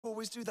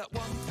always do that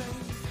one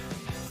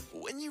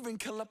thing when you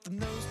wrinkle up the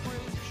nose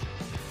bridge.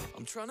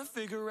 I'm trying to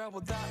figure out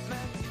what that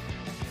meant.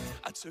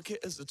 I took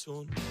it as a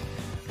taunt.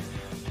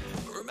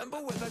 Remember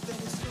way back then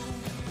in school?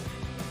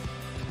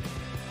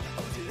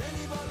 Oh, did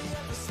anybody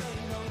ever say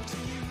no to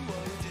you?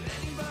 Oh, did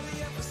anybody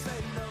ever say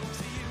no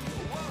to you?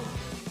 Whoa,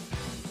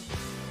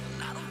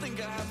 and I don't think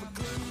I have a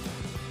clue.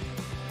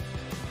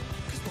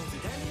 Cause well,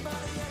 did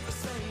anybody ever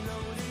say no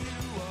to you?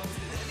 Oh,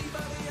 did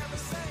anybody ever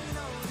say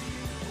no to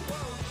you?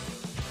 Whoa,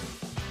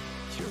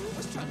 you're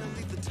always trying to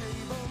leave the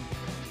table.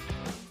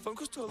 Phone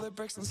calls, toilet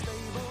breaks,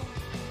 unstable.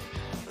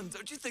 And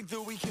don't you think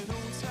that we can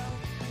all tell?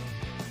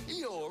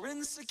 You're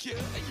insecure,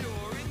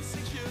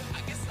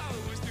 I guess I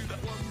always do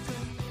that one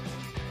thing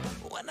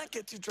when I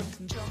get too drunk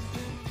and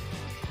jumping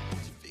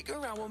to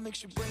figure out what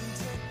makes your brain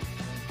tick.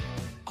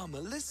 I'm a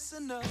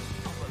listener.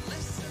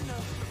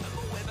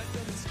 Remember way back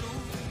then in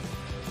school?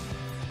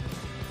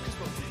 Cause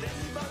well, did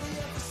anybody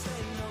ever say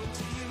no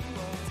to you?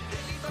 Oh, did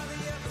anybody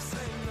ever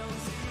say no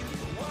to you?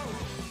 Whoa,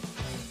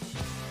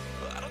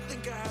 well, I don't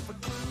think I have a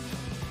clue.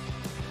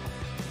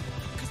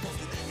 Cause well,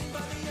 did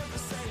anybody ever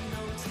say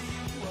no to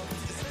you? Oh,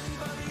 did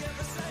anybody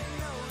ever say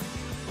no to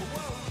you?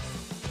 Whoa.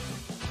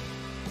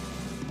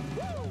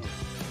 Woo.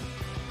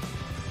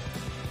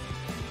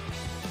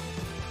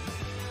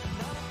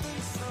 I don't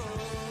think so.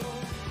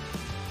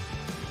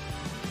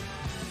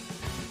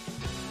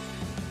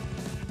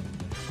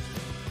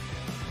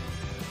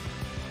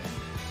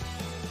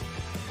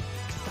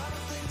 I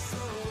don't think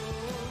so.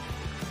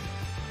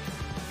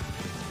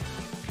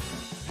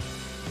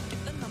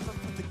 Get the number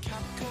for the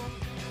cab call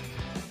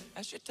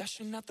as you're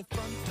dashing out the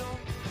front door.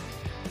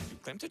 You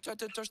claim to try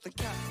to dodge the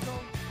cat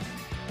call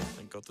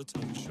and got the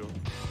time short.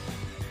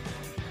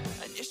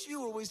 And yes,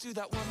 you always do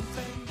that one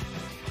thing.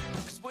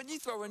 Cause when you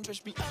throw and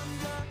trash me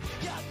under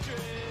your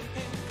drink,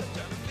 I'm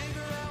trying to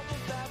figure out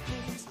what that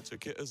means. I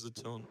took it as a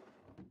taunt.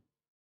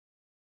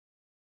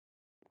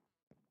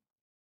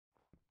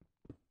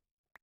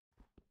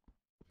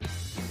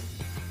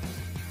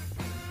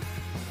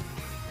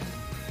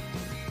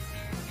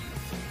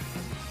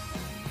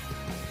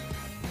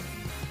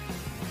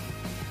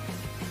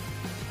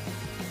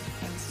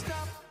 And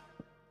stop.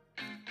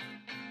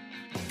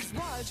 Cause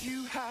why'd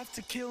you have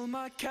to kill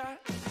my cat?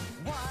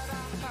 Why'd I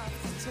have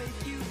to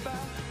take you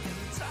back?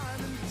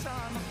 Time and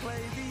time I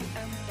play the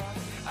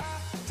empire. I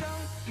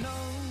don't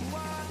know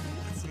why.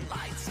 There's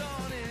lights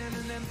on in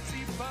an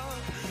empty bar.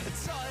 A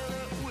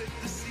toilet with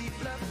the seat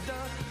left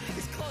up.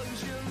 It's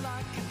closure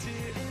like a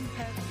deer in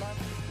headlight.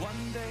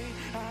 One day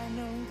I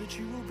know that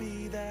you will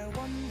be there.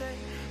 One day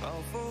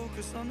I'll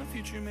focus on the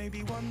future.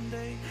 Maybe one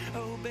day,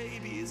 oh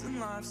baby, isn't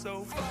life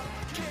so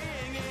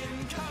fucking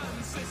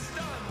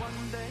inconsistent?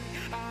 One day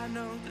I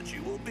know that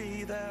you will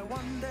be there.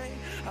 One day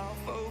I'll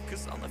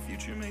focus on the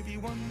future. Maybe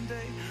one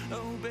day,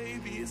 oh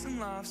baby, isn't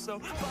life so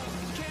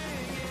fucking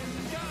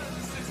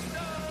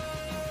inconsistent?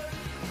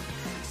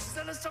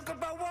 So let's talk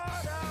about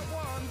what I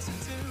want to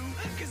do.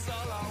 Cause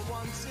all I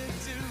want to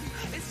do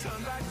is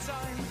turn back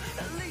time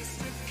at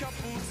least a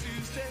couple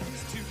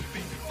Tuesdays to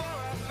before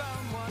I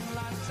found one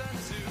life and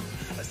two.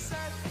 I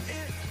said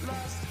it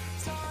last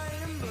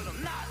time, but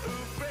I'm not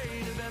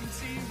afraid of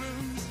empty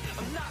rooms.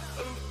 I'm not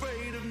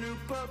afraid of new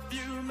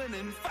perfume. And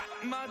in fact,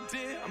 my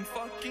dear, I'm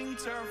fucking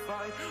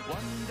terrified.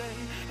 One day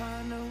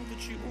I know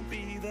that you will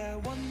be there.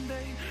 One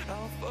day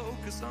I'll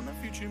focus on the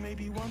future.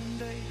 Maybe one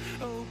day,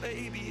 oh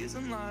baby,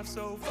 isn't life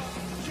so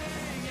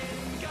fucking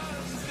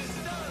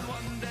inconsistent?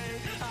 One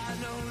day I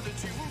know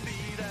that you will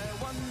be there.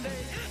 One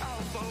day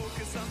I'll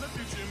focus on the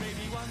future.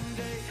 Maybe one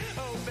day,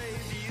 oh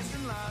baby,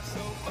 isn't life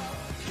so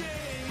fucking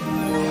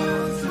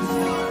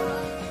inconsistent?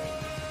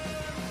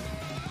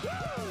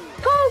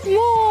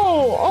 Cosmo!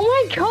 Oh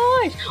my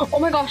gosh! Oh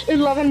my gosh,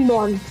 11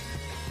 months.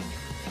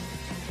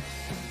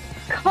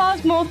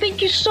 Cosmo,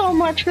 thank you so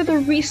much for the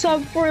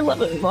resub for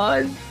 11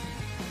 months.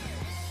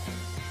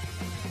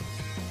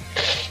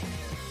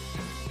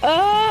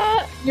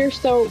 You're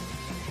so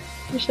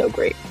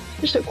great.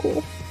 You're so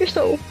cool. You're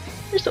so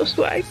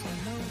swag.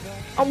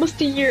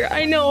 Almost a year,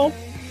 I know.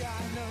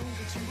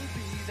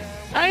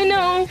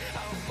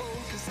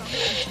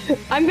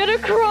 I'm gonna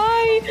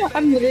cry.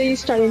 I'm literally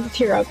starting to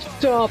tear up.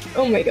 Stop.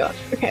 Oh my gosh.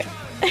 Okay.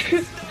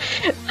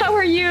 How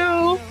are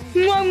you?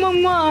 Mwah, mwah,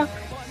 mwah.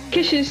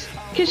 Kisses.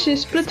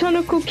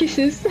 Platonical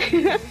kisses.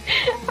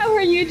 How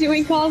are you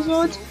doing,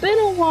 Cosmo? It's been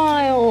a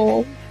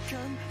while.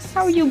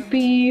 How you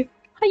be?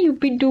 How you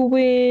be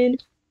doing?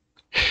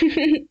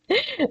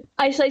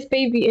 Ice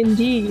baby,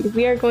 indeed.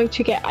 We are going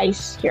to get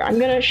ice here. I'm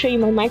gonna show you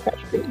my Minecraft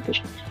screen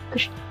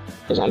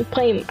because I'm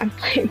playing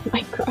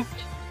Minecraft.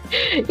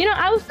 You know,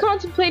 I was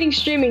contemplating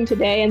streaming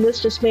today, and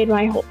this just made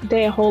my whole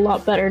day a whole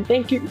lot better.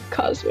 Thank you,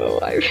 Cosmo.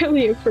 I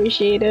really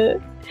appreciate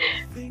it.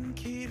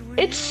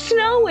 It's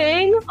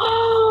snowing!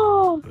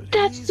 Oh,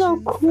 that's so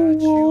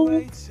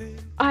cool.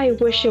 I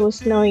wish it was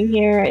snowing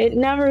here. It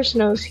never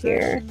snows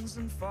here.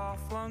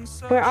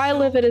 Where I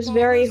live, it is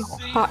very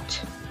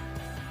hot.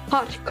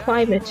 Hot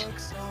climate.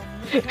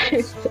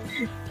 It's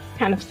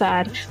kind of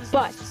sad.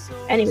 But,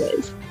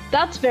 anyways,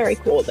 that's very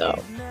cool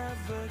though.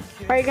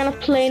 Are you gonna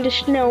play in the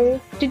snow?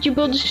 Did you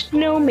build a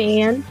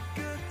snowman?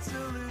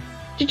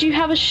 Did you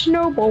have a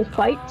snowball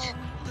fight?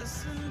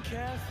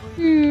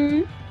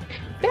 Yeah,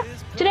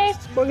 today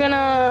we're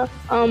gonna,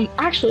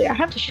 actually, I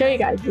have to show you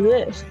guys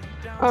this.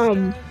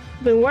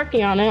 Been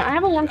working on it. I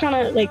haven't worked on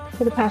it, like,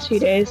 for the past few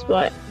days,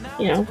 but,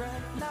 you know,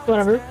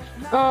 whatever.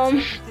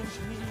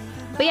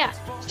 But yeah,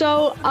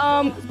 so,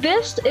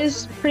 this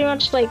is pretty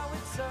much, like,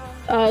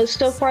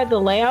 so far the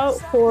layout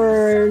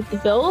for the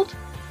build,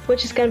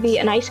 which is gonna be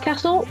an ice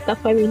castle.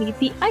 That's why we need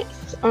the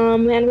ice.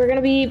 And we're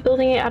gonna be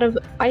building it out of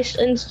ice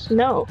and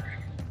snow.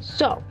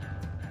 So,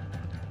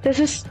 this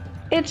is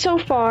it so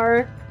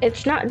far.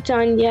 It's not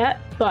done yet,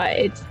 but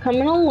it's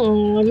coming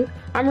along.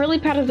 I'm really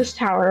proud of this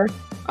tower,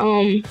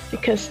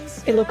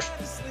 because it looks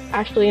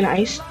actually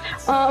nice.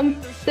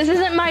 This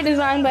isn't my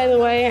design, by the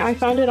way. I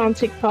found it on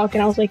TikTok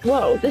and I was like,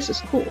 whoa, this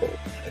is cool.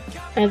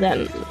 And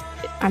then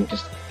I'm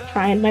just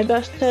trying my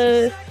best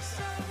to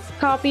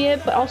copy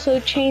it, but also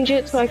change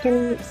it so I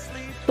can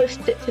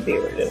twist it to be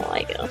original,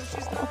 I guess.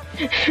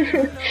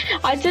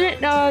 I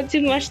didn't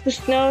do much. The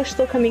snow is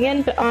still coming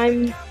in, but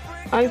I'm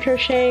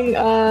crocheting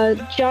a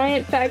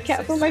giant fat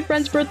cat for my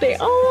friend's birthday.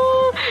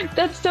 Oh,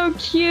 that's so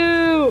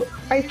cute.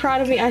 Are you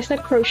proud of me? I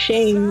said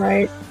crocheting,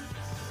 right?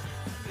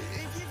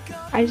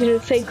 I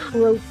didn't say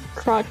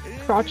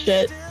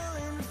crochet.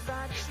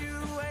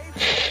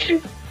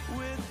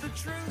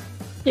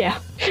 Yeah.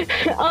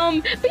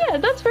 But yeah,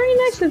 that's very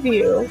nice of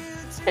you.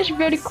 That's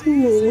very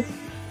cool.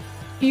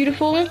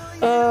 Beautiful.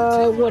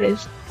 What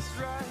is?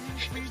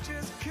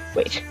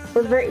 Wait,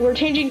 we're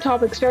changing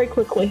topics very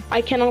quickly.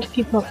 I cannot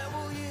keep up.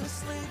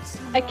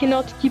 I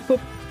cannot keep up.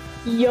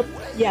 Yup.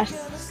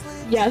 Yes.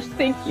 Yes.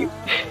 Thank you.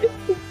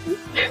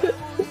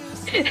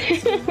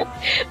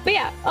 But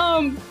yeah.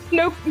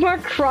 No more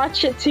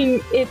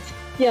crocheting.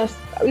 Yes.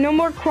 No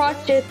more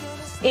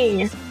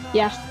crocheting.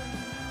 Yes.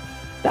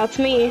 That's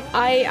me.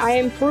 I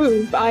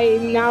improve. I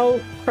now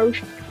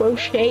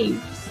crochet.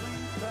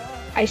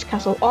 Ice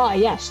castle. Ah,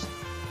 yes.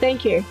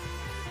 Thank you.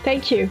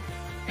 Thank you.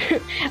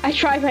 I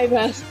tried my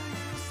best.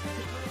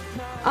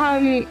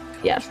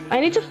 Yes.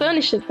 I need to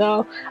finish it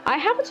though. I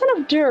have a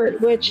ton of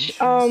dirt, which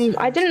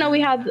I didn't know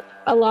we had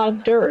a lot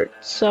of dirt,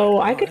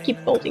 so I could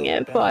keep building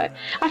it, but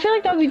I feel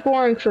like that would be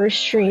boring for a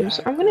stream,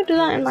 so I'm gonna do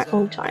that in my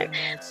own time.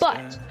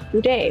 But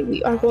today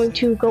we are going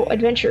to go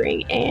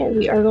adventuring and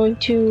we are going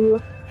to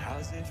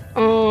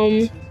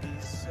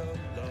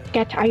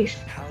get ice.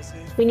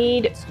 We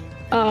need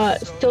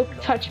silk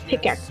touch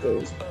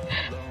pickaxes.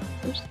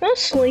 I'm just gonna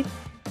sleep.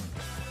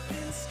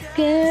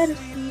 Get a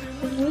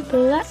sleep.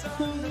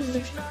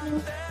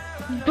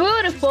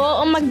 Beautiful.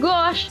 Oh my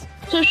gosh,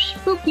 so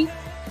spooky.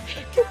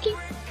 Spooky.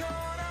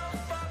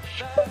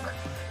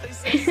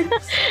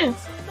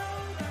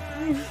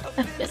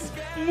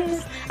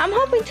 I'm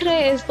hoping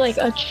today is like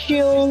a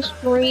chill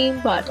stream,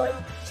 but like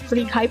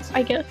pretty hype,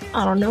 I guess.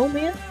 I don't know,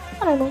 man.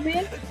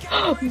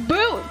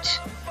 Boot!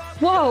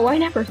 Whoa, I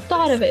never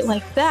thought of it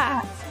like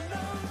that.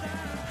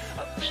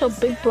 So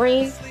big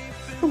brain.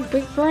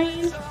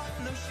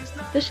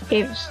 This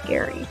game is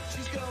scary.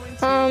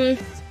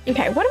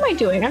 Okay, what am I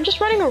doing? I'm just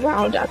running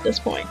around at this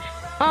point.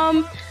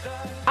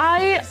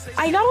 I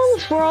got on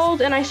this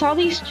world and I saw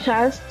these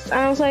chests and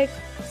I was like,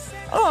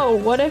 oh,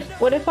 what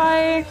if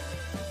I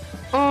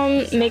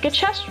make a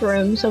chest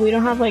room so we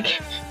don't have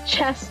like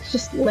chests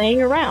just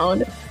laying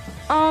around.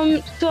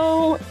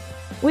 So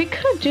we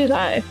could do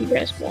that if you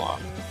guys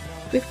want.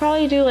 We could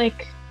probably do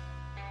like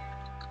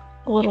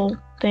a little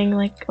thing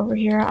like over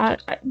here. I'm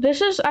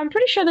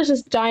pretty sure this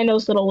is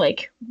Dino's little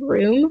like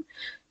room.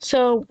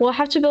 So we'll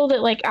have to build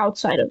it like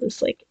outside of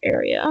this like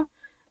area.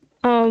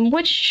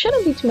 Which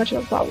shouldn't be too much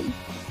of a problem.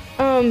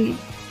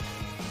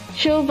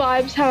 Chill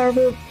vibes,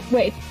 however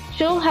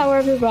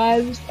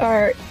vibes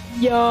are,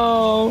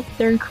 yo,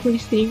 they're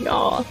increasing.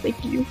 Oh,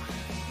 thank you.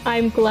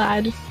 I'm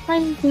glad.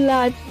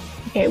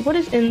 Okay, what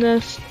is in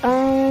this?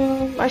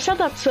 I said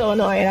that's so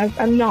annoying.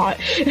 I'm not.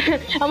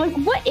 I'm like,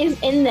 what is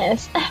in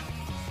this?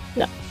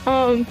 No.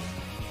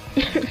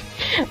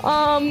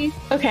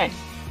 Okay.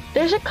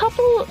 There's a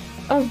couple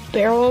of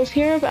barrels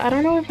here, but I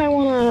don't know if I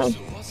want to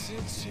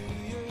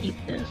keep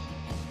this.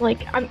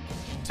 Like, I'm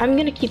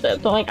gonna keep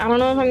it, but like, I don't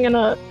know if I'm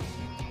gonna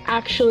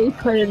actually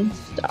put in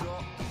stuff.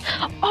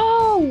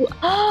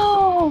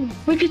 Oh,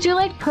 we could do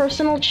like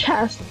personal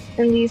chests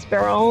in these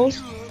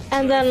barrels,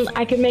 and then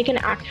I could make an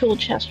actual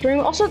chest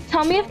room. Also,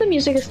 tell me if the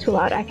music is too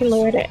loud. I can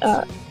lower it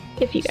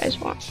if you guys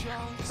want.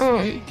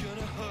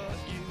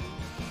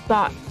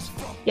 But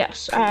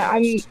yes,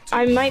 I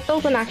might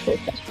build an actual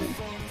chest room.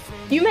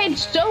 You made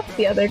soap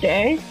the other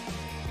day.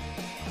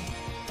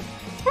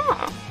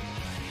 Huh.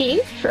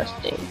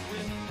 Interesting.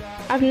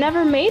 I've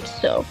never made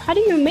soap. How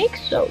do you make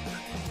soap?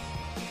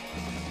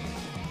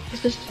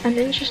 This is an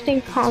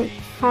interesting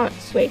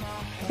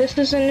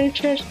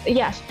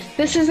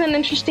This is an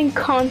interesting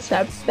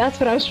concept. That's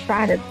what I was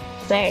trying to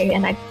say,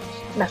 and I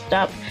messed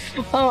up.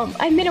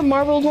 I made a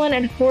marbled one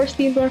and a forest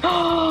themed one.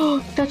 Oh,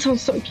 that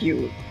sounds so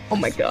cute. Oh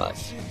my god.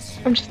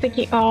 I'm just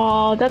thinking,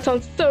 oh, that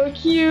sounds so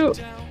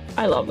cute.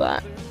 I love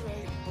that.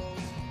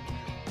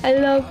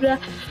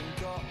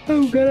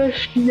 I'm gonna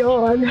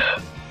yawn.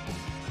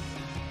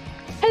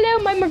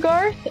 Hello, my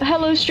McGarth.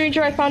 Hello,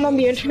 stranger I found on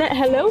the internet.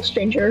 Hello,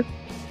 stranger.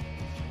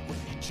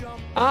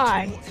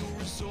 I'm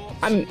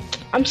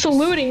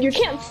saluting. You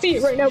can't see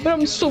it right now, but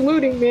I'm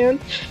saluting, man.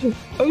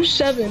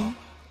 07.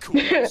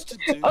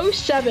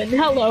 07.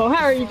 Hello,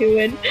 how are you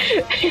doing?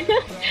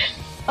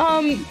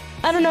 I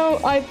don't know.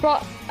 I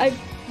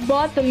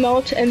bought the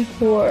melt and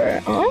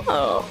pour.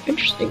 Oh,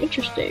 interesting,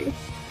 interesting.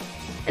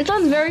 It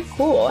sounds very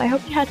cool. I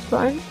hope you had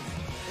fun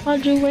while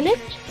doing it.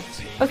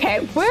 Okay,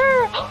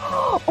 where?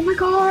 Oh my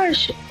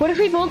gosh! What if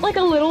we built like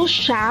a little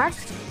shack,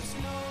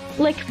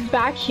 like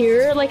back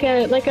here, like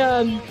a,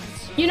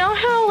 you know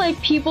how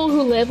like people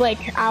who live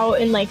like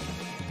out in like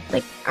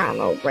I don't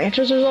know,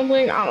 ranches or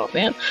something. I don't know,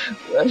 man.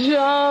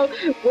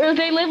 Where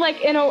they live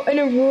like in a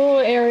rural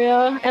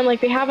area and like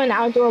they have an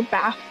outdoor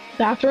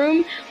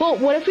bathroom. Well,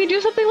 what if we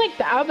do something like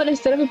that, but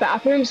instead of a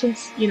bathroom,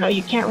 since you know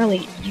you can't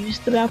really use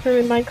the bathroom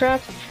in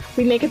Minecraft,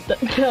 we make it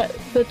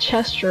the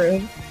chest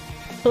room,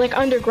 but like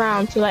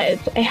underground, so that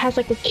it has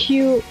like a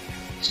cute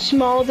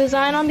small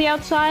design on the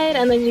outside,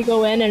 and then you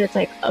go in and it's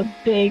like a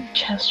big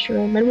chest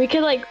room, and we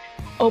could like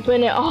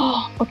open it.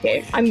 Oh,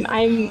 okay.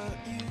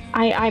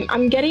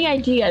 I'm getting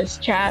ideas,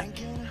 chat.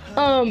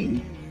 How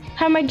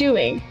am I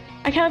doing?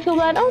 I kind of feel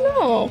bad. Oh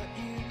no,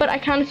 but I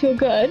kind of feel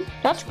good.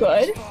 That's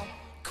good.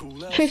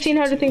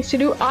 1,500 things to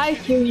do. I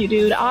feel you,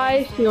 dude.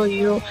 I feel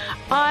you.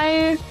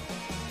 I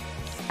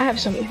have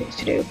so many things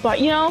to do,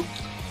 but you know,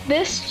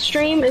 this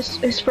stream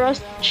is for us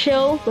to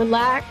chill,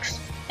 relax,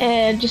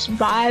 and just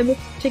vibe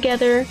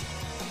together.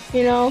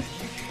 You know,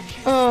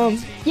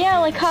 yeah,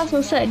 like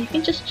Cosmo said, you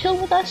can just chill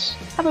with us,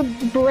 have a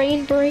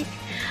brain break.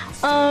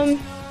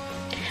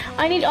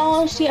 I need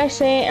honesty. I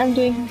say I'm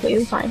doing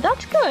completely fine.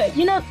 That's good.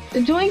 You know,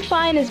 doing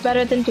fine is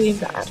better than doing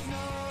bad.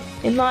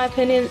 In my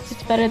opinion,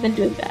 it's better than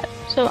doing bad.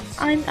 So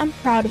I'm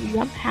proud of you.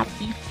 I'm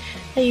happy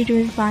that you're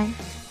doing fine.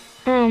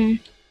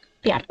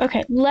 Yeah.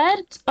 Okay.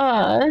 Let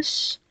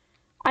us.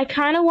 I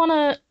kind of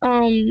want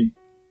to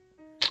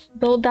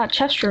build that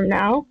chest room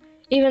now,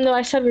 even though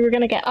I said we were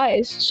gonna get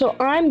ice. So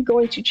I'm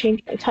going to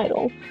change my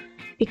title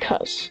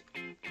because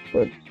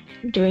we're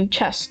doing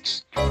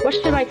chests. What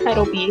should my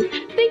title be?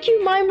 Thank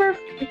you, Mimer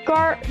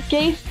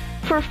Gaith,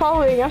 for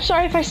following. I'm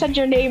sorry if I said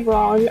your name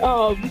wrong.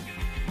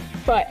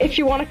 But if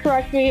you want to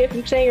correct me if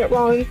I'm saying it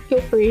wrong,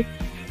 feel free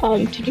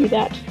to do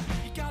that.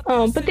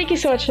 But thank you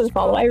so much for the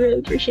follow. I really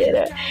appreciate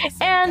it.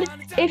 And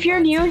if you're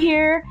new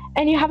here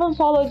and you haven't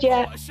followed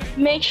yet,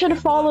 make sure to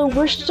follow.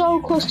 We're so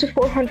close to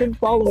 400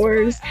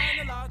 followers,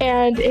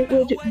 and it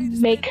would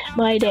make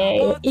my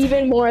day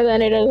even more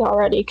than it is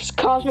already, because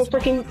Cosmo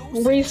freaking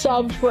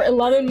resubbed for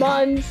 11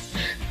 months.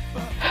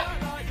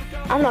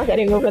 I'm not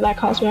getting over that,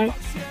 Cosmo.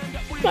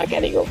 I'm not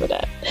getting over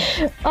that.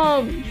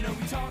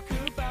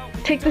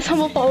 Take this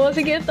humble follow as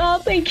a gift. Oh,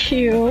 thank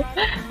you.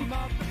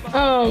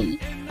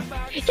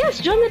 Yes,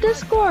 join the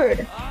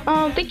Discord.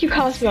 Thank you,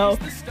 Cosmo.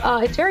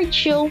 It's very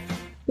chill.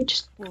 We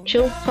just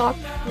chill, talk.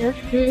 Yeah,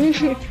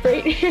 it's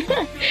great.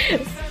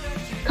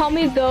 Call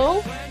me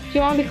though. Do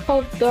you want me to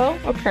call though?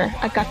 Okay,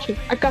 I got you.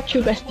 I got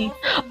you, bestie.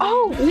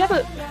 Oh, we have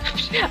a.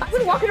 I've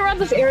been walking around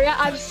this area.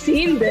 I've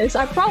seen this.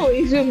 I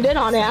probably zoomed in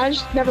on it. I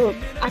just never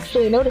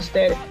actually noticed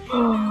it.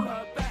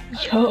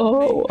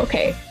 Yo.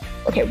 Okay.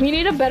 Okay, we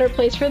need a better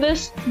place for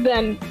this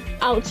than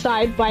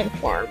outside by the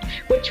farm,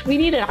 which we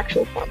need an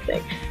actual farm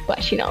thing.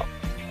 But you know,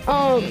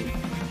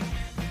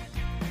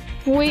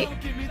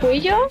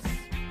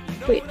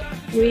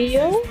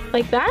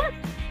 like that?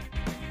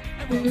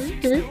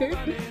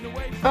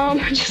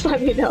 Just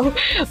let me know.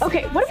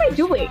 Okay, what am I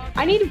doing?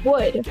 I need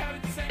wood.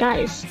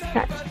 Guys,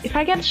 if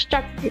I get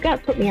stuck, you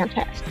gotta put me on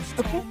task.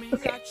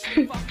 Okay.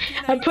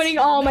 I'm putting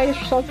all my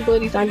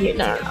responsibilities on you.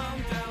 No.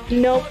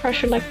 No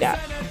pressure like that.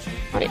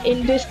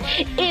 In this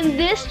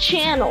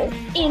channel,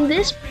 in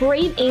this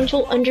Brave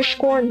Angel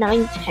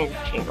 _910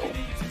 channel.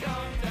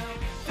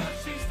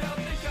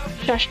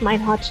 Shush, mine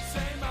hot.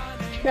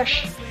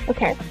 Shush.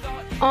 Okay.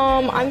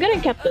 I'm gonna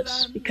get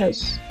this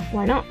because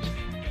why not?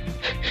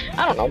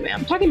 I don't know, man.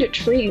 I'm talking to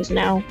trees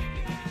now.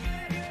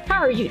 How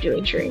are you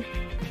doing, tree?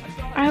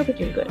 I hope you're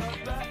doing good.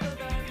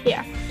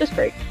 Yeah, just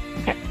great.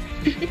 Okay.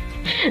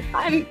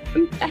 I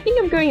think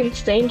I'm going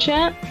insane,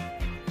 chat.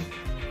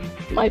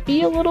 Might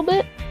be a little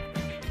bit.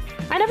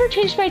 I never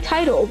changed my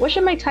title. What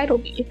should my title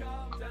be?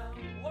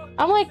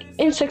 I'm like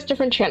in 6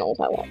 different channels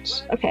at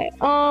once. Okay.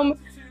 Oh,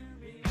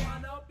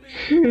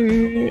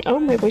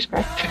 my voice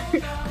cracked.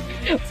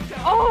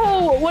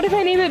 Oh, what if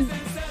I name it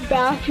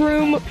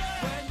bathroom?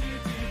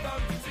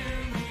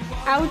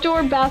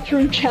 Outdoor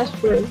bathroom chest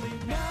room.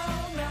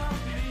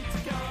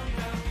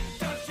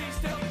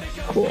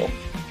 Cool.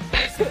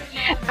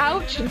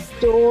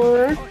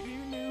 Outdoor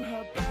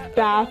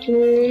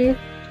bathroom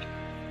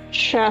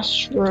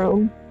chest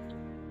room.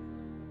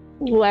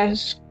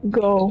 Let's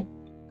go.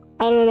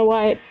 I don't know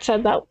why I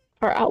said that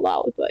part out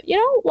loud, but you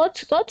know,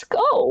 let's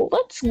go.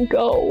 Let's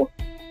go.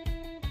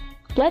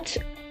 Let's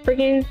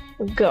friggin'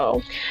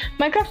 go.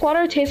 Minecraft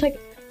water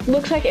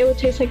looks like it would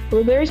taste like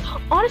blueberries.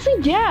 Honestly,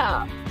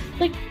 yeah.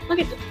 Like, look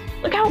at this.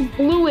 Look how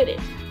blue it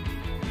is.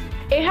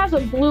 it has a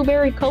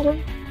blueberry color.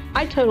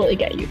 I totally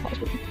get you,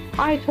 Cosmo.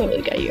 I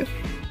totally get you.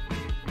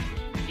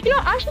 You know,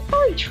 I should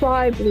probably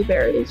try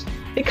blueberries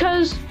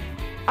because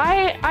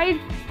I've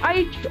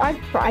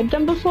tried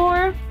them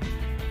before,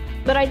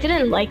 but I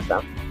didn't like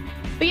them.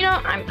 But you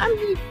know,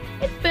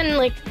 it's been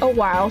like a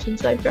while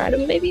since I've tried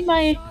them. Maybe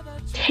my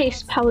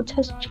taste palette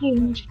has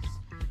changed.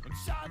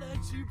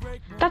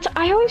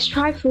 I always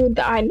try food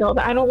that I know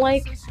that I don't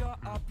like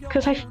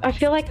because I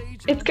feel like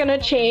it's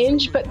gonna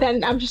change, but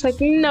then I'm just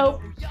like,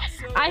 nope,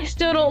 I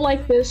still don't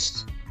like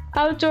this.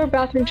 Outdoor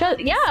bathroom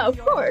chest. Yeah, of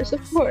course.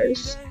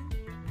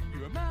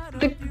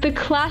 The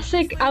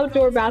classic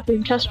outdoor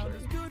bathroom chest room.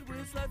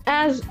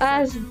 As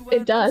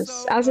it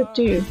does, as it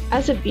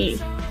be.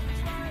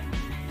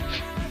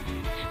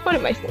 What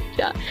am I saying,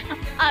 chat?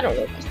 I don't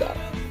know myself.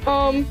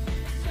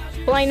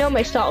 Well, I know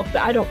myself,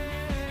 but I don't.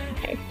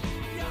 Okay.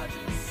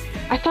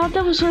 I thought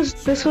this was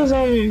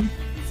the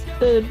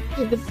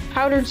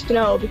powdered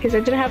snow because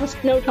it didn't have a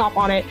snow top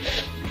on it.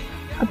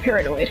 I'm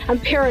paranoid,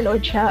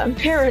 chat. I'm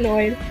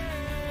paranoid.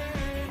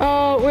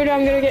 Where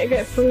I'm gonna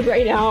get fruit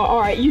right now.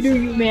 Alright, you do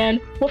you, man.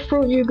 What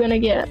fruit you gonna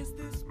get?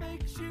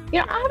 You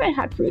know, I haven't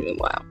had fruit in a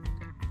while.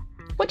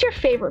 What's your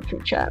favorite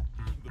fruit, chat?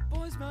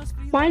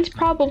 Mine's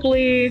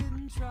probably...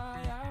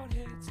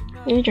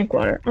 Let me drink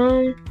water.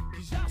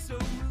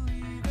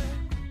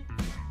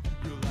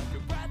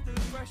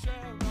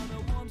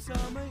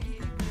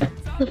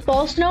 The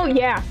fall snow?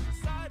 Yeah.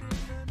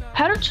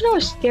 Powdered snow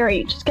is scary.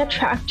 You just get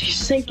trapped, you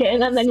sink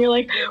in, and then you're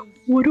like,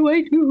 what do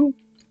I do?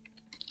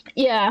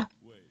 Yeah.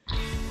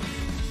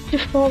 The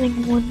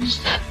falling ones.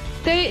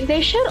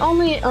 They should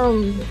only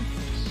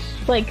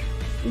like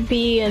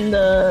be in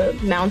the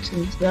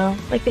mountains though.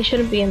 Like they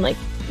shouldn't be in like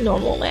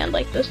normal land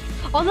like this.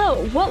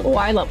 Although, what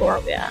Y level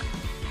are we at?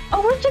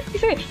 Oh, we're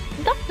 63.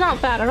 That's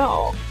not bad at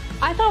all.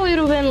 I thought we would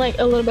have been like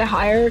a little bit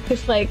higher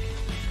because like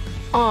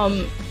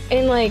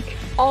in like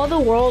all the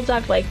worlds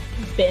I've like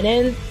been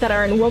in that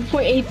are in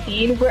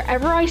 1.18,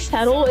 wherever I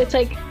settle, it's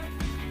like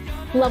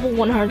level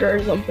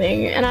 100 or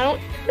something, and I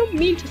don't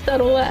mean to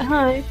settle that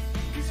high.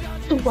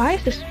 So why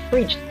is this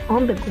tree just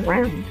on the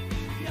ground?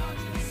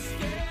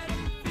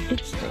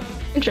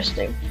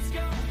 Interesting.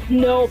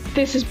 No,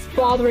 this is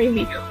bothering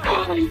me.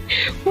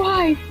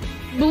 Why?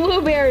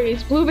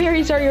 Blueberries.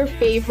 Blueberries are your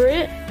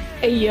favorite.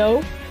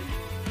 Ayo.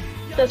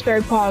 That's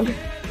very pog.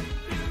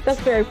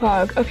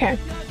 Okay.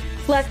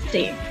 Let's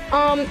see.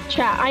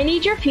 Chat, I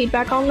need your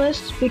feedback on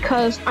this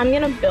because I'm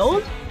gonna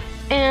build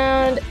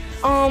and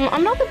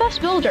I'm not the best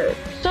builder,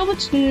 so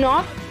it's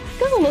not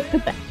gonna look the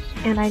best,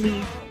 and I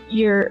need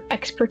your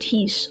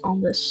expertise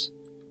on this,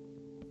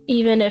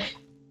 even if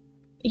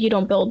you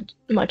don't build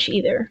much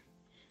either.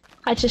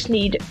 I just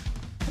need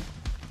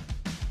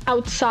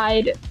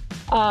outside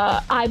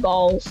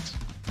eyeballs.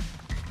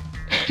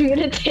 I'm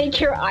gonna take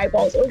your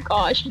eyeballs. Oh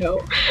gosh,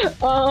 no.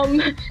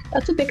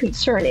 That's a bit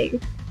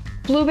concerning.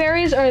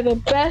 Blueberries are the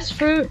best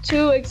fruit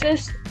to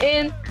exist.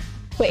 The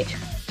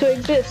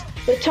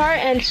tart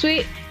and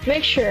sweet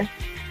mixture.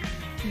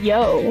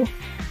 Yo.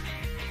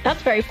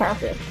 That's very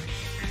powerful.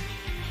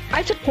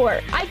 I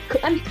support.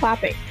 I'm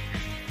clapping.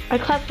 I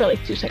clapped for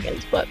like 2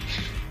 seconds, but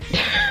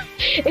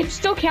it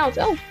still counts.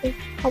 Oh,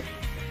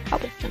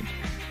 cobblestone.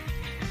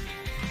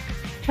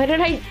 Why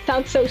did I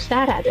sound so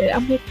sad at it?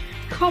 I'm like,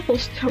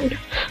 cobblestone.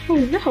 Oh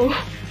no.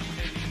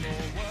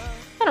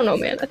 I don't know,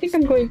 man. I think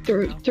I'm going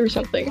through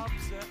something.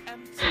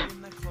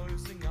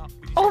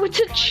 Oh, it's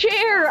a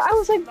chair! I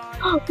was like,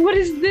 oh, what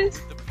is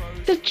this?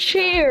 It's a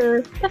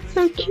chair. That's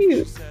so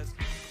cute.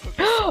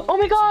 Oh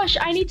my gosh,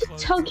 I need to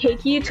tell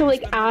Keiki to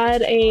like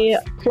add a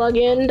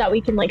plugin that we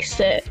can like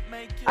sit.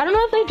 I don't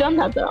know if they've done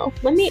that though.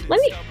 Let me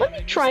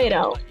try it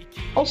out.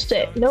 I'll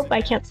sit. Nope,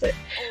 I can't sit.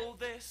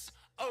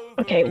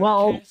 Okay,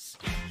 well,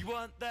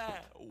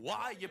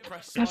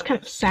 that's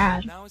kind of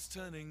sad.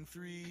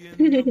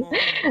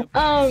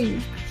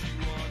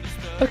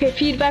 Okay,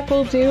 feedback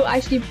will do. I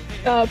see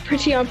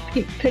pretty on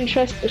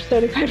Pinterest for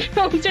certified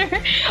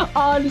filter.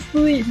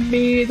 Honestly,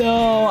 me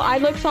though. I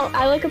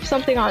look up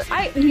something on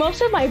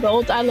most of my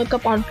builds I look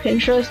up on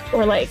Pinterest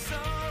or like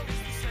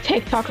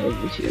TikTok or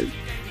YouTube.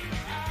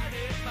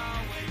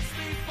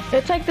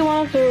 It's like the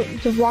one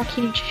with the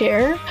rocking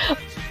chair.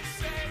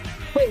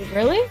 Wait,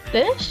 really?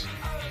 This?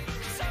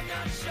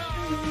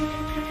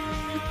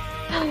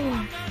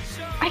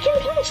 I can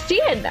kind of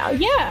see it now.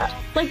 Yeah,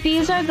 like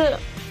these are the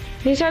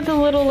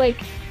little like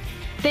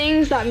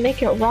things that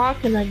make it rock,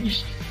 and then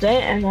just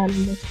sit, and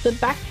then the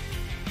back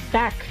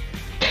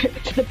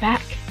to the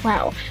back.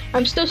 Wow,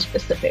 I'm so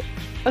specific.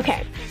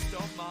 Okay.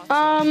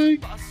 I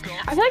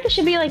feel like it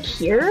should be like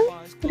here.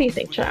 What do you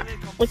think, chat?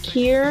 Like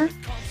here?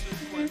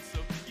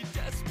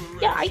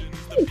 Yeah, I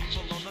think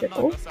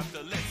so.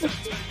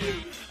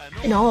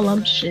 In all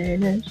I'm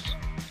saying is.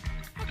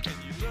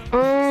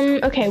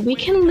 Okay, we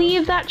can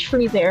leave that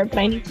tree there, but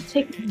I need to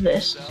take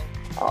this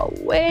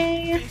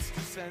away.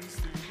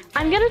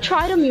 I'm gonna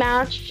try to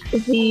match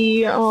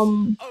the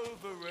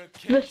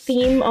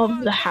theme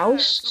of the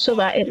house so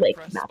that it like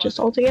matches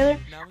all together.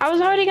 I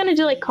was already gonna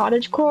do like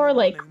cottagecore,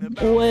 like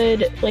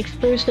wood, like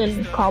spruce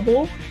and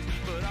cobble,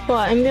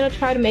 but I'm gonna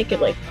try to make it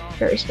like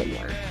very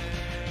similar.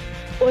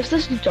 What's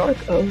this dark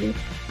oak?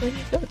 I need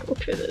dark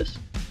oak for this.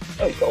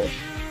 Oh gosh.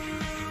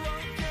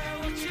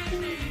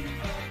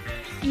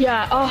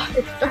 Yeah, oh,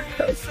 it's dark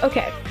oak.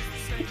 Okay.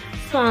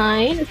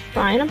 It's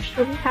fine. I'm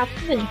sure we have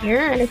some in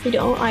here, and if we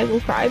don't, I will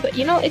cry. But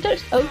you know, it's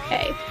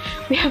okay.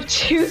 We have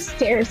 2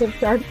 stairs of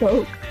dark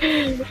oak.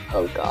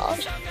 Oh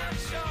gosh. Do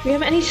we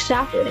have any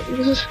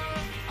saplings?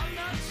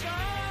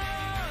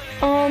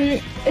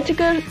 It's a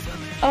good,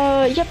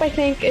 yep, I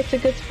think it's a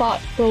good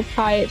spot to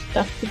tie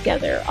stuff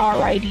together.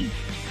 Alrighty.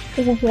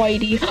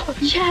 Whitey.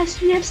 Yes,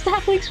 we have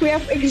saplings. We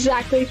have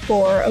exactly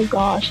 4. Oh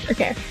gosh.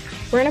 Okay.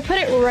 We're gonna put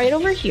it right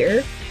over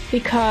here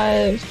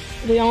because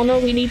we all know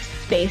we need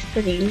space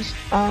for these,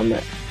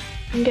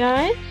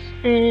 guys.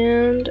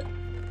 And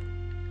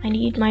I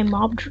need my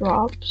mob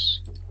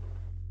drops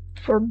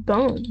for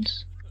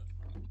bones.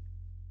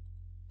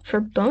 For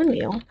bone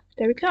meal.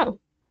 There we go.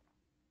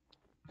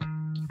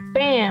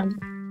 Bam!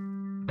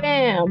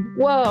 Bam!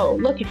 Whoa,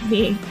 look at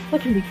me.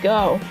 Look at me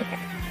go. Okay.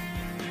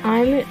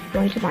 I'm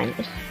going to mine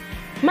this.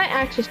 My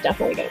axe is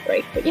definitely gonna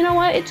break, but you know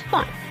what? It's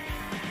fine.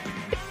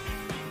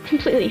 It's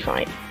completely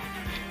fine.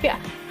 Yeah.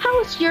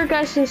 How has your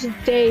guys'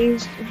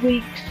 days,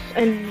 weeks,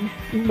 and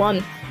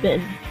months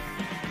been?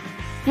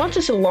 Months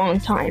is a long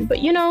time, but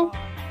you know,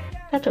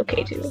 that's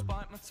okay too.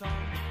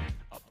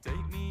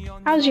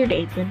 How's your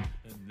day been?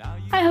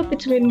 I hope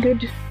it's been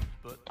good.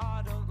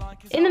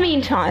 In the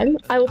meantime,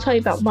 I will tell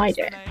you about my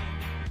day.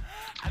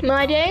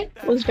 My day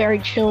was very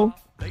chill.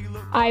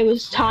 I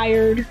was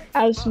tired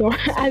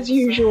as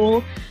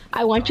usual.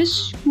 I went to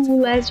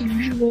school as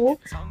usual.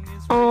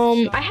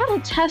 I had a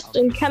test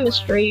in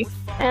chemistry,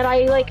 and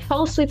I like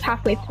fell asleep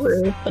halfway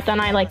through, but then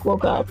I like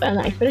woke up and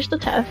I finished the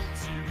test.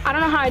 I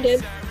don't know how I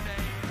did.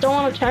 Don't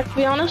want to check, to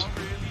be honest.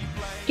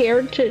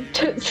 Scared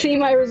to see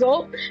my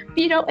result. But,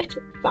 you know, it's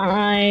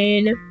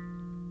fine.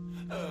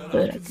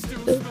 But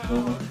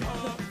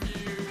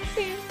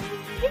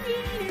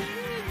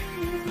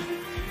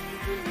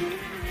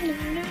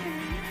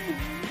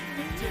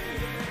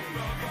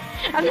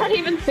I'm not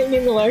even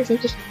singing the lyrics, I'm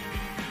just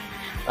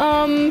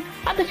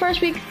at the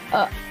first week,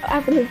 I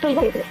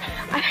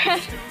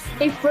had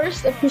a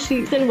first of the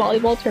season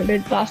volleyball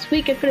tournament last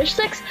week and finished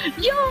 6th.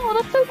 Yo,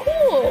 that's so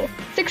cool!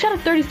 6 out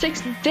of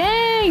 36,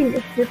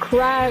 dang! You're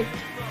cracked.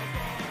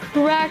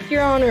 Cracked,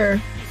 your honor.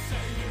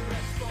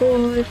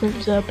 Boy from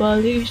the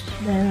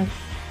policeman.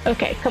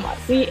 Okay, come on.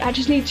 I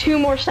just need 2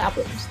 more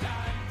saplings.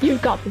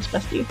 You've got this,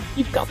 bestie.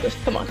 You've got this,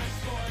 come on.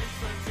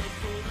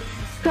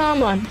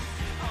 Come on.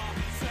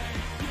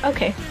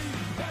 Okay.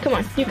 Come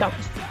on, you got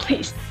this.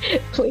 Please.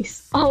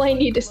 Please. All I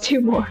need is 2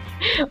 more.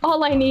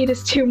 All I need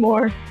is 2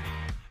 more.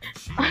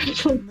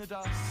 No.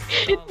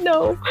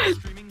 No.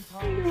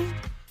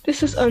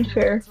 This is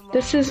unfair.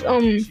 This is,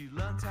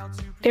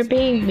 they're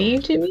being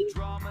mean to me?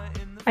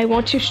 I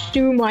want to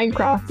sue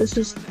Minecraft. This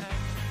is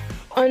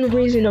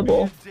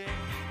unreasonable.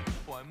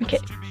 Okay.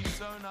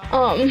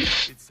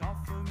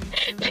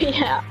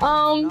 Yeah,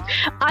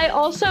 I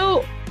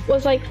also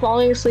was, like,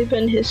 falling asleep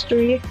in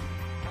history.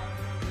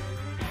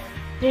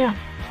 Yeah.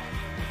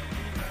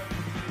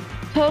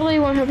 Totally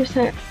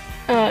 100%.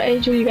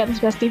 Angel, you got this,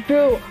 bestie.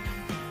 Bro,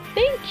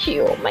 thank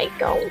you. Oh my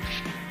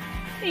gosh.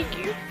 Thank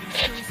you.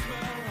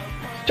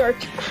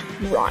 Start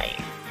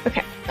crying.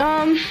 Okay.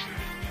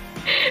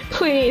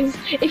 Please,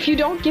 if you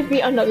don't give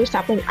me another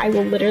sapling, I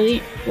will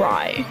literally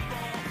cry.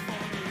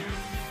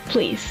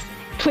 Please.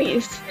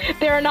 Please.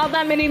 There are not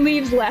that many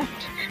leaves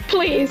left.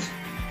 Please.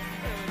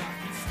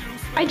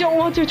 I don't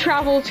want to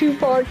travel too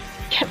far to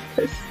get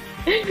this.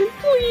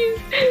 Please.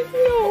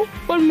 No.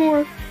 One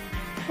more.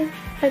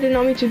 I did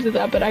not mean to do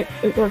that, but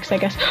it works, I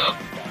guess.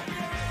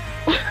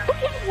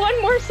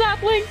 One more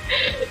sapling.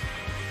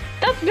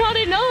 That's not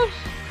enough.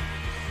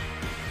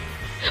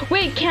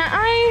 Wait, can't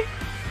I?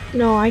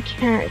 No, I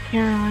can't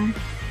I?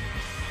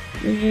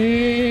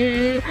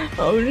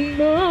 Oh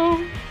no.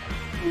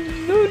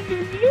 No, no,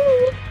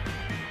 no.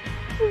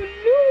 Oh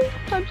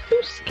no. I'm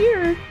so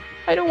scared.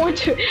 I don't want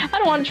to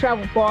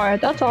travel far.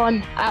 That's all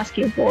I'm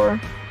asking for.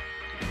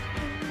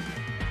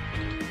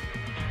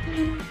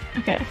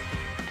 Okay.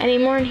 Any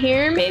more in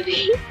here,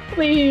 maybe?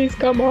 Please,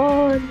 come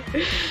on.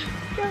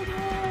 Come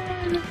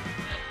on.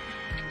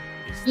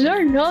 Is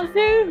there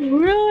nothing?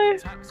 Really?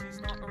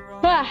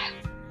 Ah.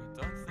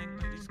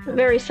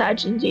 Very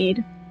sad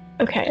indeed.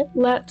 Okay,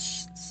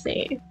 let's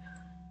see.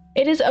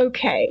 It is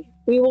okay.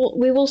 We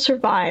will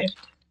survive.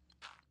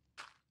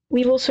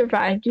 We will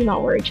survive. Do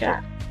not worry,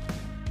 chat.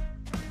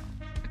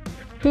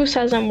 Who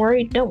says I'm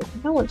worried? No one.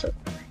 No one's worried.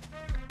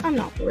 I'm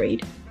not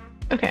worried.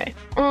 Okay.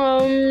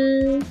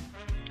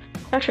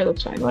 Actually,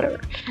 looks fine. Whatever.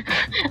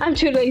 I'm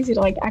too lazy to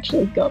like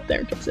actually go up there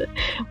and fix it.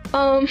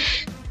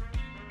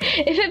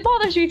 If it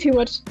bothers me too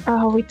much,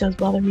 oh, it does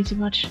bother me too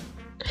much.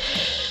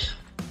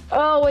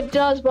 Oh, it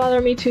does bother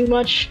me too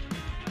much.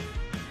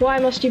 Why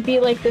must you be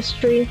like this,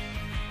 tree?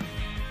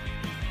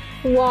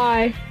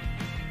 Why?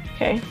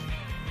 Okay.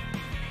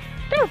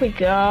 There we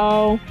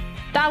go.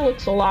 That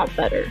looks a lot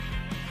better.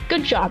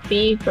 Good job,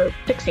 B, for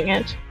fixing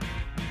it.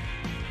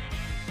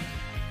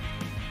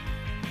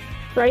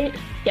 right?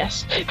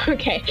 Yes.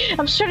 Okay.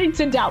 I'm starting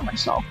to doubt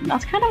myself, and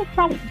that's kind of a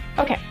problem.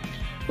 Okay.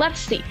 Let's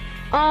see.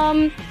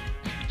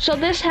 So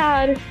this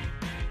has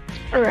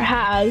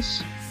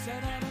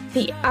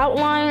the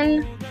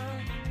outline.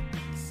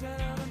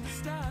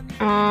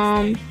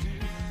 I'm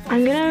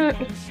gonna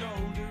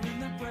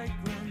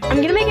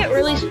make it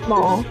really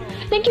small.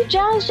 Thank you,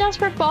 Jazz,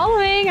 for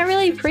following. I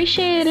really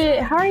appreciate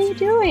it. How are you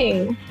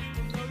doing?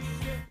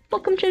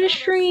 Welcome to the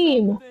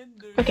stream.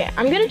 Okay,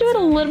 I'm gonna do it a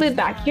little bit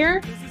back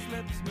here.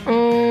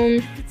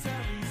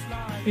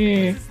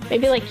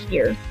 Maybe like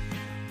here.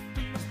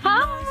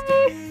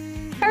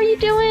 Hi! How are you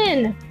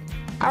doing?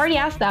 I already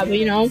asked that, but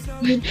you know,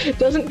 it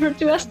doesn't hurt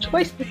to ask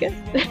twice, I guess.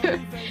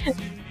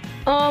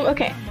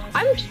 Okay,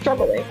 I'm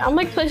struggling. I'm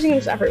like placing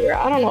this everywhere.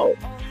 I don't know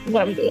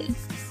what I'm doing.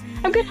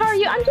 I'm good, how are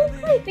you? I'm doing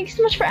great, thanks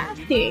so much for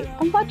asking.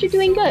 I'm glad you're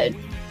doing good.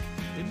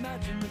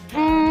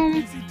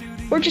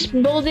 We're just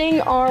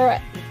building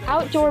our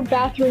outdoor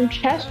bathroom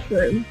chest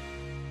room.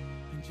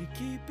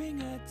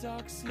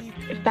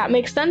 If that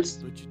makes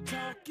sense,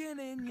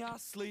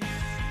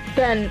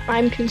 then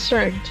I'm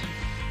concerned.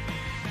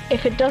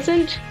 If it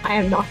doesn't, I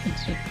am not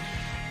concerned.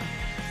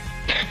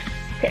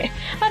 Okay,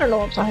 I don't know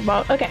what I'm talking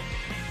about. Okay,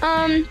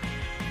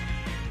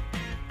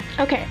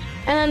 okay,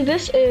 and then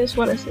this is,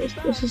 what is this?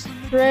 This is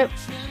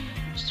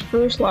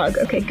spruce log.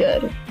 Okay,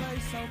 good.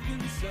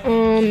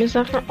 Is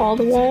that for all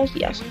the walls?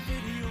 Yes.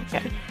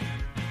 Okay.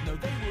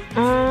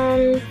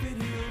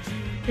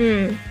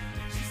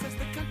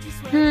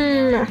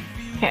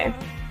 Okay.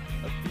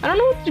 I don't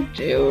know what to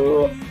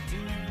do.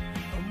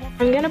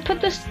 I'm gonna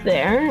put this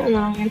there, and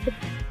then I'm gonna put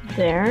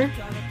there,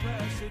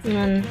 and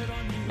then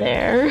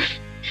there.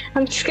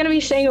 I'm just gonna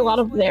be saying a lot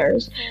of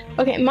theirs.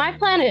 Okay, my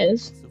plan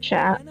is,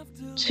 chat,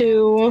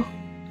 to...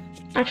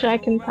 Actually, I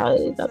can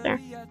probably leave that there.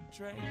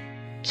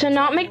 To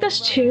not make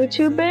this too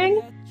big,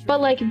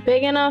 but like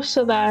big enough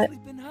so that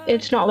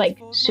it's not like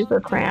super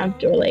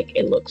cramped or like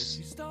it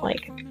looks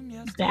like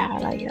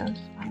bad, I guess.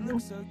 I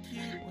don't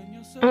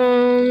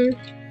know.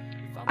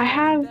 I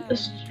have a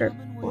strip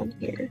one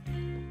here.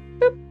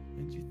 Boop.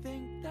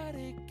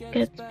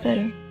 Gets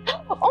better.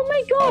 Oh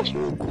my gosh!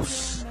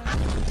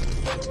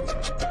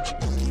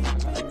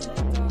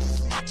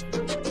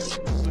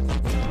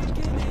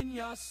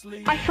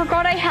 I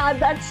forgot I had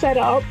that set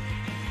up.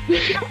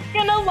 I'm not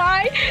gonna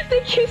lie.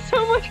 Thank you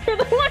so much for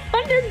the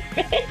 100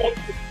 bits.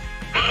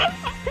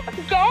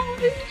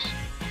 Gosh.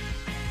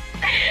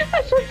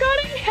 I forgot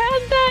I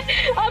had that.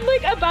 I'm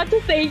like about to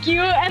thank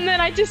you, and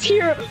then I just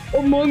hear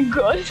Among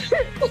Us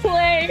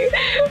play.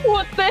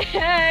 What the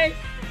heck?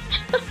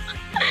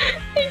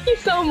 Thank you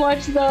so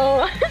much,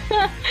 though.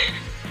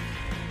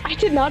 I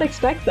did not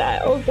expect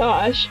that. Oh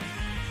gosh.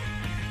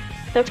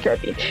 That's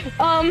creepy.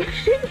 I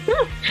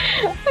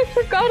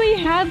forgot I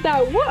had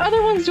that. What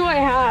other ones do I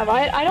have?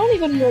 I don't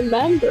even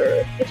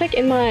remember. It's like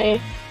in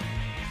my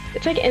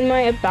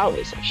About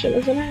Me section,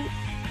 isn't it?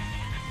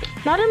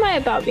 Not in my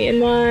About Me, in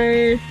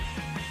my...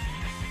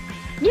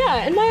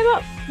 Yeah, in my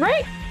About...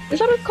 Right? Is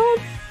that what it's called?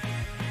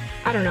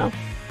 I don't know.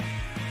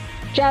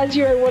 Jazz,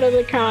 you're one of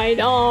a kind.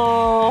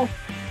 Aww.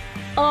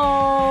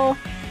 Aww.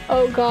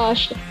 Oh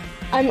gosh.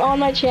 I'm on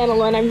my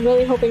channel and I'm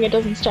really hoping it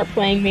doesn't start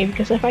playing me,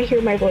 because if I hear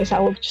my voice, I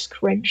will just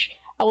cringe.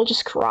 I will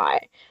just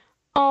cry.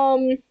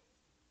 Oh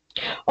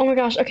my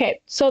gosh, okay.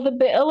 So the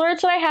bit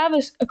alerts that I have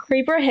is a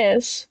creeper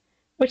hiss,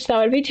 which that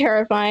would be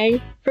terrifying,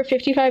 for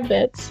 55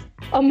 bits.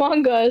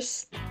 Among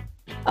Us,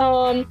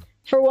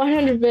 for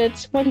 100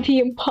 bits, when the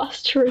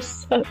imposter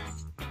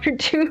sucks, for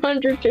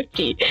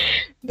 250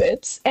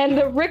 bits. And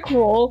the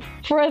Rickroll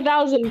for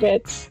 1,000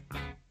 bits.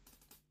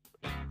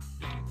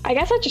 I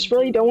guess I just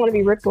really don't want to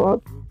be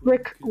Rickrolled.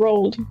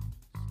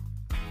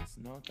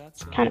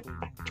 It's kind of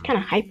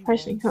high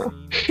pricing, huh?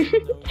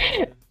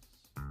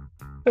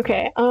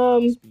 Okay,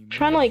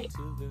 trying to like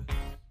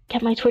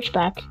get my Twitch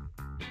back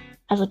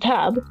as a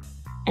tab,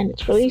 and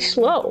it's really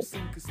slow.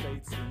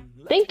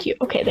 Thank you.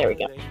 Okay, there we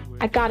go.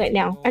 I got it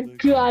now. I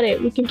got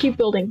it. We can keep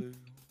building.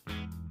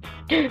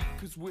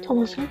 It's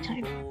almost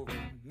nighttime.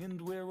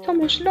 It's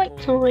almost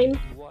nighttime.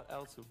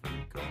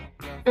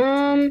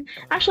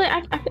 Actually,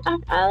 I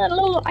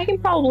can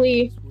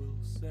probably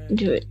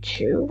do it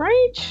too,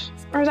 right?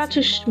 Or is that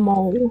too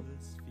small?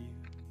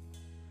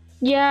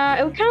 Yeah,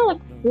 it would kind of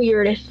look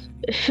weird if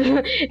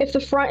if the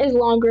front is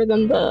longer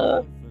than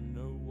the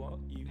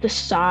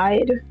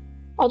side.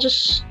 I'll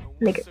just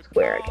make it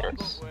square, I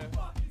guess.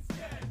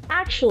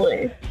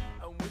 Actually,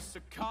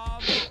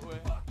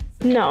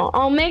 no,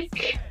 I'll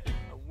make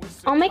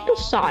the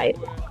side.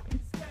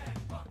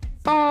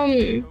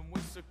 Oh,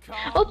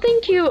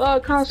 thank you,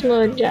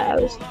 Cosmo and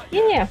Jazz.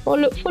 Yeah,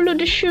 follow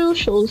the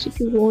socials if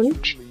you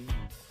want.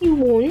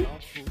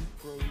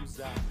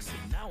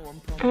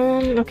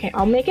 Okay,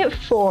 I'll make it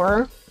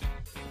 4.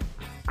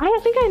 I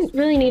don't think I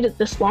really need it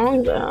this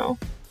long, though.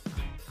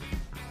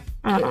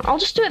 I don't know. I'll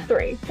just do it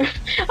 3.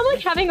 I'm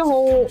like having a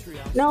whole...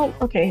 No,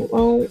 okay,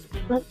 well,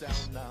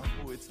 that's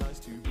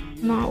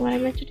not what I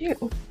meant to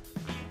do.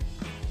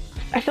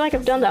 I feel like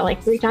I've done that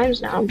like 3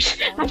 times now.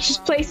 I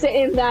just place it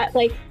in that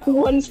like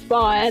one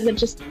spot and then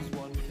just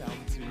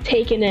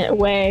taken it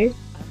away.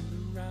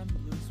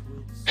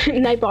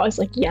 Nightbot is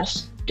like,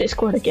 yes,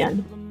 Discord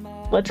again.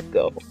 Let's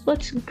go.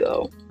 Let's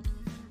go.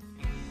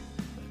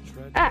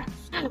 Ah,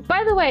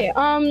 by the way,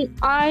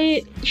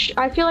 I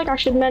feel like I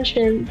should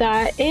mention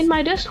that in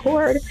my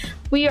Discord,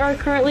 we are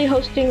currently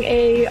hosting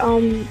a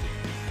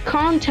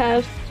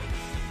contest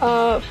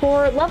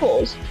for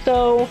levels.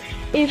 So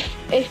if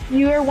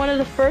you are one of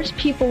the first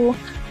people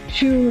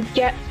to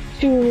get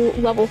to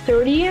level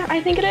 30, I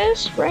think it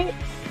is, right?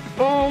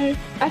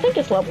 I think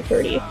it's level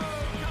 30.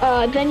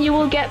 Then you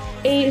will get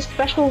a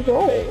special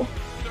role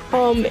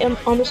on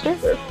the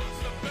server.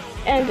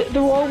 And the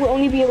role will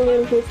only be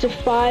limited to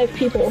 5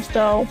 people,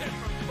 so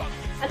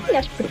I think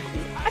that's pretty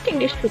cool. I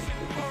think that's pretty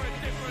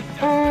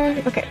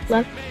cool. Okay,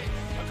 let's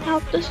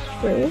out this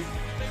room.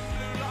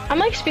 I'm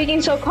like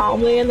speaking so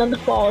calmly, and then the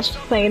fall is just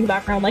playing in the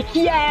background, like,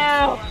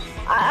 yeah!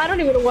 I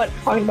don't even know what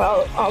I'm talking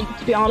about,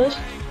 to be honest.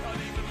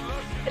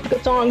 It's a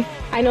good song.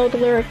 I know the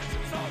lyrics,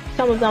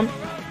 some of them.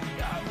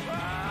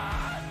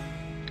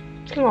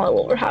 Come on,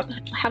 we'll have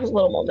a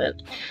little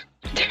moment.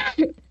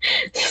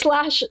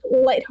 Slash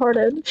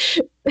lighthearted.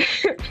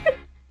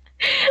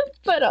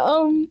 But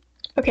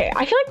okay,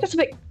 I feel like that's a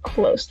bit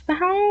close to the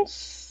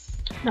house.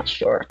 Not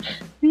sure.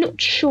 Not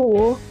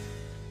sure.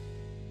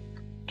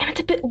 And it's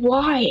a bit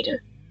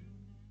wide.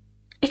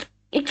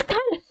 It's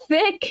kind of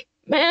thick,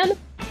 man.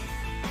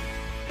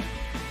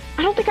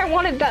 I don't think I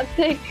want it that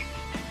thick.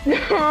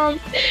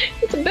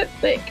 It's a bit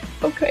thick.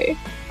 Okay.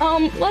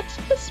 Let's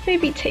just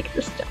maybe take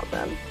this down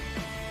then.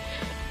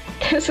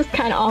 This is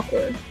kind of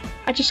awkward.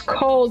 I just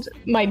called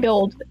my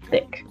build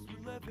thick.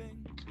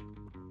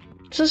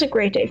 This is a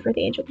great day for the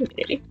angel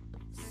community.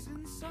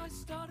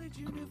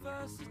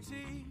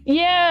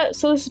 Yeah,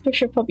 so this is a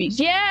picture of puppies.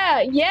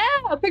 Yeah,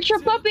 a picture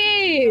of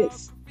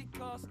puppies!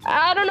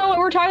 I don't know what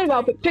we're talking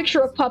about, but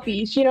picture of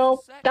puppies, you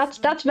know?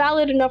 That's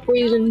valid enough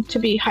reason to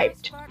be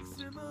hyped.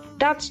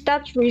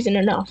 That's reason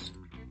enough.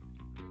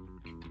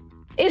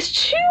 Is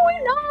 2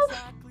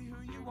 enough?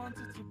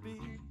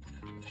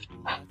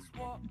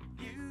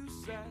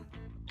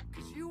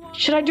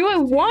 Should I do it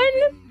 1?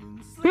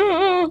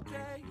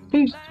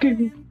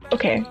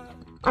 Okay,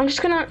 I'm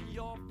gonna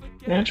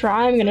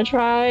try,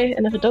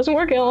 and if it doesn't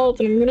work out,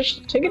 then I'm gonna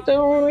take it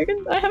down.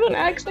 I have an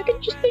axe, I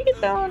can just take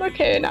it down.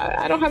 Okay, no,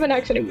 I don't have an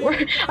axe anymore.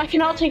 I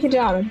cannot take it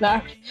down, in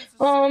fact.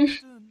 I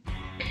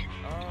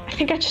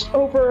think I just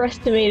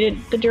overestimated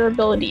the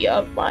durability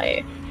of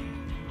my,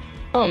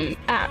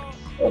 axe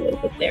a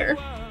little bit there.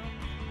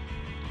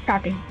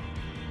 Craft,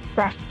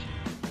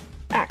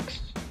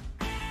 axe.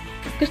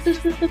 Cause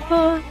this is the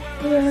part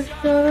where I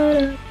shut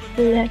up,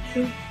 let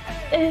you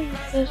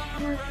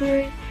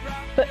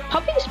But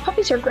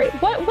puppies are great.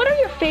 What are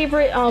your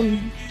favorite,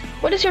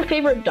 what is your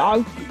favorite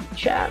dog food,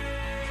 chat?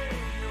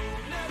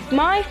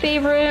 My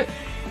favorite is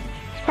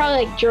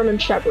probably like German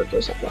Shepherds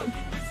or something.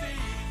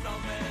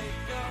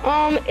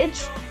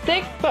 It's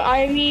thick, but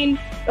I mean,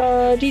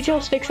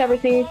 details fix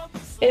everything.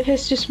 If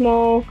it's too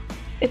small,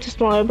 it's a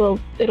small,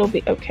 it'll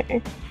be okay.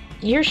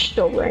 You're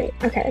still right.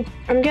 Okay,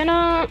 I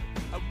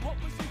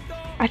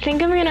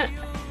think I'm gonna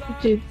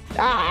do,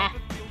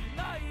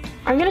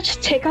 I'm gonna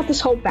just take out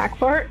this whole back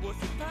part.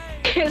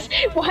 Cause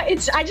I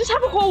just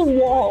have a whole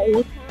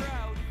wall.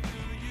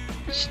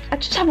 I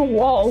just have a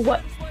wall.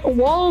 What? A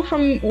wall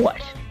from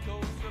what?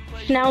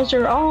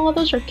 Schnauzer. Oh,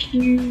 those are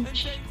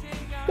cute.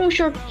 Those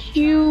are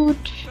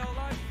cute.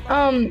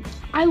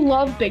 I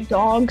love big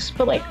dogs,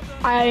 but like,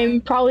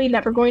 I'm probably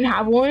never going to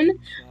have one.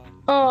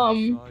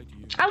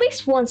 At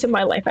least once in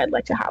my life, I'd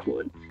like to have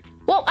one.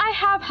 Well, I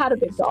have had a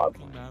big dog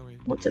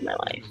once in my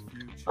life.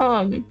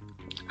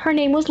 Her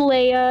name was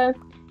Leia.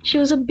 She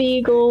was a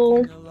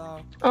beagle.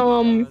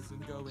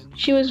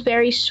 She was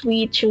very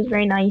sweet. She was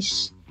very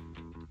nice.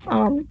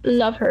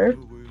 Love her.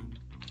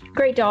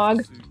 Great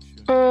dog.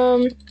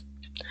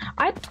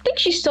 I think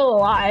she's still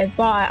alive,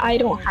 but I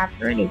don't have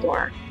her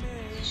anymore.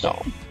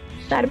 So,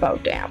 sad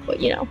about that, but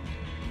you know.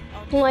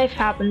 Life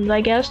happens,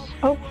 I guess.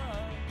 Oh,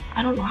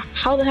 I don't know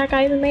how the heck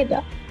I even made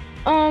that.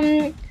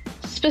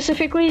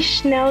 Specifically,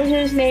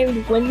 Schnauzer's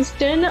named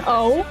Winston.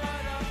 Oh.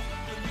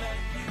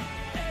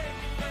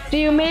 Do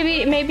you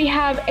maybe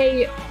have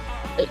a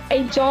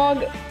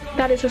dog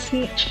that is a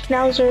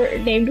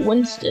Schnauzer named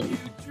Winston?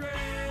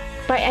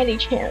 By any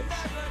chance?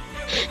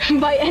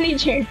 By any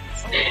chance?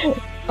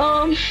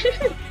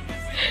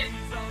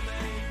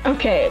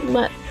 Okay,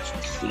 let's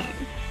see.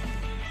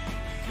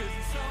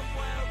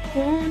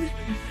 I'm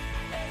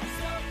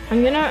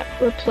gonna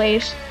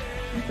replace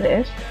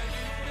this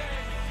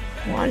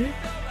one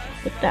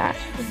with that,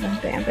 and then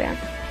bam, bam,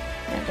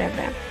 bam, bam,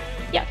 bam.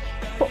 Yes,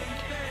 cool.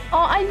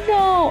 Oh, I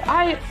know,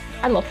 I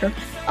love her.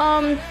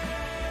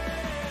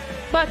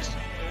 But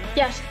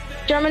yes,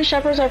 German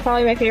Shepherds are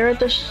probably my favorite.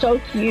 They're so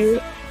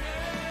cute.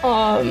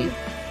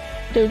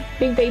 They're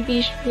big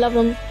babies, love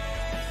them.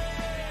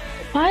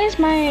 Why is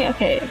my,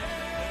 okay.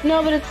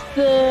 No, but it's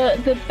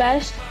the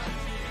best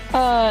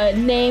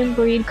name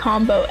breed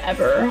combo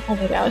ever. Oh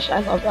my gosh, I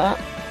love that.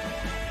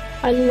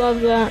 I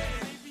love that.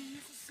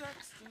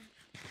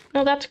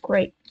 No, that's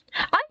great.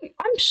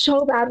 I'm I'm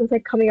so bad with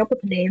like coming up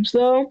with names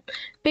though,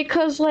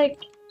 because like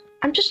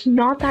I'm just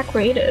not that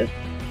creative.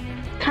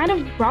 Kind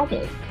of a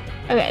problem.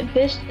 Okay,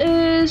 this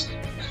is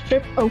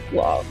Strip Oak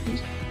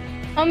Logs.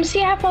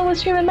 See, I have fun with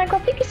streaming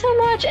Minecraft. Thank you so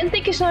much, and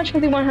thank you so much for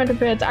the 100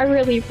 bits. I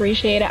really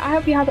appreciate it. I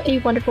hope you have a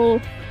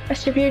wonderful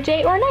rest of your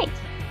day or night.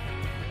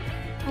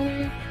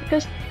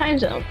 Because time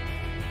zone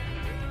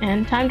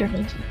and time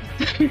difference.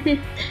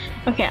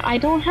 Okay, I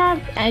don't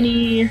have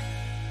any.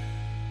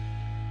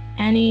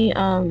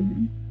 I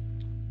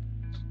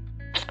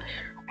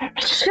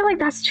just feel like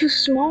that's too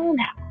small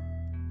now.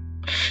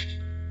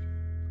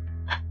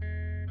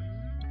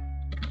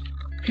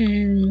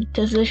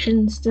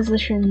 Decisions.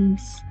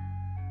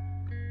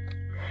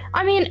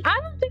 I mean, I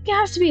don't think it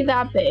has to be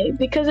that big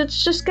because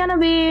it's just gonna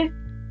be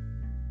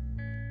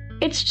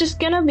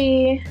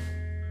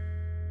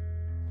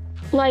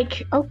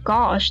like, oh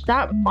gosh,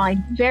 that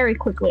mined very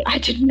quickly. I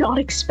did not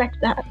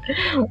expect that.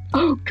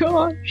 Oh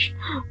gosh.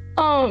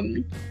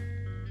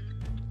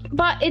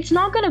 But it's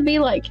not gonna be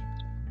like,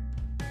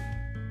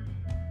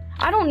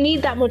 I don't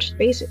need that much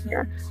space in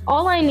here.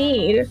 All I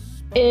need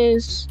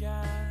is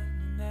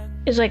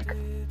like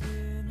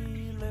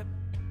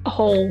a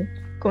hole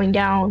going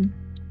down,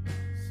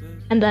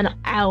 and then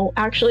I'll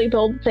actually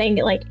build the thing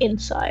like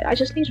inside. I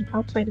just need an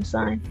outside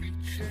design.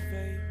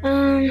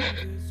 Oh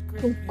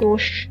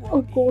gosh.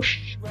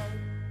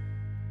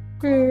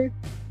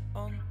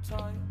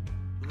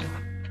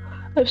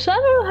 I'm sad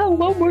I don't have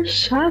one more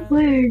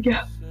sapling.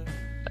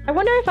 I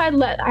wonder if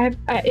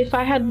if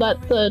I had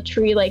let the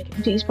tree like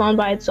despawn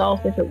by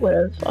itself, if it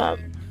would have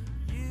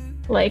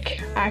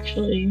like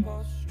actually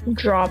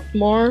dropped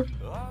more.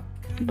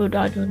 But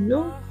I don't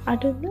know.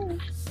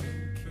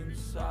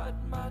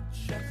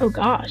 Oh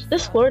gosh,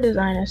 this floor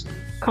design is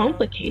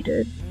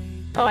complicated.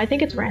 Oh, I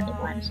think it's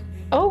randomized.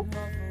 Oh.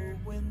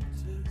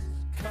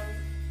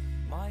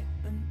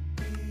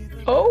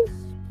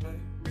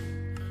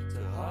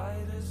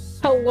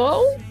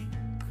 Hello?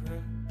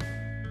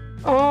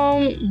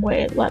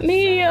 Wait, let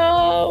me,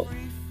 I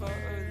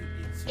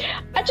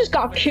just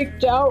got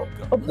kicked out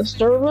of the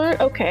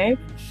server. Okay.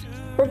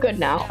 We're good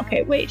now.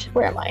 Okay, wait,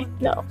 where am I?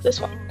 No, this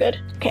one. Good.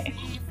 Okay.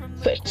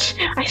 Switch.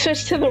 I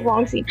switched to the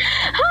wrong scene.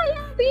 Hi,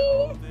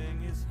 Abby!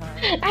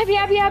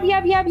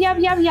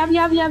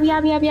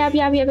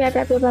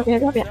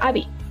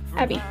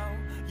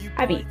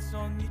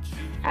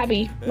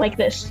 Abby, like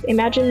this.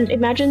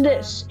 Imagine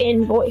this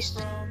in voice.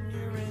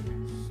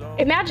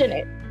 Imagine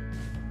it.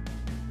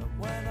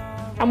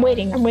 I'm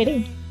waiting. I'm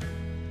waiting.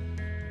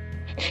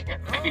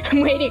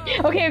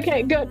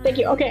 Okay, good. Thank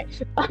you. Okay.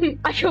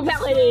 I feel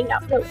validated now.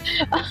 No.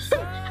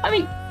 I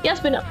mean, yes,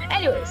 but no.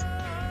 Anyways,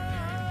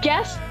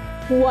 guess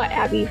what,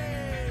 Abby?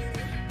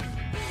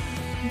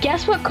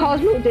 Guess what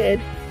Cosmo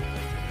did?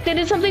 They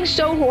did something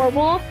so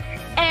horrible,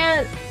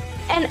 and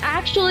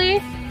actually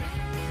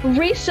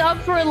resub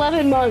for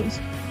 11 months.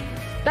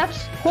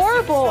 That's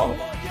horrible.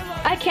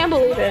 I can't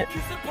believe it.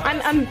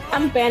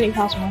 I'm banning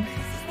Cosmo.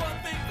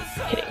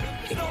 Kidding.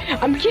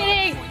 I'm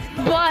kidding,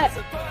 but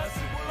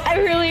I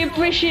really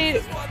appreciate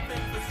it.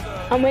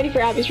 I'm waiting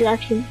for Abby's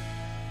reaction.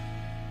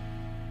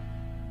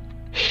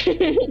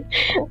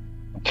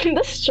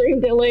 The stream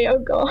delay, oh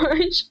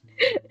gosh.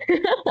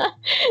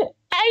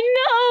 I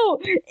know!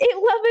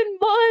 11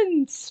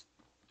 months!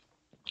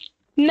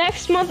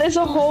 Next month is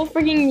a whole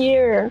freaking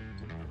year.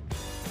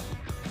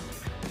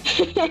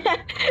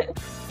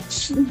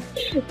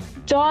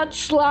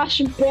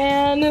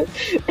 /ban.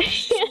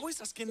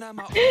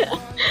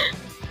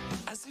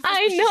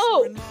 I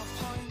know!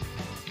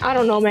 I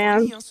don't know,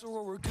 man.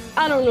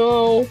 I don't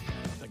know.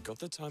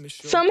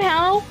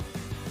 Somehow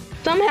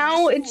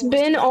it's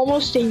been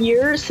almost a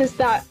year since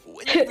that.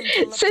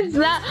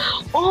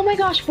 Oh my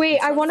gosh, wait,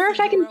 I wonder if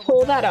I can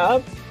pull that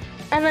up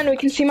and then we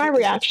can see my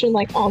reaction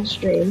like on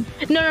stream.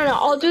 No,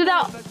 I'll do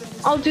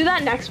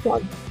that next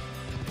month.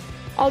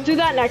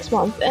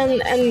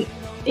 And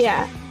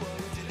yeah.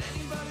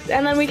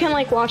 And then we can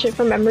like watch it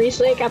for memory's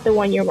sake at the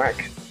 1 year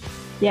mark.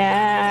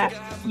 Yeah.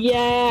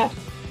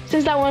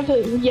 Since that one,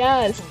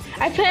 yes.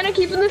 I plan on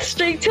keeping this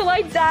streak till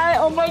I die.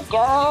 Oh my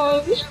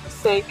gosh.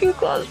 Thank you,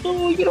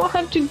 Cosmo. You don't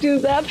have to do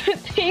that, but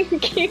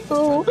thank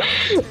you.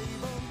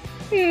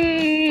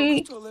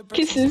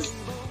 Kisses.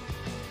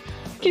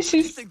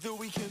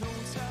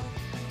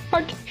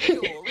 Heart.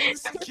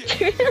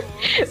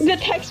 The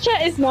text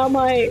chat is now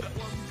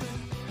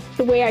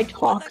the way I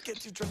talk.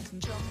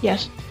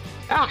 Yes.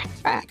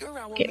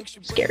 Okay,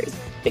 scary.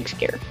 Big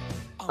scare.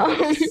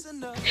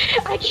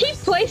 I keep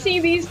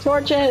placing these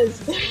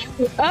torches.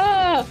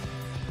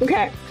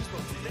 Okay.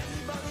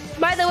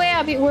 By the way,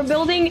 Abby, we're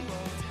building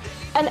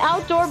an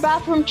outdoor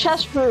bathroom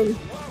chest room.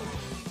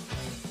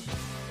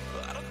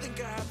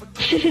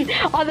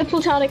 All the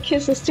platonic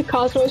kisses to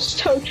Cosmo.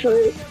 So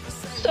true.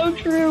 So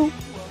true.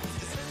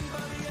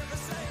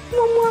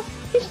 One more.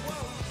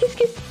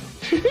 Kiss.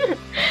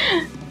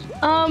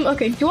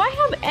 Okay, do I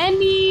have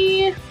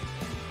any...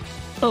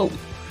 Oh.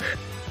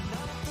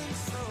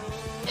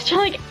 Is there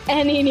like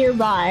any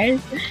nearby?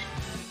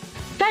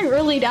 I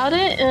really doubt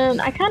it,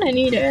 and I kind of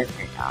need it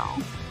right now.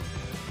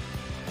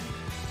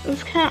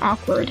 It's kind of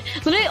awkward.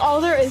 Literally,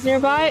 all there is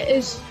nearby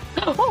is.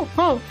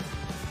 Oh.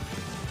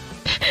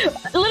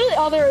 Literally,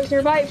 all there is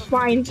nearby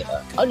finds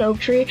an oak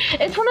tree.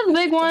 It's one of the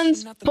big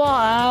ones,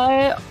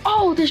 but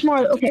oh, there's more.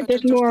 Okay,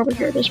 there's more over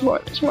here. There's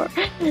more.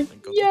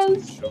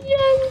 Yes.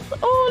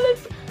 Oh,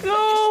 let's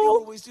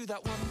go.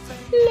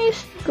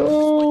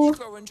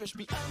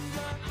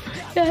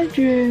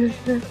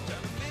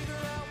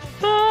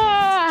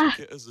 Ah.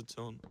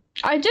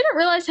 I didn't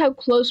realize how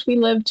close we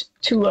lived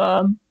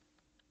to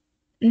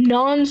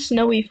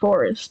non-snowy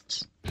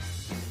forests.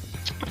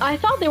 I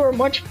thought they were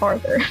much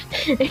farther,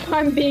 if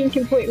I'm being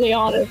completely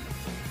honest.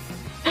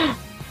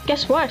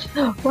 Guess what?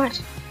 What?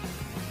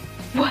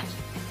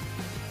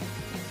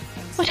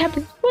 What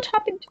happened?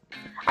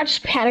 I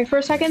just panicked for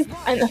a second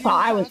and I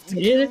thought I was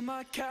muted.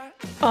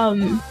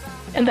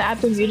 And that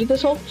I've been muted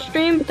this whole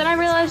stream, but then I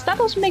realized that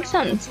doesn't make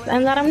sense,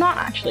 and that I'm not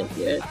actually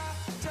muted.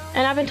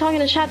 And I've been talking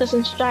to chat this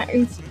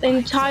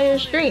entire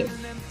stream.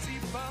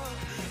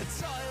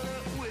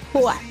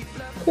 What?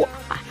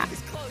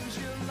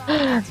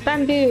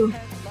 Bamboo.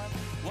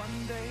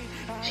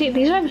 See,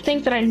 these are the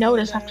things that I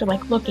notice after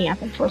like looking at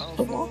them for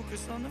so long.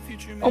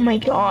 Oh my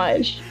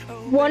gosh.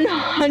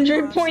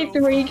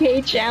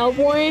 100.3k channel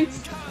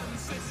points.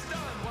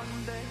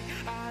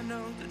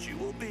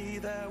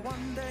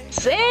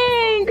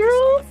 Dang,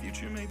 girl.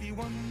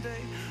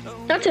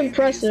 That's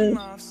impressive.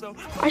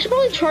 I should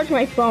probably charge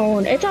my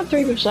phone. It's at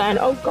 3%.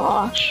 Oh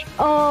gosh.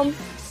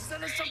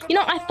 You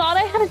know, I thought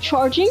I had a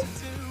charging,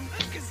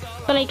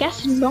 but I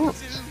guess not.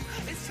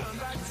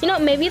 You know,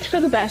 maybe it's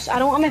for the best. I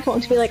don't want my phone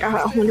to be like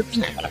 100% when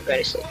I'm going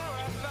to sleep.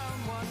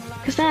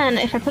 Because then,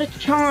 if I put it to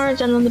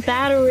charge and then the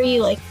battery,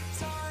 like,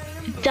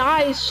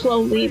 dies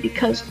slowly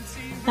because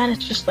then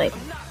it's just like,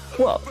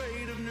 whoa.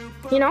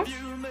 You know?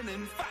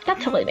 That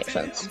totally makes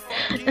sense.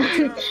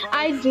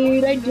 I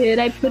did.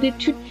 I put it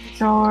to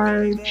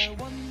charge.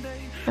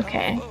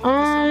 Okay.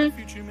 I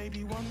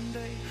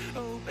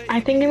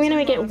think I'm gonna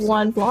make it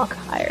 1 block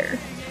higher.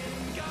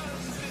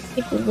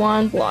 Like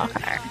 1 block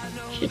higher.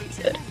 Should be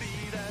good.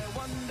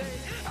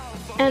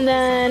 And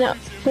then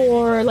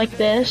for like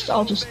this,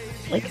 I'll just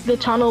like the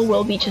tunnel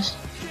will be just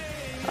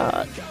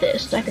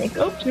this, I think.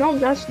 Oops, no,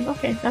 that's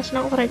okay. That's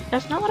not what I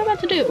meant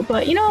to do.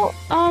 But you know,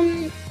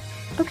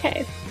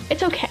 okay,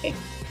 it's okay.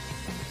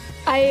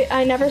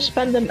 I never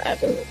spend them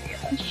ever.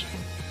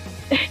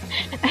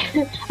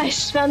 I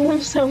spend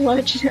them so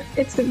much.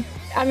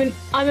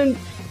 I'm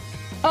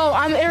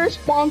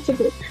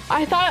irresponsible.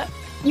 I thought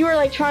you were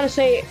like trying to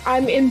say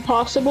I'm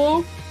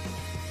impossible,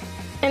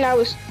 and I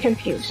was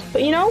confused.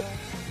 But you know,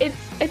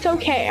 it's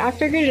okay. I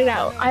figured it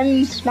out.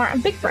 I'm smart.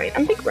 I'm big brain.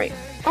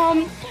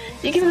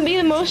 You can be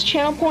the most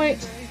channel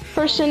points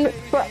person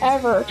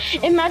forever.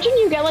 Imagine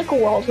you get like a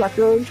world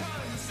record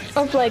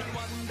of like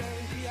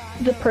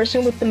the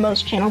person with the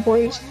most channel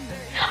points.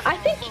 I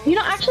think, you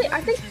know, actually, I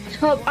think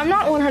I'm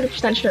not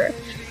 100% sure,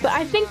 but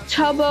I think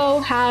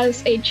Tubbo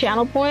has a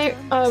channel point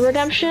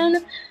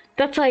redemption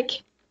that's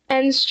like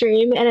end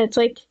stream, and it's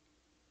like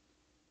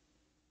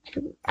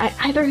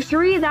either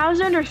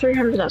 3,000 or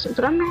 300,000,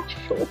 but I'm not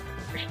sure.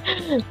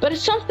 But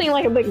it's something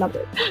like a big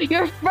number.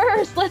 You're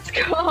first, let's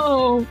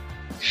go!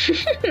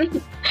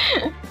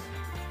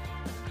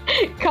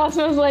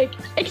 Cosmo's like,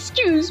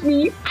 excuse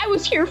me, I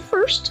was here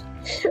first,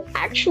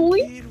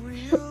 actually.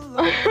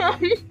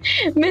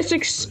 Miss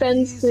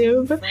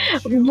Expensive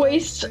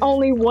wastes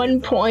only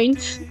 1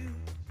 point.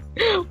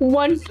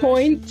 1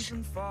 point.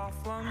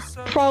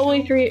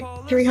 Probably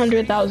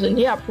 300,000.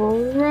 Yeah,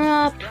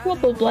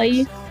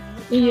 probably.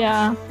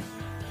 Yeah.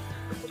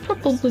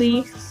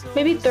 Probably.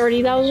 Maybe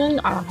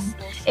 30,000? I don't know.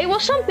 It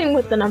was something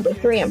with the number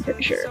 3, I'm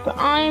pretty sure. But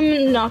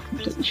I'm not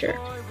completely sure.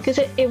 Because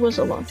it was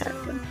a long time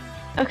ago.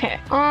 Okay,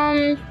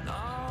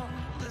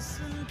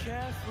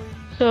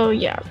 so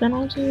yeah, then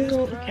I'll do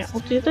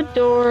the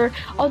door.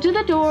 I'll do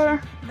the door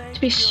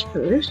to be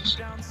spruce.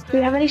 Do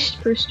we have any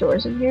spruce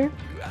doors in here?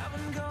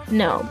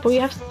 No, but we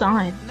have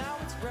sign.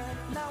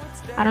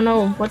 I don't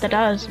know what that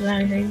does, but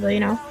anything, but you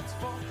know.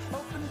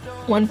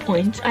 1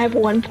 point. I have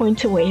 1 point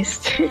to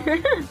waste.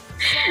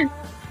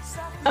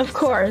 Of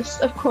course.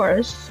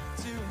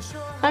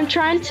 I'm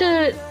trying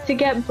to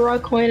get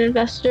Brockcoin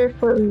Investor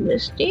for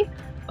Misty.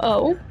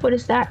 Oh, what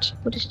is that?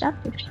 What is that?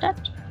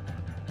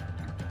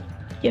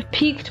 You've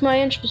piqued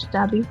my interest,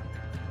 Abby.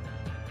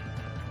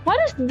 Why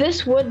does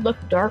this wood look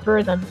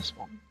darker than this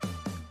one?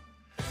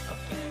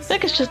 I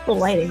think it's just the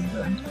lighting.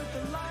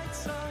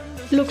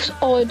 Looks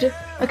odd.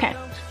 Okay.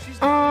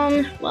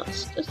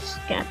 Let's just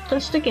get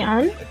this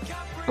again.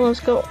 Let's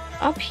go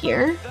up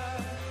here.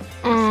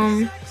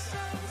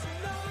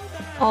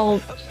 I'll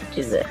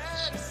do this.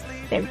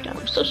 There we go.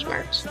 I'm so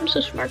smart.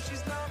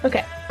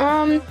 Okay.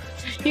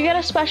 You get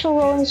a special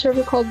role in the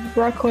server called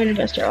Brockcoin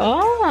Investor.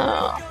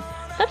 Oh,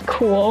 that's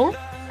cool.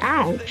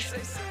 Ouch.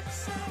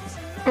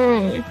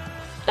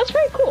 That's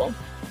very cool.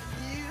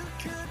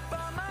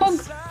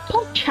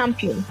 Pog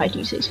champion, if I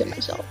do say so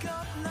myself.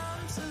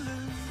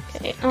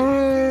 Okay,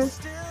 then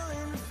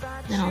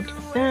I'll do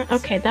that.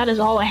 Okay, that is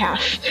all I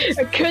have.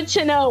 Good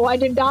to know. I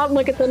did not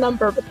look at the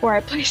number before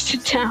I placed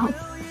it down.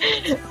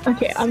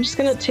 Okay, I'm just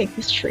gonna take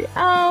this tree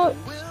out.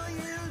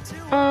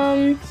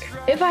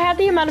 If I had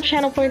the amount of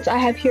channel points I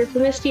have here for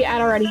Misty,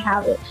 I'd already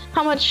have it.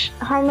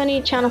 How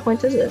many channel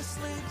points is it?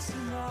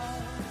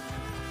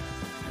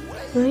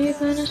 Where you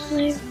gonna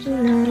sleep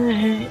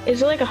tonight?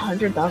 Is it like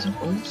 100,000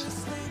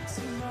 points?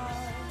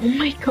 Oh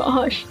my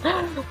gosh,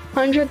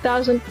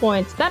 100,000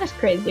 points. That is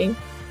crazy.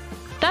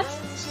 That's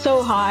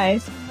so high.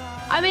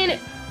 I mean,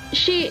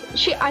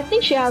 I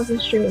think she has been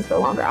streaming for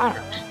longer. I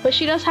don't know, but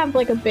she does have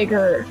like a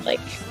bigger like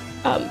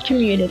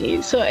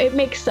community, so it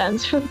makes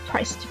sense for the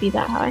price to be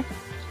that high.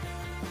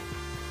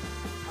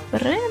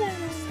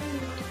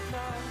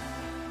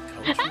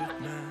 Ah!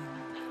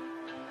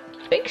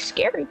 Big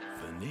scary.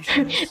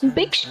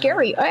 Big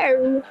scary.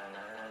 Uh-oh.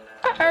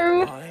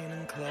 Uh-oh.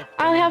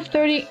 I have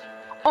 30,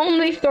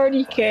 only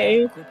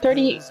 30k.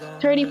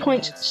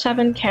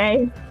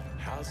 30.7k.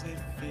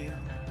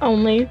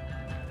 Only.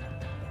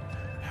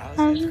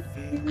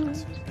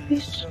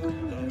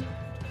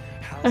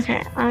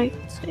 Okay, I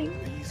think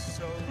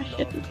I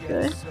should be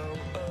good.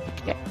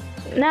 Okay.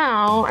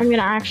 Now I'm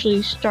gonna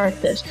actually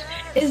start this.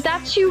 Is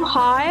that too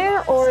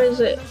high or is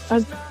it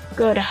a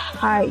good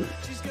height?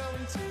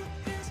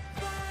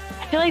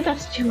 I feel like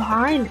that's too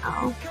high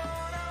now.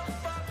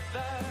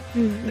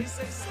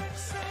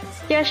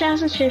 Yeah, she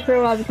hasn't changed for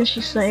a while because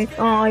she's like,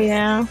 oh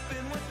yeah.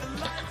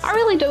 I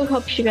really do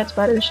hope she gets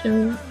better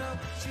soon.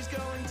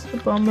 It's a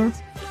bummer.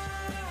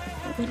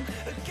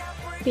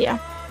 But yeah,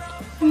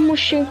 I'm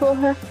wishing for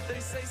her.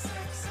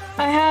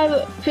 I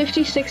have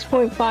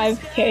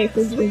 56.5k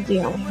for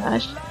Drizzy. Oh my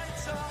gosh.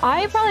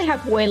 I probably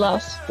have way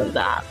less than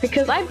that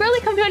because I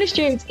barely come to any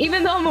streams.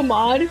 Even though I'm a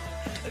mod,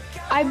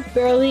 I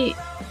barely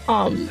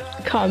come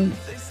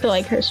to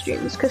like her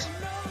streams because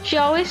she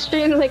always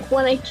streams like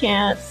when I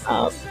can't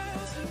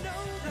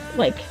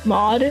like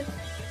mod,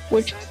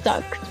 which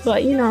sucks.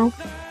 But you know,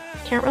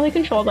 can't really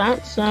control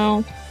that.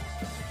 So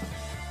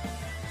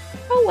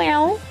oh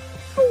well,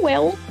 oh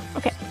well.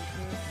 Okay.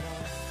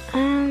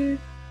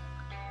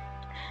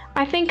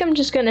 I think I'm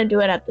just gonna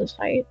do it at this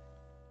height.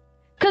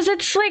 Cause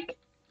it's like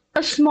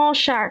a small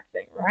shack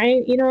thing,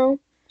 right? You know?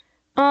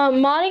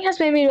 Modding has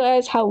made me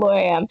realize how low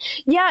I am.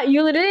 Yeah,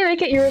 you literally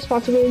make it your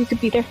responsibility to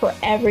be there for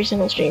every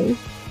single stream.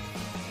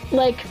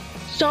 Like,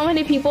 so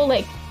many people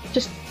like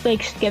just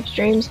like skip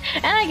streams.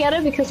 And I get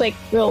it because like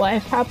real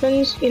life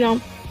happens, you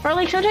know? Or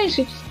like sometimes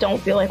you just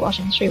don't feel like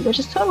watching the stream, which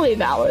is totally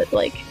valid.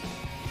 Like,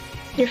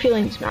 your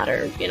feelings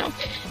matter, you know?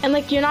 And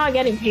like you're not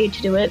getting paid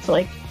to do it, so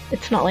like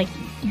it's not like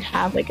you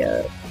have like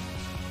a,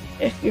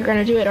 if you're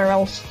gonna do it or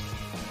else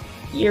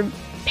your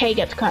pay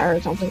gets cut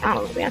or something. I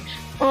don't know, man.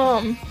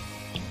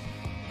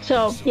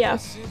 So yeah,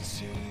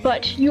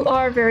 but you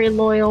are very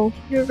loyal.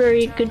 You're a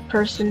very good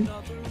person.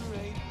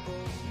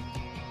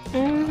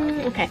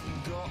 Okay,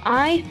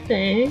 I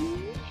think,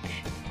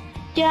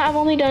 yeah, I've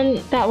only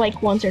done that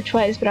like once or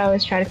twice, but I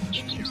always try to come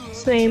to the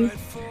same.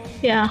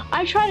 Yeah,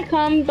 I try to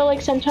come, but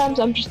like sometimes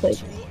I'm just like,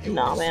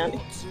 nah, man,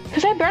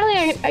 because I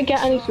barely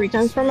get any free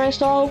time for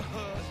myself.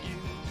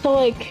 So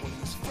like,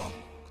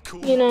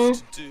 you know,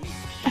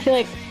 I feel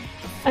like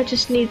I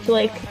just need to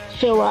like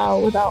chill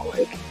out without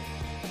like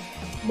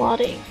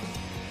modding.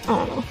 I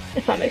don't know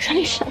if that makes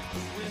any sense.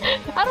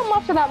 I don't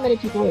mod for that many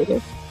people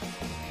either.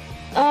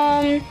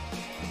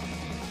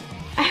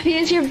 Abby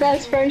is your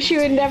best friend. She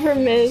would never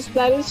miss.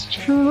 That is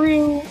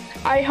true.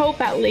 I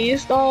hope at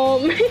least.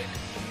 But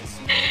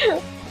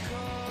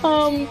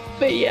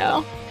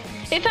yeah,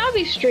 if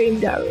Abby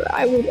streamed ever,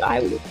 I would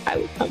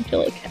come to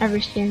like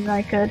every stream that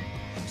I could.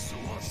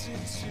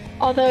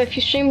 Although if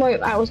you stream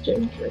while I was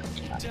doing it,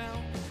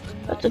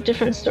 that's a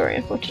different story,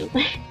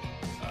 unfortunately.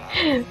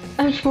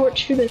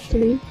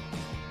 Unfortunately.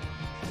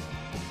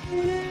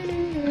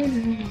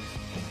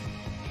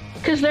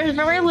 Because there's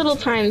very little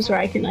times where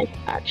I can like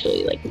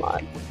actually like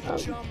mod.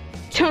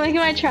 Don't look at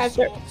my track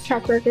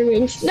record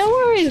moves. No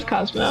worries,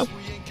 Cosmo.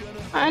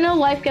 I know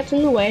life gets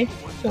in the way,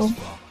 so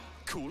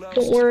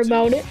don't worry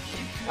about it.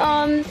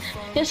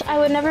 Yes, I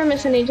would never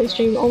miss an Angel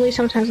stream, only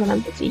sometimes when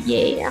I'm busy.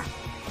 Yeah.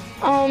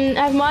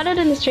 I've modded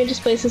in the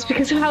strangest places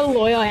because of how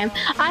loyal I am.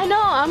 I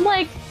know, I'm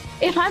like,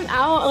 if I'm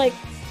out, like,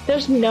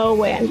 there's no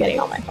way I'm getting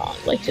on my phone,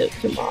 like, to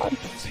mod.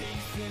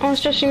 I'm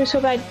stressing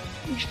so bad.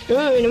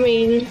 I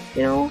mean,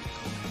 you know,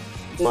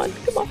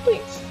 come on,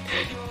 please.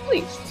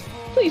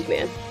 Please,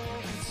 man.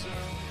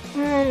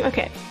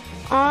 Okay.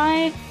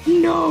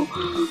 No!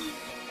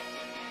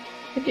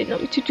 I did not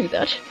mean to do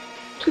that.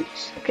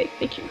 Please. Okay,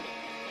 thank you.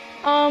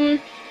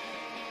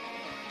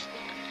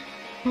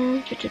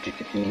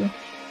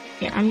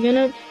 Yeah, I'm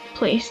gonna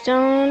place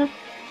down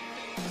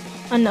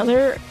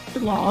another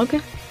log.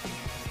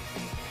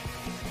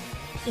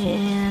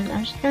 And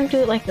I'm just gonna do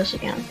it like this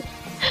again.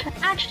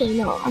 Actually,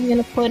 no, I'm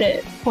gonna put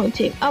it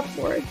pointing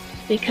upward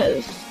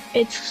because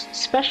it's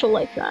special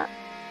like that.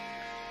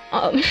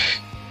 My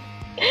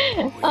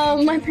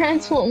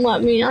parents won't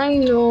let me. I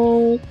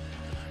know.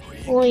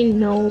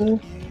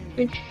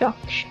 It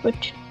sucks,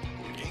 but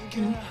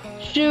you know,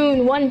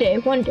 soon, one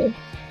day.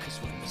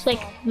 It's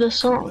like the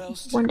song,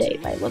 One Day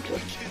by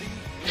Ludwig.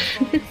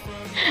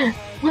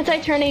 Once I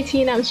turn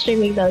 18, I'm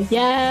streaming though.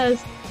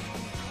 Yes.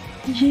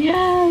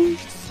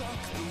 Yes.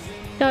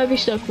 That would be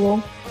so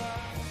cool.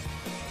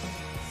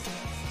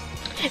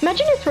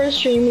 Imagine your first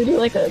stream, we do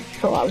like a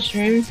collab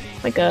stream,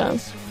 like an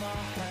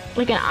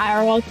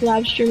IRL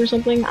collab stream or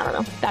something. I don't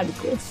know. That'd be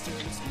cool.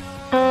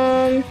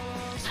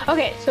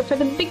 Okay, so for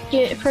the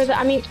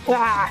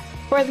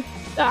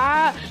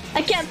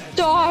I can't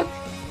talk.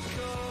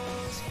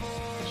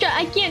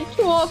 I can't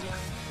talk.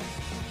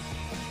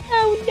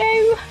 Oh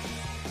no.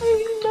 Oh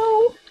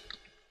no.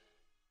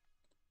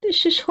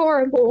 This is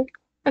horrible.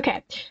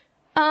 Okay.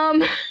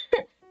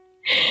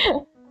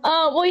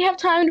 Well, you have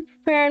time to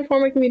prepare and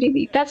form a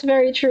community. That's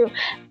very true.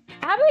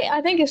 Abby,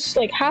 I think it's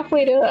like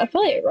halfway to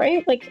affiliate,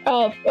 right? Like,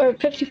 or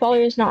 50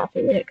 followers, not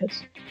affiliate,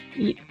 because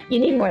you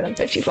need more than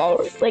 50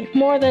 followers. Like,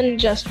 more than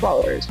just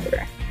followers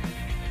for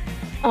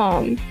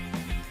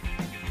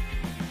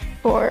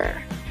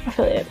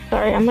affiliate.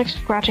 Sorry, I'm like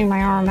scratching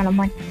my arm and I'm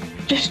like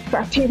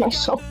distracting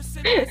myself.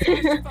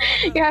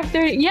 You have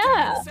to,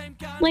 yeah.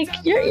 Like,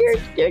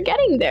 you're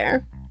getting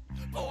there.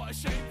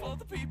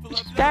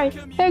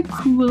 Very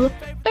cool.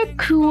 Very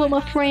cool,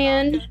 my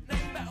friend.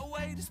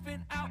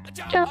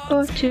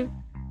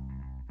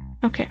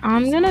 Okay,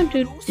 I'm gonna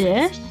do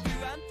this,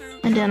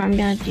 and then I'm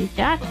gonna do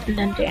that, and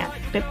then dance.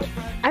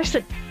 I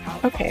said,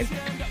 okay,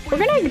 we're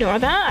gonna ignore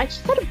that. I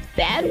just said a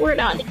bad word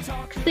on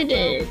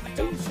accident.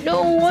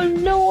 No.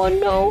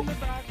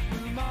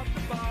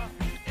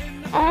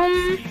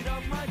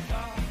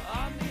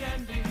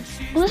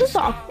 Well, this is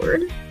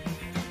awkward.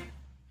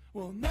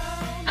 Oh,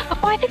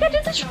 I think I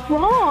did this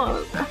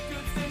wrong.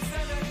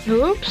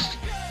 Oops.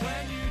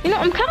 You know,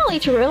 I'm kind of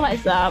late to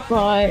realize that,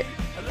 but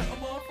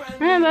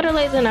better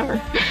late than never.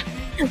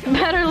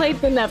 Better late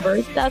than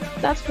never.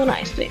 That's what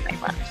I say, my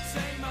friends.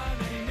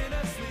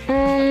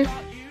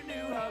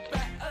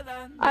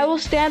 I will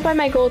stand by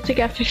my goal to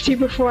get 50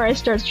 before I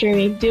start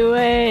streaming. Do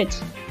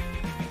it.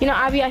 You know,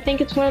 Abby, I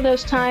think it's one of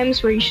those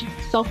times where you should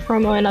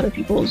self-promo in other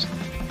people's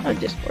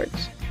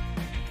Discords.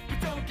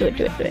 Do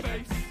it.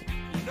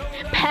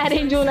 Bad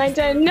Angel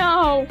 910,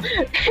 no!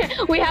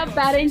 We have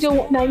Bad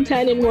Angel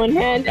 910 in one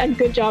hand and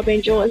Good Job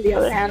Angel in the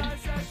other hand.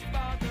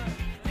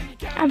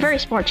 I'm very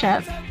smart,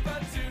 chat.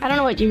 I don't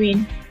know what you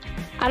mean.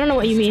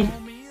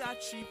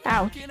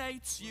 Ouch.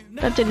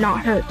 That did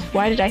not hurt.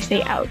 Why did I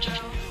say ouch?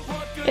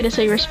 It is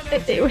it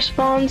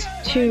responds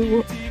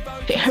to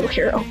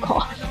hero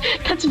cough.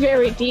 That's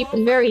very deep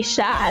and very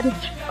sad.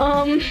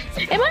 Am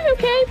I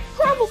okay?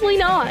 Probably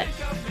not.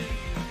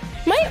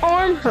 My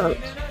arm hurts.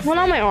 Well,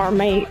 not my arm,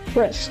 my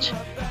wrist.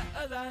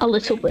 A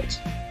little bit,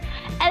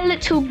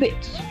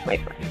 my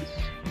friends.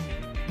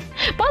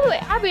 By the way,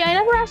 Abby, I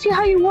never asked you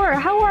how you were.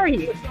 How are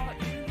you?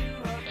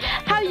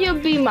 How you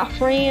be, my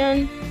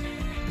friend?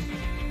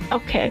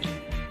 Okay.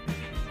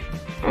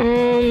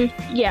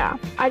 Yeah.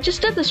 I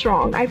just did this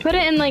wrong. I put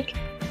it in, like,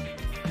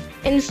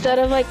 instead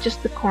of, like,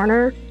 just the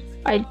corner,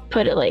 I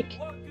put it, like,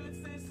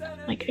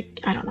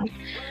 I don't know.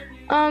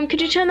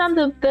 Could you turn down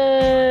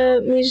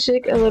the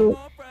music a little?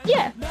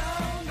 Yeah.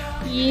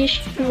 Yeah,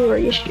 sure.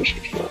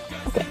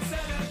 Okay.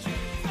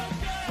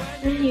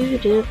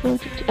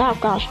 Oh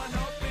gosh.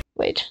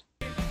 Wait.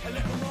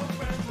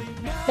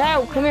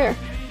 No, come here.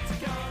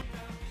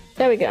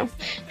 There we go.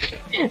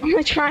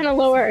 I'm trying to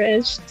lower it. It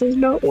just does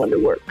not want to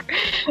work.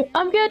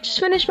 I'm good. Just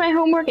finished my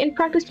homework and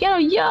practice piano.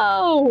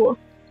 Yo!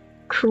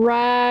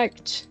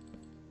 Cracked,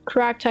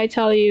 I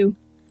tell you.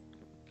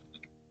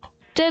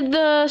 Did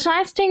the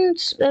science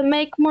things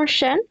make more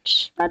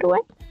sense, by the way?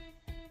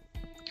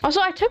 Also,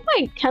 I took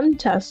my chem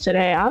test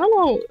today. I don't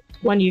know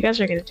when you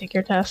guys are gonna take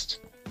your test.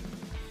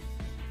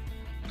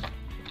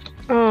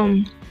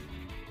 So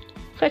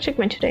I took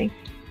mine today.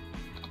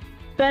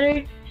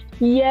 Better?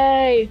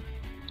 Yay!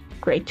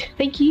 Great,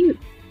 thank you.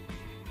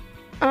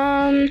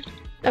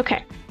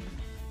 Okay.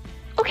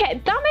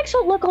 Okay, that makes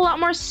it look a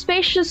lot more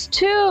spacious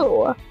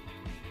too.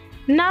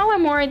 Now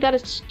I'm worried that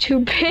it's too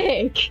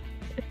big.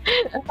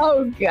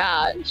 Oh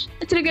gosh.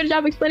 I did a good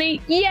job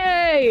explaining.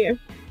 Yay!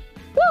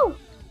 Woo!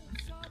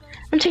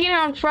 I'm taking it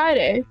on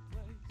Friday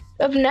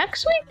of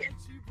next week.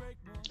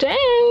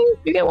 Dang,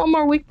 you get one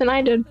more week than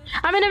I did.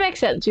 I mean, it makes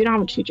sense. You don't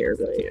have a teacher,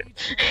 but you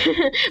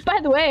know. By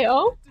the way,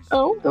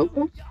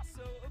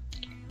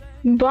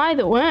 by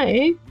the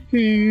way,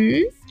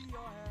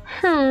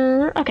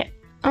 okay.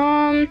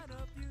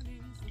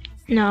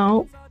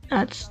 No,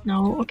 that's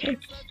no. Okay.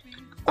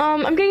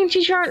 I'm getting a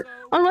t-shirt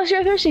unless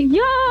you're thirsty.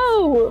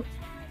 Yo,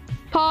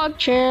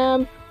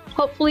 PogChamp.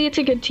 Hopefully, it's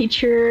a good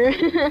teacher.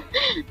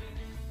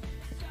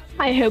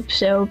 I hope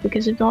so,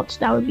 because if not,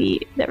 that would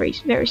be very,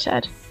 very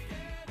sad.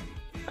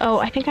 Oh,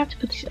 I think I have to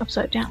put these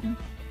upside down.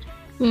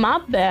 My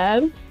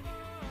bad.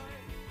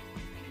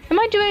 Am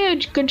I doing a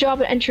good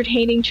job at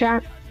entertaining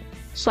chat?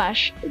 /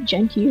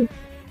 GenQ?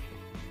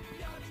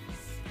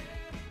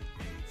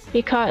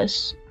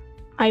 Because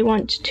I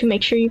want to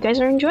make sure you guys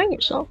are enjoying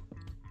yourself.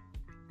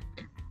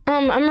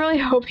 I'm really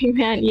hoping,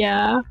 man,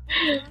 yeah.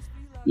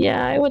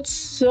 Yeah, it would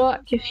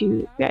suck if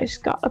you guys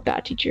got a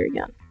bad teacher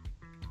again.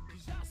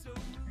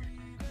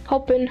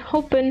 Hoping.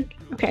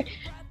 Okay,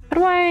 how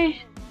do I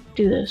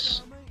do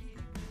this?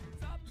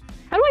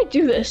 How do I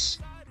do this?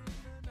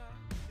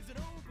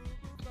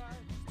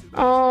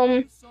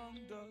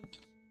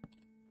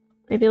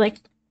 Maybe like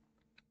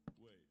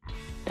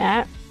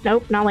that.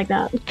 Nope, not like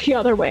that. The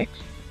other way.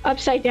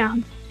 Upside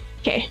down.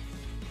 Okay.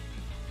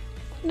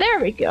 There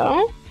we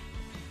go.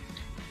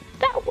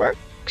 That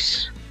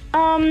works.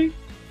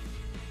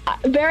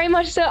 Very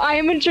much so. I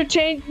am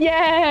entertained.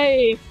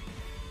 Yay!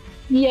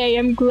 Yay,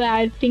 I'm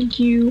glad. Thank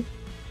you.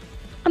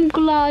 I'm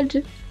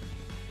glad.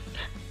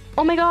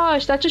 Oh my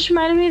gosh, that just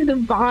reminded me of the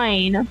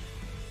Vine.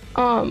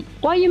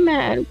 Why you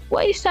mad?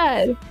 Why you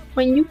sad?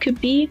 When you could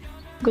be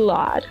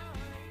glad.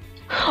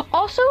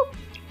 Also,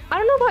 I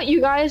don't know about you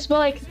guys, but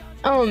like,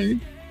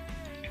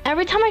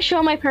 every time I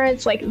show my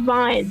parents like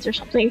Vines or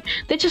something,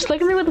 they just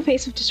look at me with a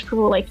face of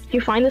disapproval, like, do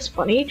you find this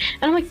funny?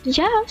 And I'm like,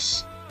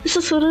 yes, this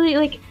is literally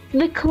like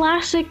the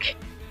classic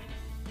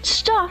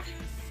stuff.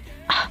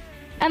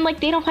 And like,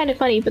 they don't find it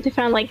funny, but they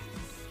found like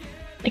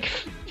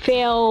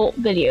fail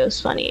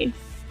videos funny.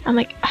 I'm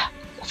like,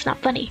 that's not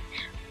funny.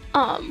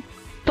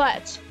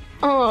 But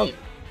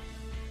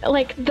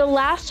like the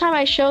last time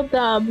I showed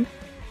them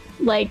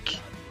like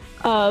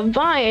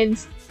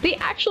Vines, they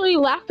actually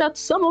laughed at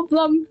some of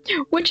them,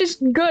 which is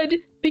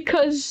good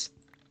because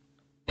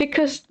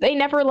they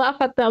never laugh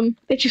at them.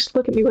 They just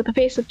look at me with a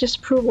face of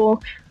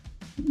disapproval,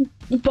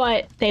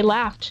 but they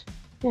laughed,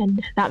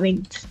 and that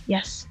means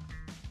yes.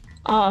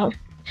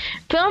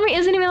 Filming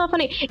isn't even that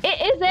funny.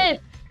 It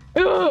isn't.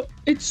 Ugh,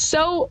 it's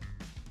so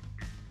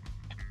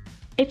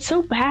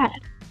bad.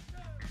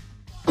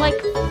 Like,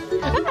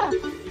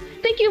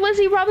 thank you,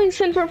 Lizzie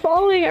Robinson, for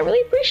following. I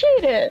really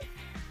appreciate it.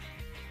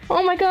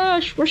 Oh my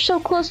gosh, we're so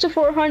close to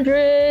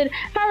 400.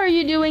 How are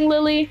you doing,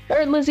 Lily?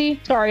 Or Lizzie?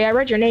 Sorry, I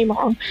read your name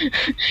wrong.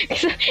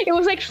 It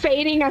was like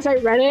fading as I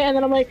read it, and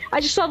then I'm like,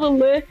 I just saw the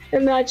li,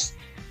 and then I just,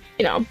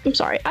 you know, I'm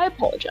sorry. I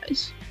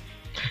apologize.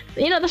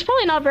 You know, that's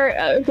probably not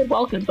very good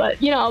welcome,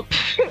 but, you know,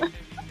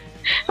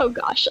 oh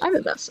gosh, I'm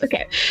a mess.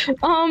 Okay.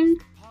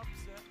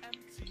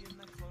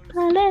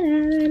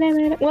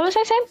 What was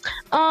I saying?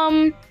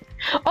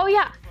 Oh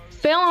yeah,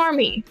 Fail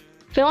Army.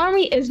 Fail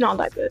Army is not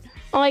that good.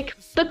 Like,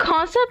 the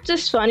concept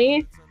is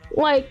funny.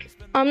 Like,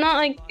 I'm not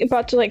like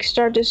about to like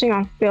start dissing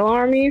on Fail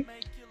Army.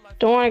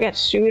 Don't want to get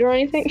sued or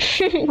anything.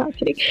 Not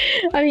kidding.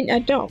 I mean, I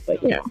don't,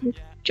 but you know, I'm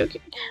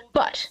joking.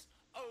 But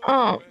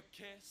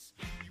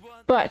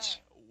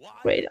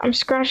wait, I'm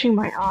scratching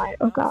my eye.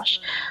 Oh gosh.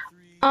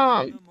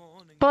 But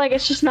like,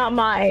 it's just not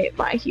my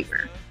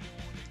humor.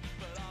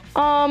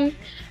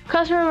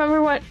 Cause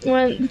remember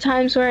when the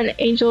times where an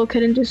angel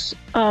couldn't just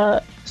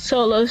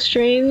solo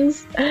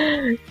streams?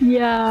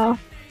 Yeah.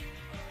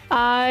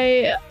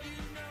 I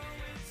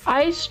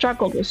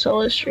struggled with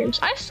solo streams.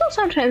 I still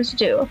sometimes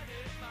do.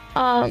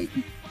 But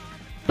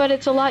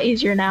it's a lot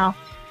easier now.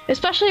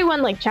 Especially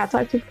when like chat's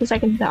active, because I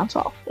can bounce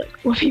off like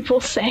what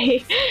people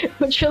say,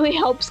 which really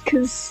helps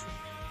because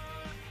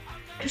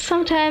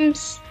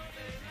sometimes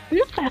I'm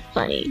not that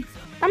funny.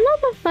 I'm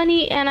not that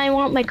funny, and I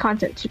want my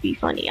content to be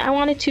funny. I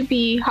want it to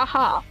be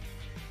haha.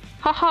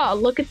 Haha,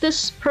 look at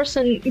this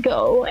person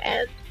go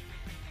and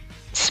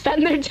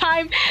spend their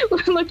time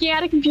looking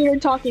at a computer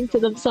talking to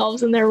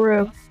themselves in their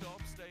room.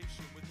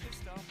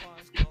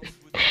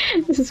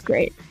 This is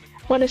great.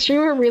 When a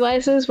streamer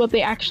realizes what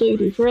they actually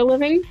do for a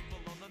living,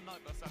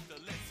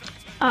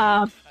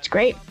 it's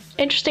great.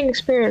 Interesting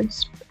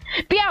experience.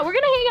 But yeah, we're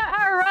gonna hang out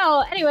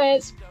IRL.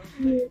 Anyways,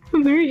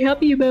 I'm very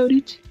happy about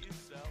it.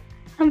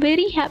 I'm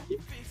very happy.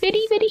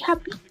 Very, very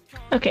happy.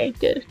 Okay,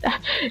 good.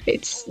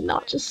 It's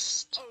not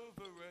just...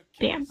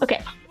 Damn.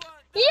 Okay.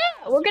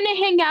 Yeah, we're gonna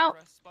hang out,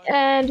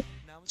 and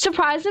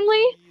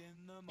surprisingly,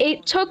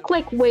 it took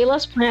like way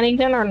less planning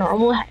than our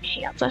normal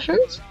hangout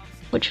sessions,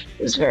 which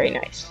is very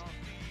nice.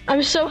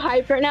 I'm so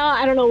hyped right now.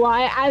 I don't know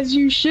why. As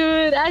you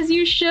should. As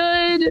you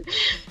should.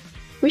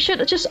 We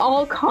should just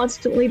all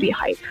constantly be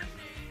hyped.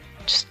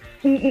 Just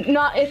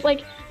not if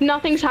like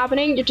nothing's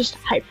happening, you're just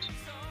hyped.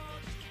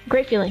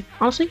 Great feeling.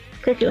 Honestly,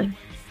 great feeling.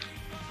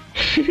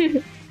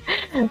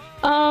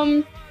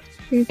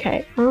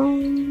 Okay. There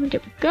we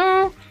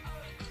go.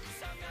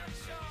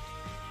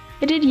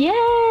 I did,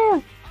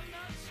 yeah.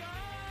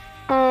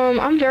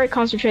 I'm very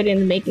concentrated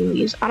in making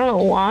these. I don't know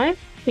why,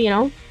 but, you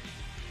know.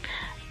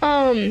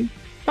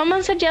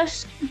 Someone said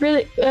yes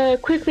really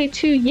quickly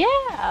too.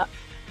 Yeah,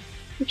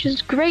 which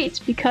is great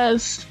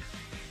because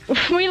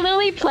we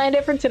literally planned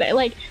it for today.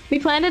 Like, we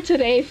planned it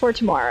today for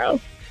tomorrow,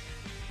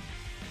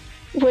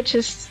 which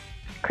is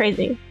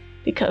crazy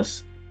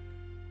because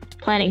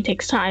planning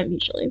takes time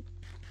usually.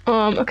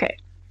 Okay,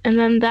 and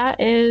then that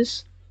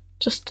is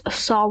just a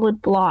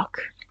solid block.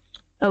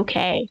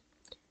 Okay,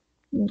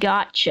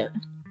 gotcha.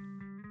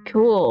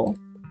 Cool.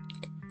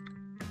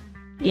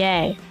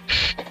 Yay.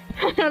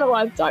 I don't know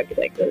why I'm talking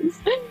like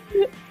this.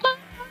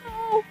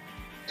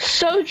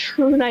 So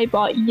true,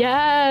 Nightbot.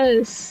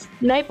 Yes!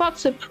 Nightbot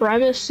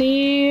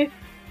supremacy.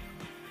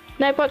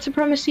 Nightbot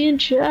supremacy in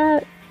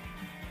chat.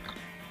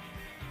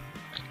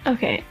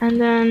 Okay,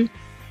 and then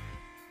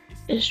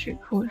is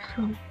record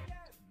from.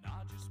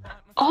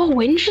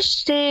 Oh,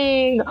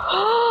 interesting.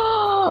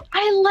 Oh,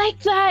 I like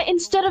that.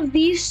 Instead of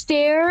these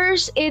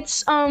stairs,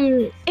 it's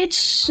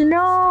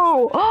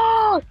snow.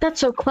 Oh, that's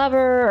so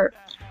clever.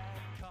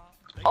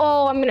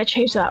 Oh, I'm gonna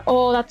change that.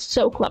 Oh, that's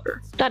so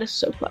clever. That is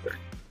so clever.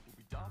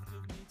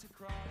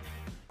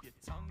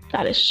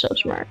 That is so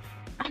smart.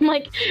 I'm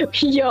like,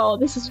 yo,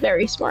 this is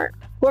very smart.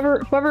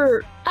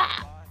 Whoever,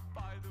 ah,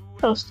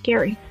 that was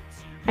scary.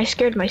 I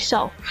scared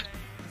myself.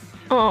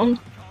 But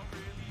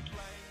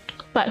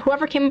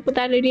whoever came up with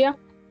that idea,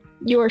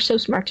 you are so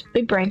smart.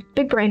 Big brain,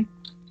 big brain.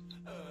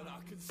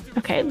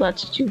 Okay,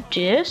 let's do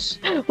this.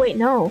 Wait,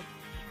 no.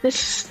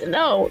 This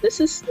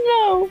is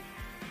snow.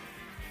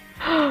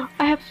 I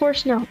have 4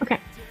 snow. Okay.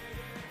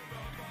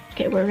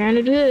 Okay, we're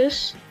gonna do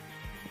this.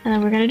 And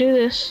then we're gonna do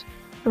this.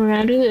 And we're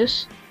gonna do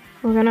this.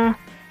 We're gonna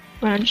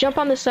jump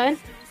on this side.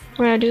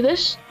 We're gonna do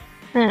this.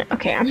 And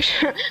okay, I'm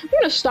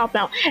gonna stop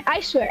now.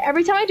 I swear,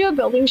 every time I do a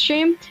building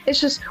stream, it's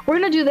just we're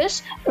gonna do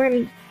this. We're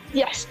gonna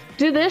yes,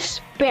 do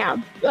this.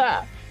 Bam.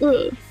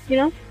 You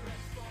know?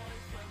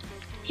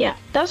 Yeah,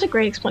 that was a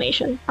great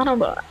explanation. I don't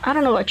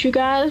know about you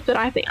guys, but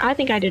I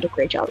think I did a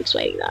great job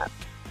explaining that.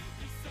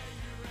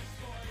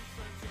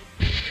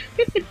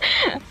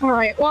 All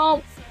right.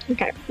 Well,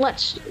 okay.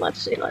 Let's see.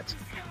 What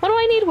do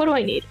I need? What do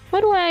I need?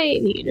 What do I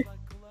need?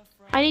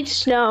 I need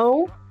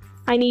snow.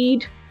 I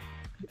need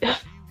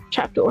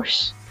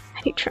trapdoors.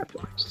 I need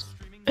trapdoors.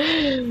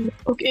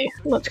 Okay,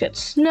 let's get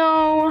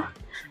snow.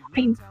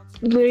 I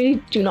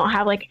literally do not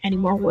have like any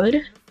more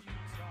wood.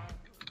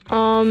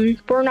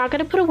 We're not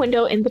gonna put a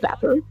window in the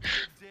bathroom.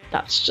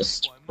 That's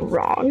just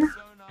wrong.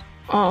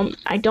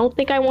 I don't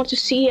think I want to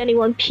see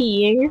anyone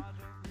peeing.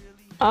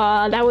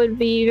 That would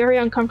be very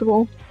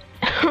uncomfortable.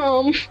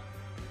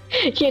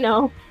 You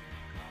know,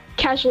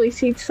 casually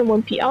see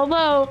someone pee.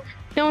 Although,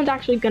 no one's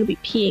actually gonna be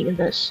peeing in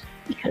this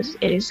because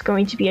it is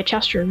going to be a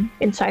chest room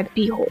inside the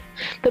pee hole.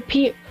 The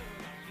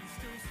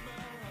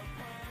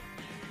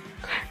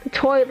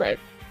toilet.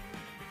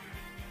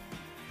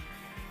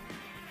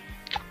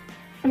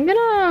 I'm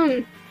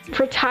gonna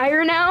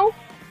retire now.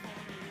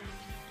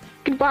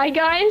 Goodbye,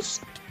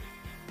 guys.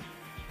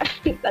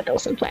 That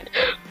wasn't planned.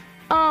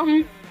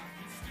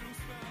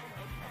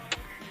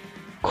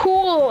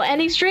 Cool.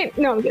 Any stream?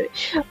 No, I'm good.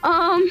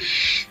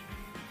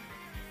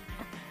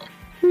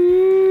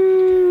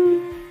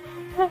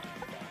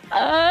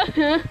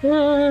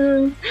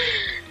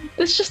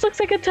 This just looks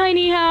like a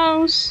tiny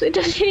house. It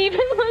doesn't even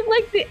look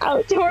like the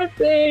outdoor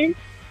thing.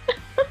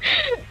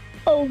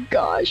 Oh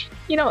gosh.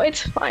 You know,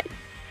 it's fine.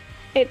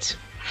 It's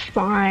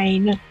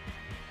fine.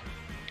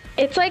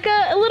 It's like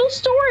a little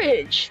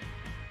storage.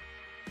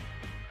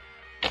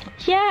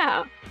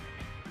 Yeah.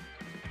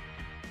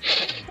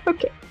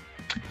 Okay.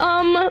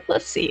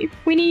 Let's see.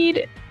 We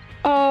need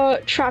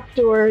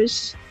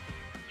trapdoors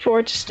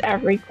for just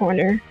every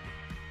corner.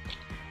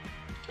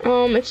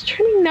 It's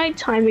turning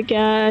nighttime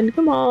again.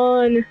 Come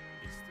on.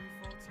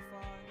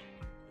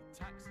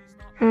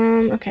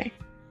 Okay.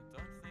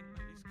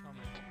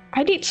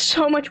 I need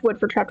so much wood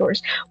for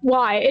trapdoors.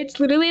 Why? It's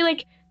literally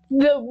like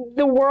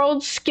the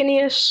world's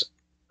skinniest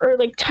or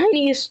like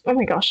tiniest. Oh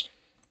my gosh.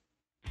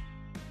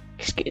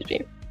 Excuse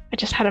me. I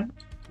just had a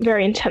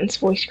very intense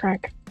voice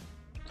crack.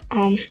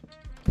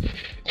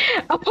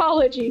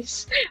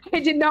 Apologies. I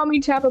did not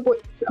mean to have a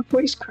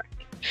voice crack.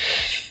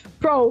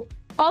 Bro,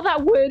 all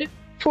that wood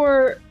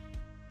for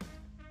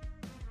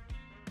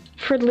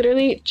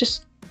literally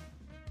just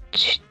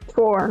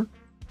 4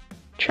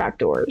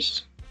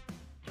 trapdoors.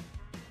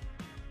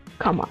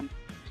 Come on.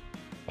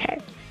 Okay.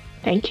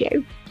 Thank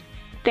you.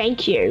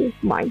 Thank you,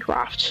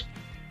 Minecraft.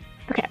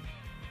 Okay.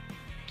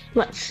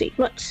 Let's see.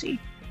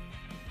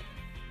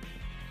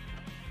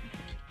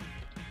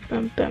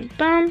 Bum, bum,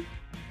 bum.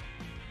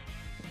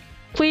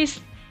 Please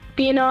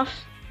be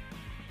enough.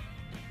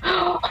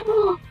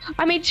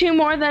 I made 2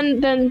 more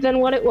than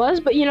what it was,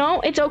 but you know,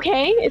 it's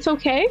okay. It's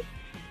okay.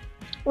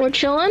 We're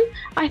chilling.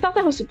 I thought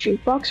that was a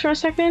jukebox for a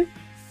second,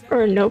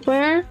 or a note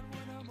player,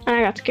 and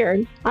I got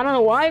scared. I don't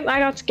know why I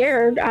got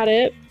scared at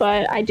it,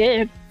 but I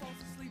did,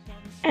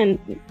 and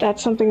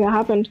that's something that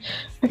happened.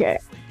 Okay.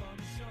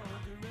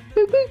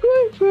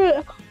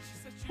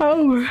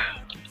 Oh,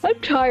 I'm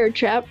tired,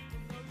 chap.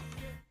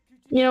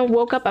 You know,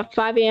 woke up at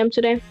 5 AM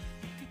today.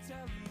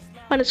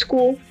 Went to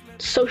school,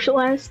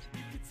 socialized,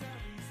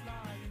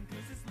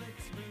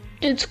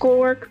 did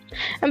schoolwork.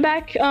 I'm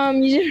back. You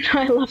didn't know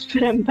I left,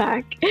 but I'm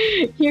back.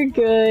 You're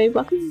good.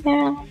 Welcome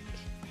back.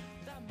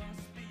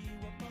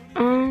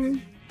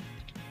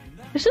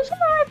 Is this the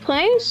right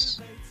place?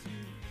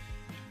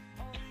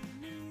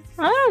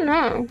 I don't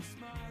know.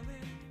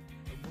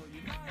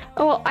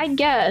 Oh, well, I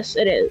guess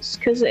it is,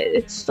 because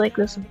it's like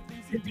this in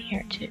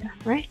here too,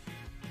 right?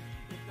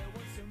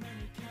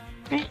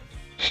 Right?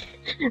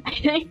 I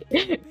think,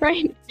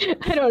 right?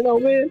 I don't know,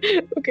 man.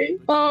 Okay.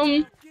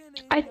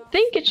 I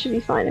think it should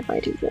be fine if I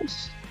do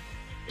this.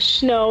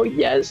 Snow,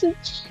 yes,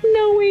 it's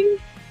snowing.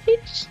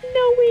 It's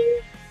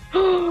snowing.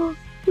 Oh,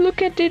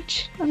 look at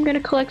it. I'm gonna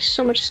collect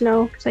so much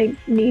snow because I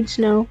need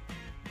snow.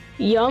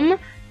 Yum.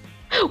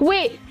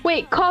 Wait,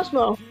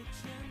 Cosmo.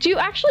 Do you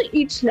actually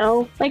eat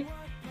snow? Like,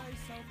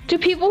 Do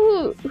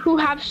people who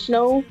have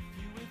snow,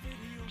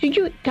 do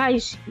you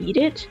guys eat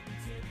it?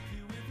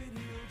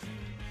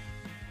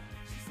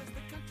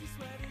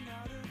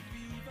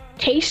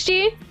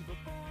 Tasty?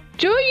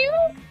 Do you?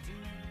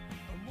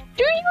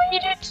 Do you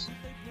eat it?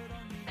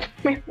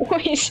 My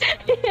voice.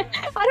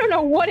 I don't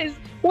know what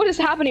is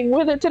happening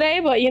with it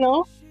today, but you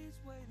know.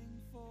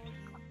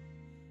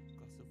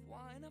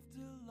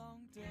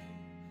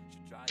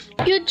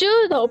 You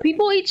do though.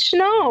 People eat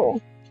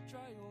snow.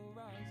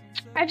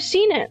 I've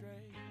seen it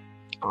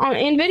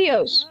in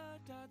videos.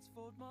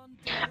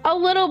 A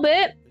little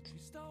bit.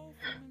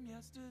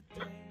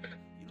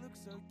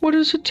 What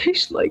does it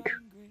taste like?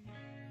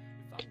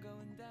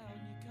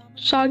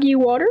 Soggy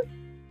water?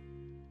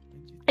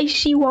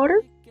 Icy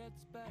water?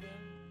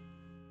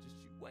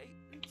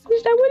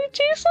 Is that what it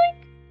tastes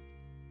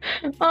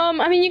like?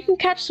 I mean, you can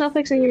catch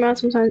snowflakes in your mouth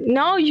sometimes.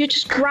 No, you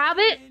just grab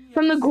it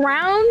from the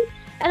ground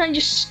and then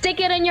just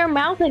stick it in your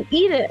mouth and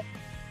eat it.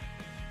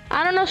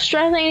 I don't know,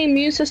 strengthening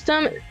immune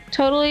system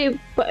totally,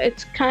 but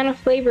it's kind of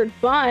flavored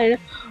bun.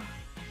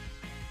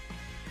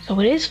 So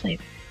it is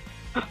flavored.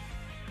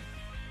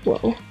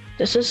 Whoa,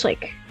 this is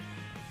like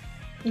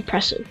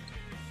impressive.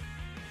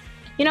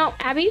 You know,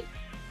 Abby,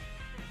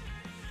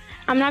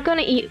 I'm not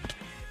gonna eat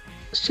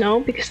snow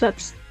because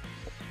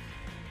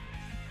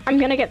I'm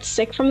gonna get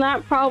sick from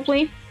that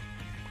probably.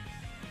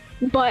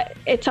 But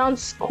it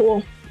sounds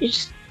cool.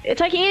 It's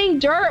like eating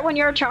dirt when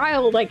you're a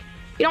child. Like,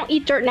 you don't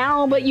eat dirt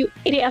now, but you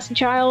eat it as a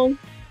child.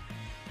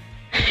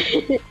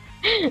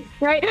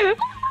 Right?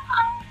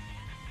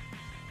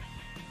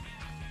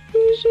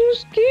 It's so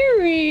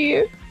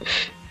scary.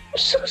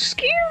 It's so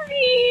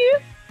scary.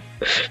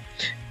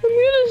 I'm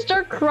gonna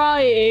start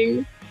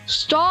crying.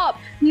 Stop.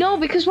 No,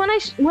 because when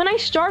I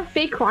start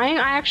fake crying,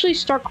 I actually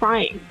start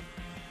crying.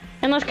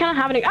 And that's kind of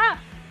happening. Ah!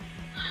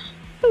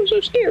 That was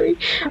so scary.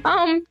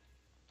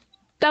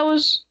 That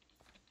was,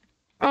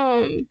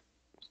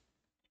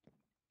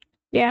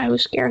 yeah, it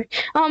was scary.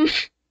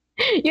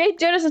 You ate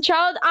dirt as a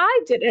child?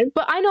 I didn't,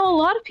 but I know a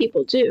lot of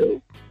people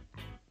do.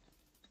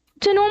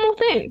 It's a normal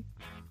thing.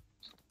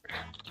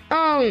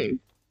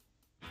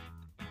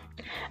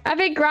 I've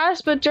ate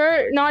grass, but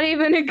dirt, not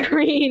even a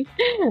green.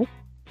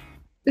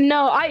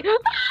 No, I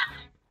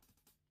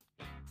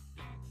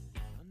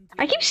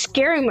keep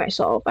scaring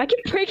myself. I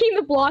keep breaking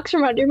the blocks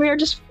from under me or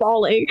just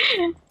falling.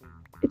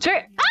 It's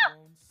very, ah!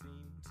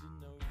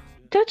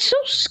 That's so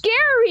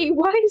scary.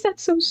 Why is that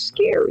so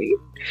scary?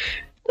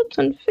 That's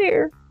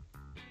unfair.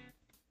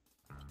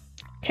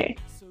 Okay,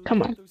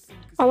 come on.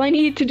 All I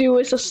need to do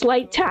is a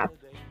slight tap.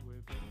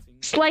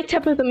 Slight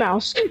tap of the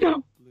mouse.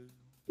 No.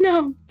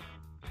 No.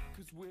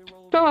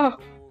 Oh.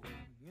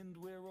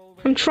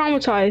 I'm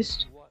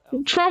traumatized.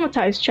 I'm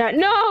traumatized, chat.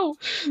 No!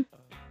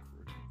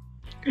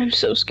 I'm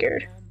so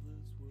scared.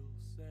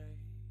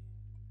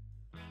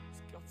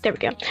 There we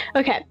go.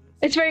 Okay.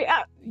 It's very,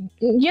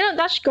 you know,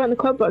 that should go in the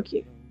quote book.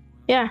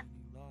 Yeah.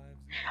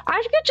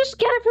 I could just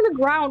get it from the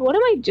ground. What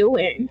am I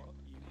doing?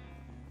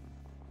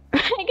 I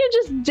could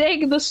just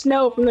dig the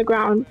snow from the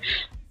ground.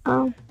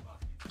 Oh.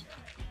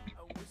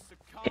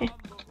 Okay.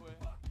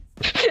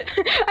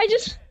 I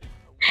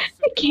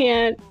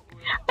can't.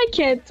 I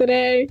can't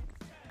today.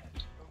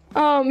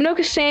 No,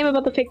 same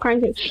about the fake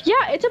crime thing.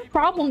 Yeah, it's a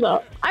problem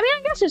though. I mean,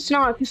 I guess it's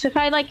not, because if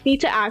I like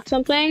need to act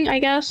something, I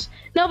guess.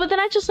 No, but then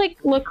I just like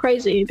look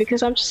crazy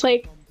because I'm just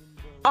like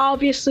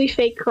obviously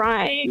fake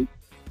crying.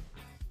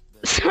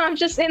 So I'm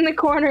just in the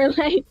corner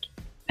like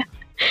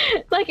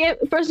like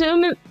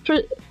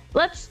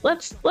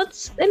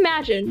let's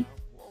imagine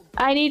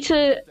I need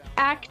to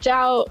act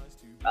out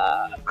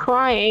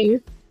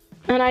crying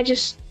and I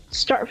just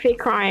start fake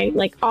crying,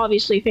 like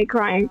obviously fake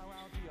crying,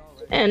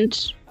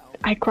 and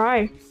I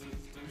cry.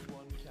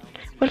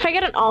 What if I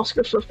get an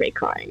Oscar for fake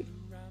crying?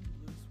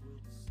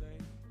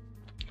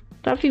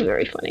 That'd be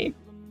very funny.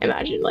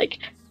 Imagine, like,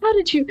 how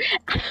did you...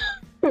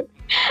 I'm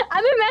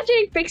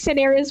imagining fake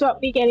scenarios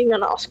about me getting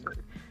an Oscar.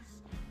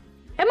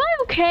 Am I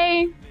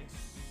okay?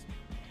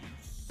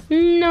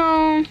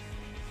 No.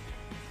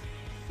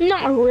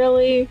 Not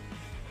really.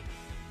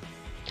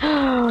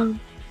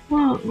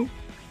 Whoa.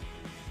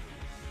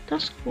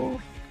 That's cool.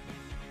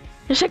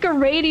 There's like a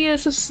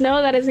radius of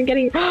snow that isn't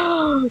getting...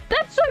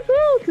 That's so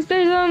cool, because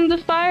there's the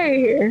fire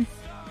here.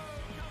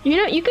 You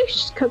know, you can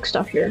just cook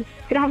stuff here.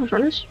 If you don't have a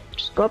furnace,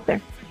 just go up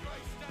there.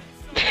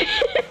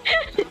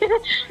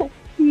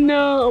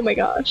 No, oh my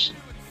gosh.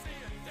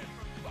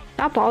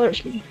 That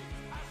bothers me.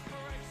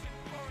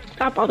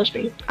 That bothers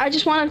me. I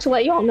just wanted to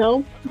let y'all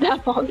know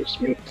that bothers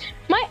me.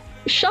 My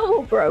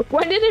shovel broke.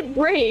 When did it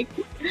break?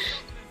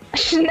 I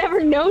should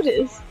never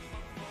notice.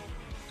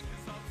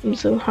 I'm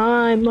so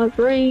high, my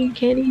brain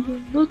can't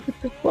even look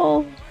at the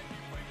ball.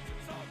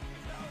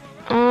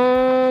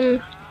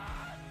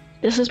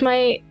 This is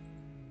my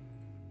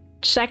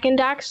second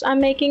axe I'm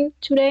making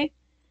today.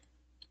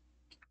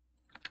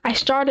 I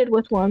started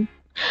with one.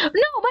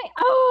 No,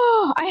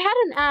 I had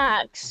an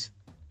axe.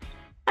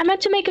 I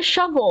meant to make a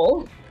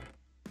shovel.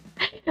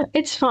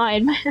 It's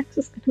fine, my axe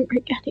is gonna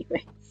break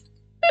anyways.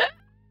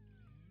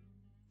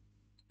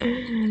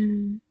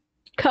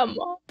 Come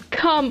on.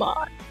 Come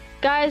on.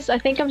 Guys, I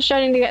think I'm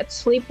starting to get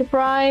sleep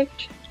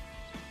deprived.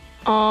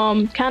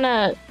 Kind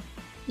of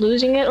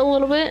losing it a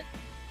little bit.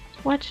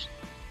 What?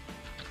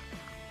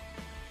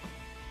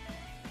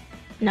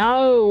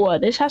 No,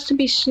 this has to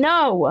be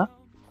snow.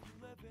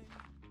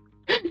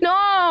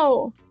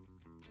 No!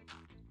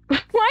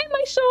 Why am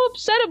I so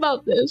upset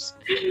about this?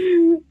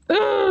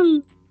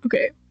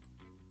 Okay.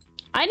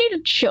 I need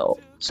to chill.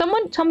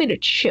 Someone tell me to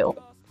chill.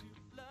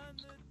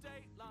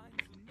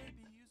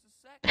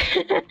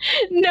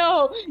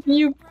 No,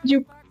 you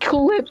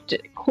clipped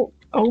it.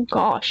 Oh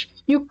gosh,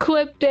 you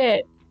clipped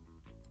it.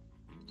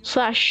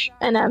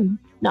 /NM.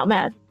 Not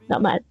mad.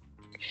 Not mad.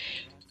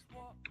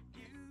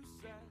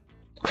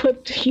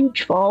 Clipped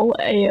huge fall.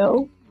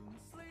 Ayo.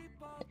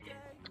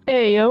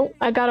 Ayo.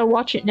 I gotta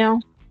watch it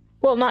now.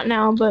 Well, not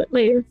now, but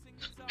later.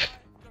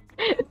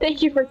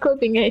 Thank you for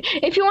clipping it.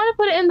 If you want to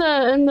put it in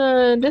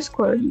the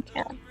Discord, you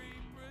can.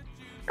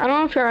 I don't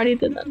know if you already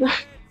did that though.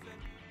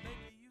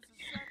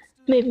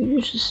 Maybe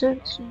use the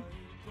sense.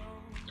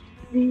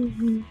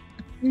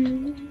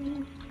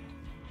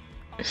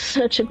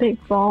 Such a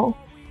big ball.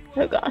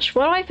 Oh gosh,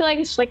 what do I feel like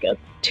it's like a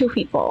 2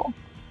 feet ball?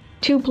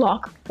 2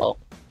 block ball.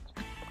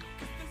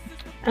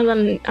 And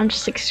then I'm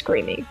just like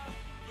screaming.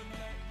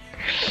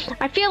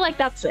 I feel like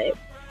that's it.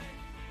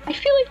 I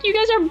feel like you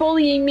guys are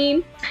bullying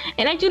me,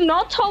 and I do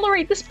not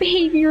tolerate this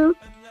behavior.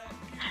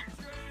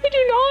 I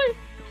do not.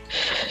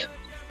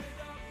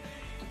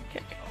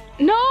 Okay.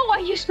 No, I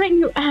used my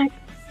new axe.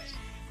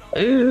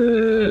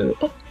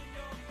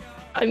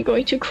 I'm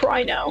going to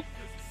cry now.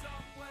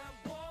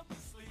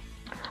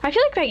 I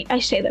feel like I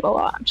say that a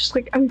lot. I'm just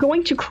like, I'm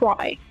going to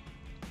cry.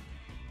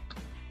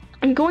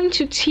 I'm going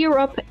to tear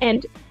up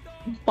and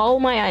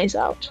bawl my eyes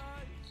out.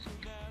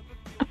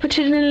 I put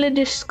it in the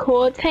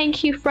Discord.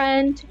 Thank you,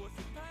 friend.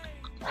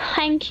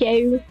 Thank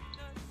you.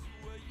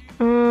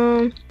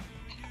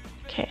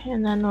 Okay,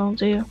 and then we'll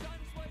do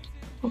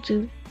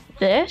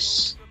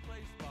this.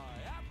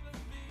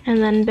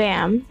 And then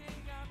bam.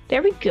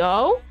 There we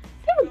go.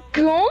 There we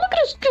go. Look at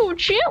us go,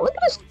 chat. Look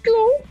at us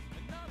go.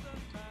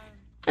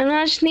 And then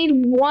I just need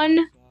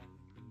one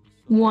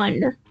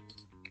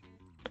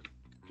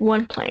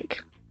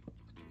plank.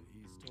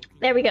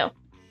 There we go.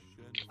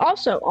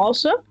 Also.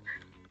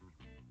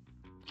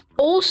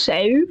 Oh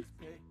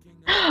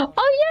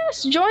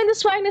yes, join the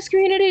Swagness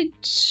community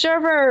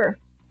server.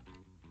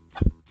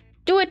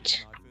 Do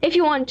it if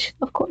you want,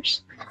 of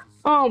course.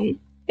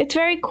 It's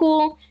very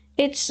cool.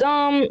 It's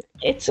a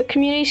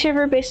community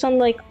server based on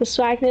like the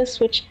Swagness,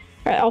 which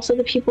are also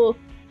the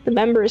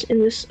members in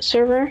this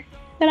server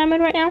that I'm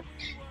in right now.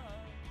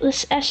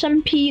 This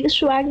SMP, the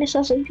Swagness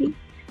SMP.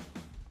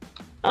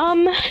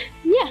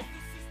 Yeah.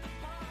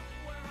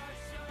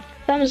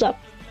 Thumbs up.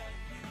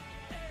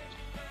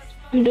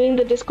 I'm doing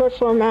the Discord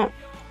format.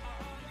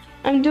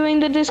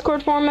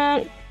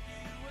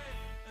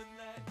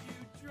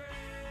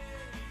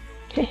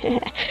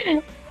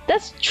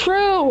 That's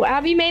true.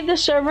 Abby made the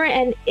server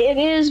and it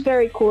is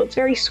very cool. It's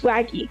very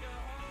swaggy.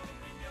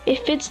 It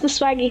fits the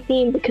swaggy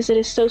theme because it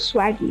is so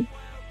swaggy.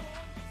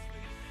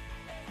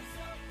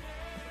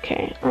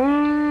 Okay,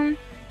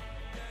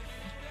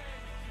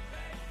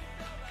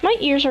 my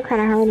ears are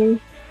kind of hurting.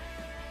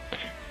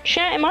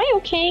 Chat, am I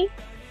okay?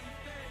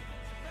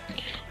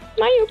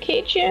 Am I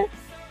okay, chat?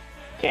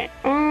 Okay,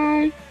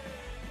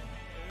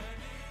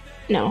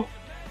 no.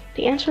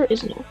 The answer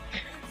is no.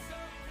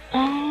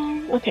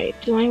 Okay,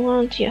 do I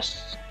want,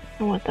 yes.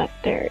 I want that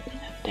there,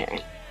 there.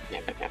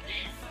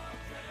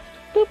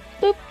 Boop,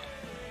 boop,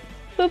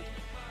 boop,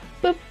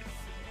 boop,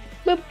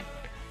 boop.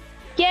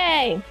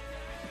 Yay!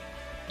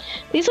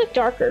 These look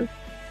darker.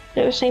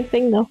 They're the same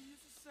thing though.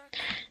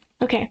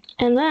 Okay,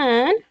 and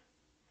then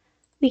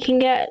we can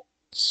get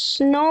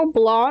snow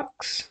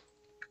blocks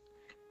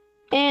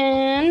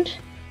and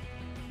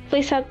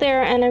place that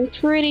there, and I'm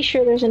pretty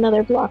sure there's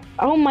another block.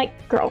 Oh my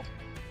girl.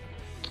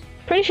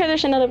 Pretty sure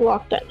there's another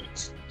block that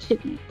needs to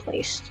be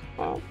placed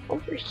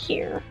over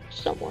here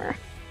somewhere.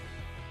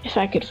 If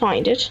I could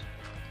find it.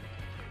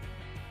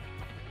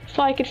 If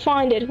I could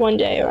find it one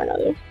day or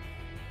another.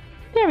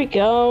 There we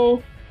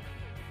go.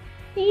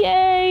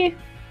 Yay!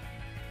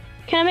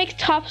 Can I make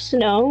top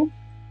snow?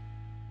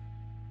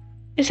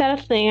 Is that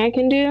a thing I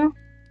can do?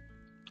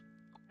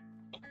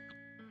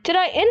 Did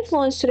I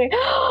influence today?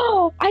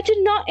 Oh, I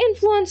did not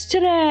influence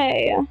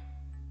today!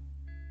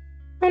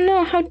 Oh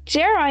no, how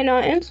dare I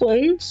not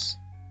influence?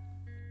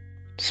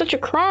 Such a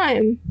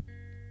crime.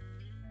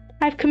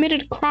 I've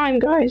committed a crime,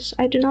 guys.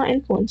 I did not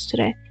influence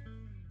today.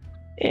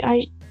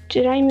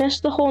 Did I miss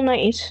the whole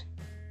night?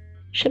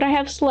 Should I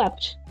have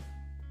slept?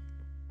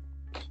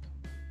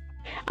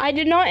 I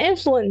did not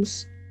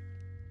influence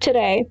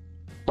today,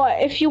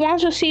 but if you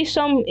want to see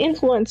some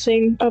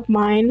influencing of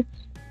mine,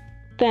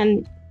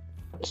 then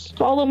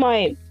follow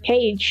my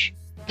page.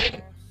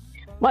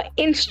 My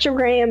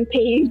Instagram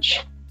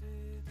page.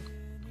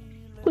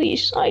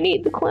 Please, I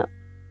need the clout.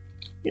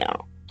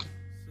 No,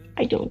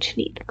 I don't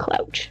need the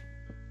clout.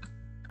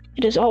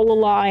 It is all a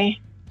lie.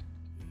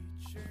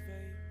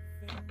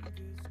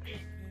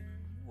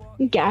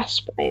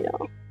 Gasp, I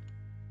know.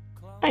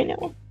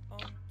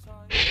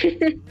 That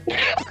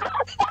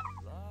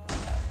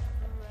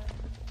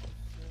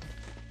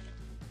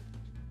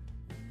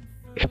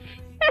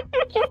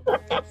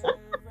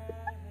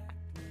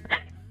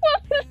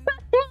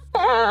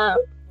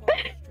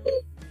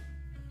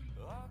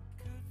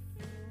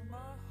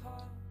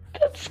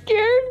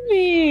scared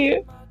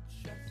me.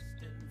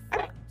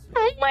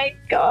 Oh my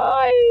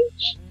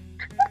gosh.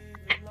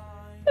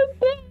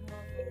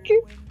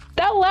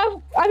 That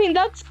laugh, I mean,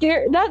 that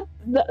scared,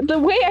 the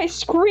way I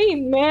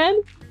screamed,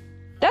 man.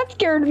 That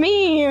scared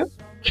me. I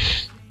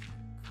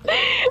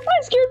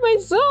scared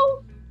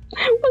myself.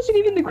 It wasn't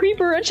even the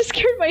creeper, I just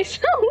scared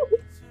myself.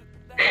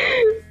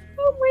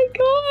 Oh my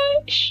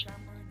gosh.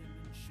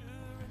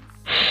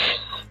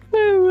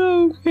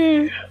 Oh,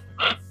 okay.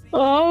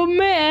 Oh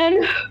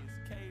man.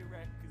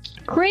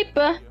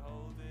 Creeper.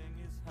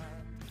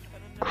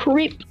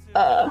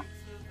 Creeper.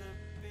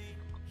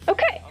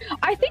 Okay,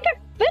 I think I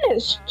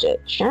finished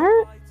it,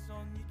 chat.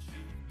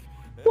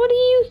 What do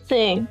you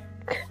think?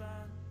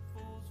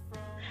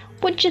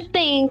 What you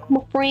think,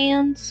 my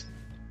friends?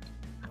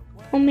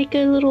 I'll make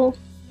a little...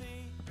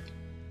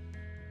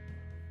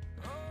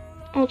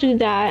 I'll do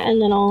that,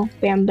 and then I'll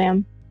bam,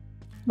 bam,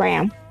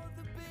 bam.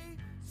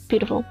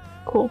 Beautiful.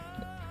 Cool.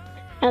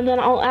 And then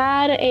I'll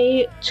add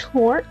a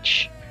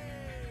torch.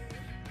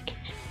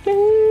 There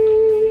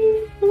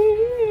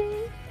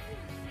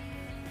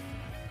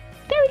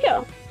we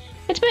go.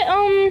 It's a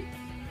bit,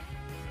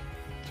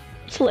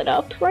 it's lit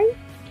up, right?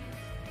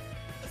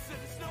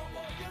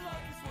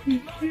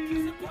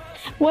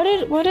 What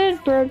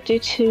did Berg do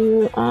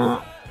to,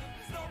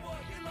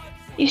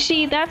 you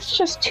see, that's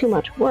just too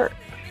much work.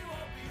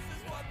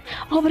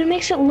 Oh, but it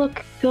makes it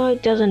look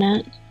good, doesn't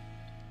it?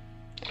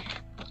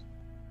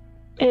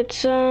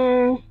 It's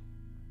a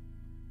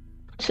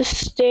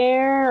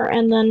stair,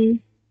 and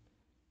then...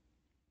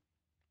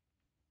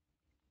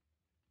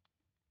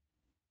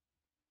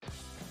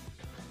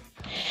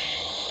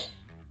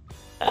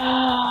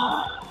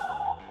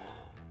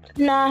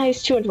 Nah,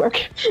 it's too much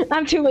work.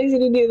 I'm too lazy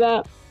to do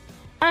that.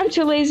 I'm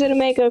too lazy to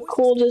make a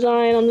cool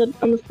design on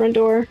the front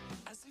door.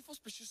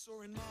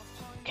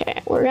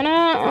 Okay, we're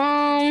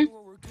gonna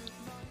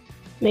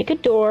make a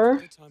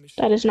door.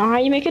 That is not how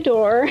you make a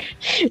door.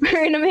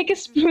 We're gonna make a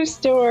spruce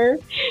door.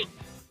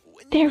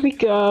 There we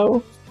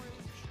go.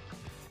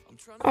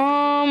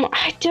 I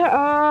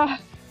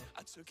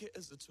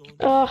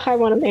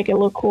want to make it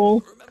look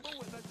cool.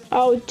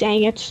 Oh,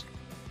 dang it.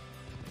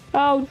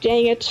 Oh,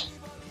 dang it.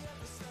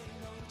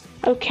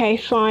 Okay,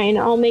 fine.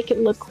 I'll make it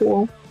look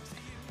cool.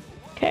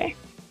 Okay.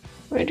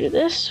 We're gonna do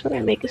this. We're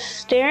gonna make a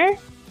stair.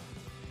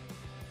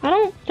 I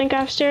don't think I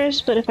have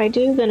stairs, but if I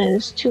do, then it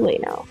is too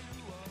late now.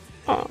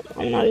 Oh,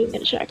 I'm not even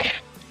gonna check.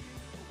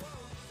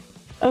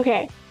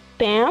 Okay.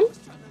 Bam.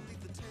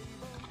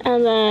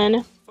 And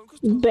then...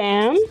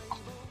 Bam.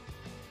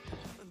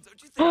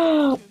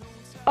 Oh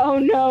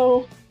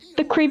no.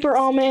 The creeper,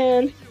 oh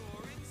man.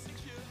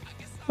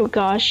 Oh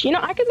gosh. You know,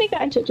 I could make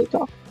that into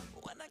TikTok.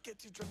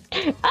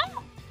 Ah!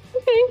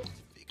 Okay.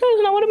 That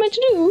is not what I meant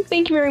to do.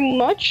 Thank you very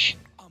much.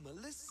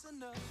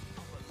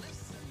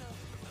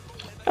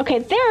 Okay,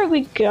 there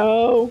we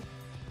go.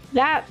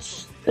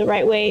 That's the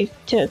right way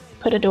to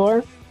put a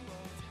door.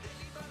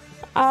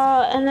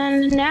 And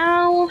then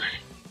now...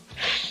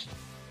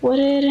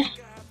 Wooded...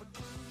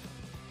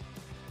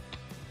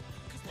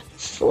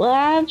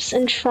 Slabs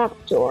and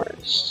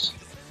trapdoors.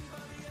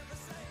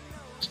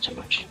 It's too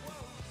much.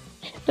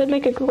 That'd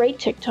make a great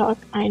TikTok.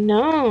 I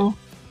know.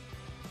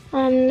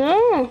 I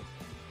know.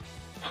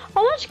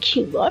 Oh, that's a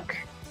cute look.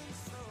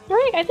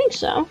 Right? I think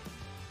so.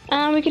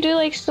 We could do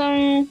like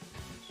some...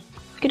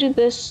 We could do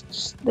this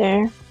just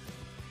there.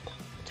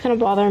 It's gonna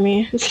bother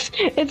me.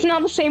 It's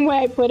not the same way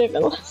I put it,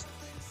 but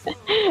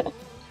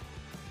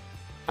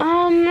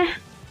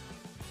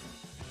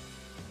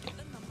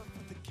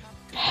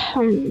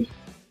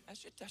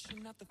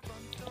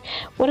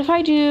what if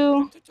I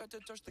do...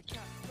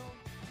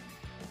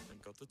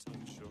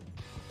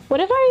 What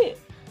if I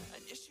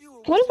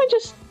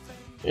just...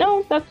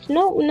 No, that's...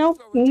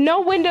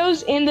 No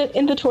windows in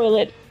the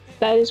toilet.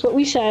 That is what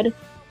we said.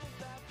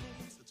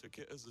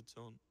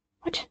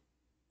 What?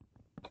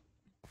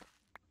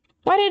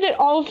 Why did it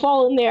all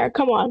fall in there?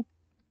 Come on.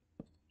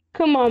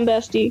 Come on,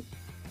 bestie.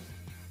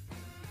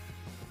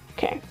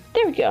 Okay,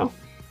 there we go.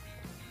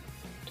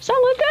 Does that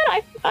look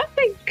good? I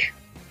think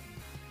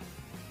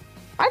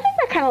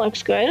that kind of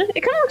looks good.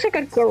 It kind of looks like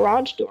a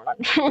garage door. I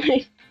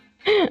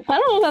don't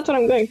know if that's what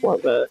I'm going for,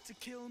 but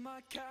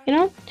you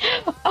know.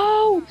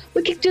 Oh,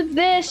 we could do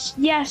this.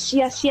 Yes.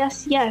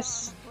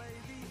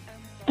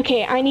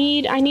 Okay, I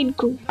need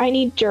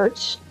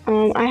dirt.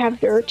 I have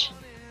dirt.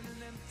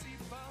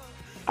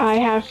 I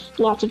have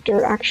lots of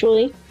dirt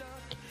actually.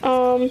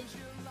 And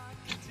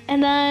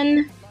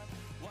then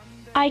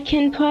I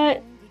can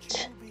put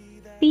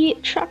the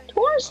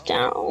trapdoors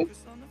down.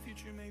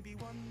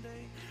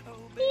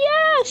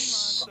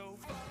 Yes!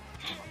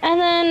 And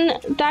then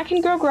that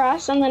can grow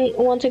grass, and then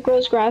once it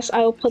grows grass, I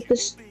will put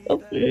this...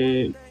 Oh,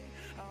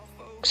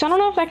 so I don't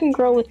know if I can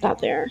grow with that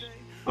there.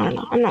 I don't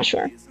know. I'm not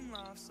sure.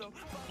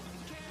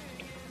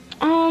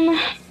 Um,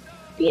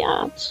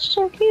 yeah, it's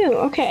so cute.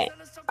 Okay,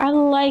 I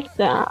like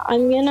that.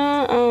 I'm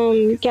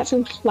gonna get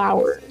some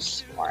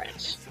flowers for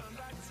it.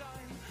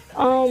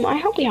 I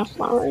hope we have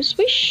flowers.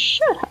 We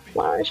should have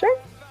flowers, right?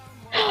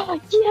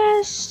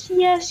 Yes,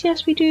 yes,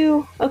 yes, we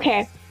do.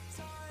 Okay.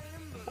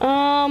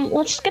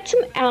 Let's get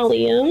some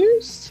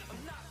alliums,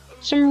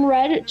 some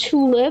red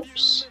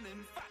tulips.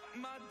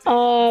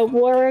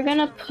 We're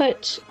gonna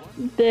put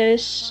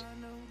this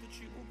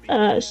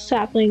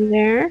sapling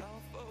there,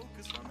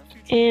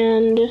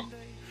 and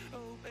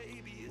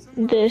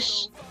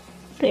this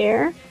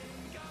there,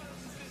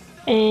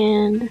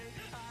 and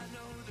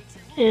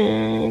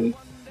I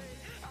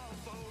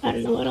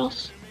don't know what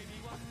else.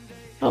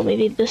 Oh,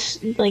 maybe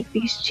this, like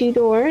these two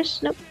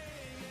doors. Nope,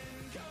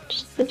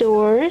 just the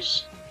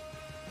doors.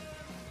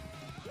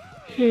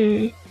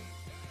 And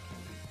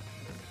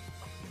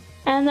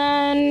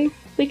then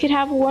we could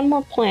have one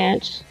more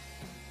plant.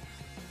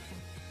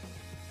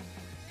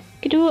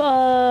 We could do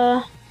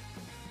an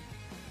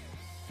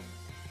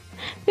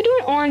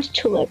orange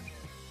tulip.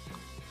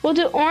 We'll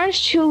do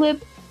orange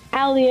tulip,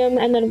 allium,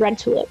 and then red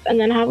tulip, and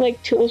then have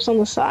like tulips on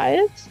the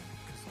sides.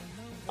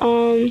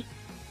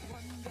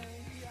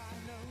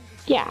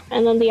 Yeah,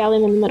 and then the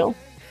allium in the middle.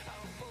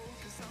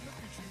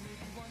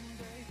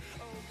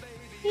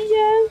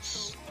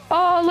 Yes.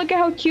 Oh, look at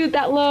how cute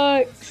that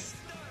looks.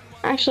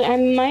 Actually, I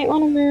might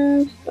want to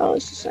move. Oh,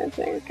 it's the same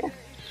thing. Okay.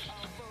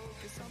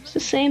 It's the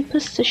same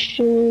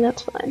position.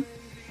 That's fine.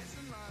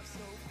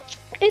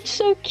 It's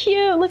so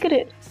cute. Look at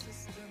it.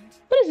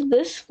 What is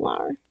this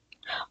flower?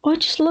 Oh,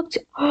 it just looked.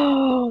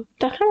 Oh,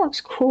 that kind of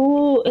looks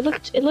cool. It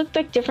looked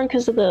like different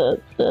because of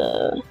the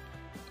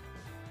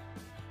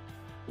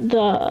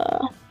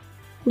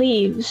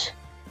leaves.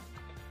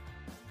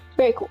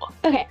 Very cool.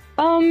 Okay.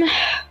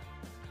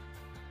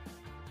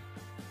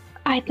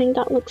 I think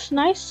that looks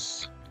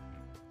nice.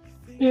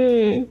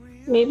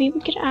 Maybe we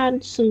could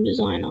add some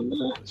design on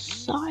the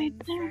side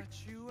there.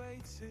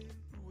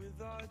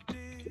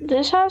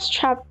 This has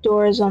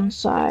trapdoors on the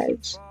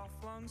sides.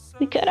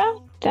 We could have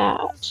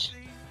that.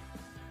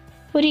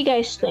 What do you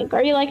guys think?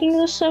 Are you liking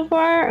this so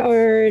far,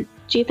 or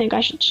do you think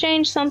I should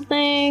change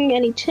something?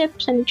 Any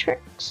tips, any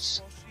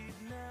tricks?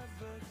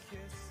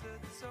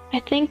 I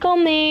think I'll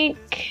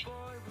make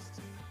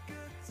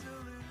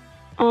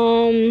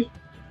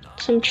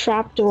some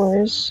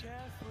trapdoors,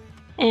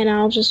 and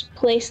I'll just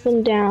place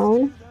them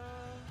down,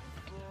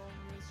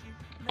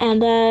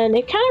 and then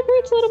it kind of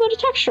creates a little bit of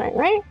texturing,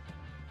 right?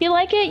 You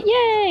like it?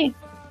 Yay!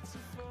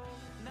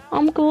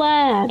 I'm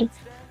glad.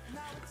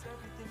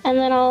 And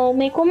then I'll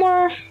make one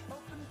more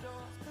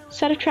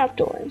set of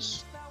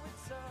trapdoors.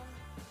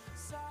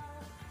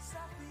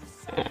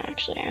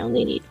 Actually, I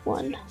only need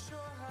one.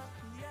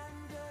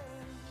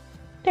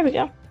 There we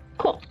go.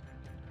 Cool.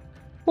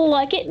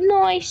 Like it?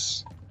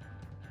 Nice.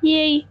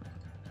 Yay.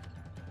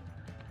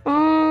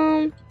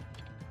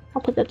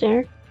 I'll put that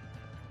there.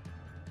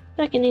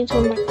 I can need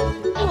some more.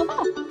 Oh,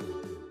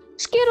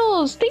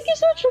 Skittles! Thank you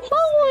so much for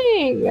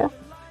following!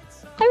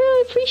 I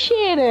really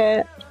appreciate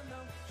it.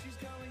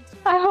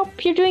 I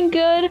hope you're doing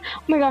good.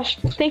 Oh my gosh,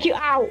 thank you.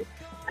 Ow!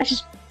 I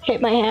just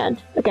hit my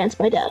hand against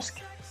my desk.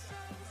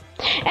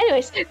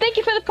 Anyways, thank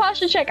you for the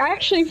posture check. I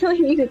actually really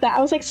needed that.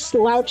 I was like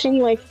slouching,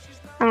 like,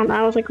 I don't know,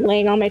 I was like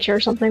laying on my chair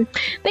or something.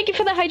 Thank you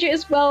for the hydrate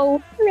as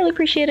well. I really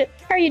appreciate it.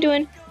 How are you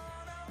doing?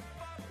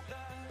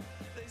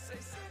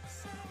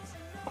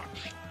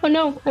 Oh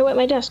no, I wet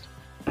my desk.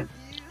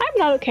 I'm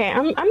not okay.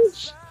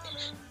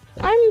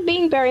 I'm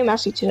being very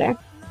messy today,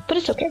 but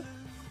it's okay.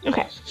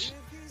 Okay,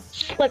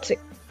 let's see.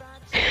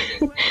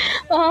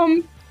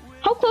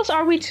 How close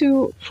are we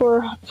to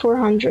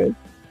 400?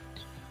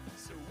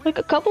 Like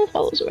a couple of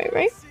follows away,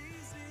 right?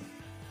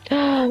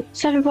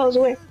 7 follows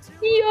away.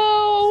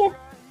 Yo!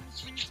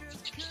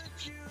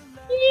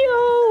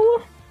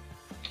 Yo!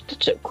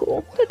 That's so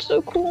cool. That's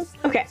so cool.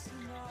 Okay.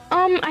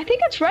 I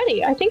think it's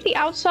ready. I think the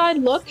outside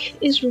look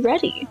is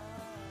ready.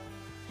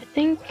 I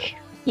think,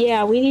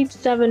 yeah, we need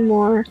 7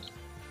 more.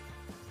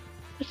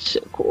 That's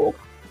so cool.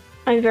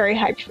 I'm very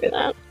hyped for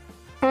that.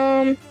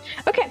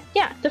 Okay,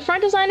 yeah, the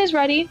front design is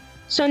ready.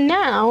 So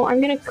now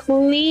I'm gonna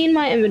clean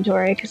my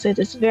inventory because it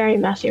is very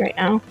messy right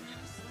now.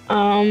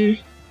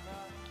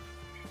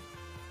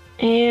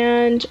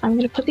 And I'm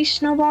gonna put these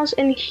snowballs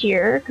in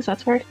here because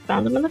that's where I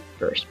found them in the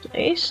first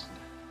place.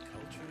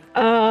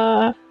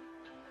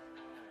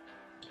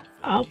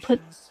 I'll put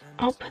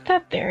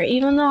that there,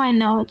 even though I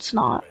know it's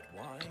not.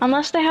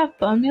 Unless they have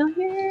bone meal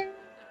here.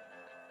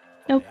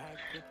 Nope.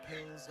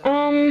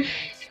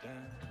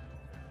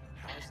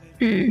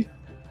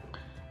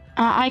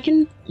 I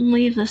can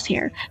leave this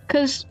here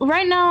because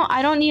right now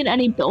I don't need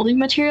any building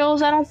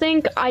materials. I don't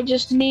think. I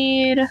just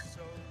need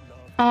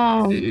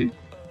to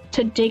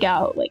dig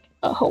out like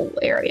a whole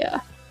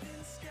area.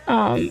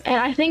 And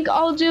I think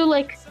I'll do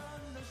like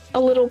a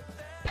little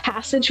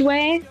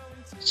passageway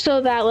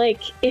so that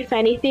like if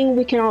anything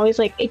we can always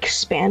like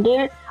expand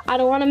it. I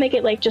don't want to make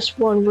it like just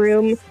one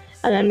room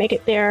and then make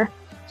it there.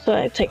 So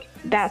it's like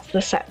that's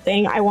the set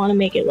thing. I want to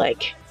make it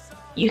like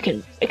you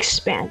can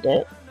expand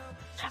it.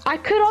 I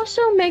could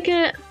also make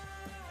it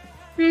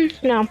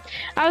No.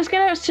 I was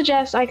gonna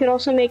suggest I could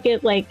also make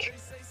it like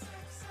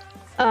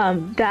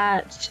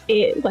that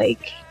it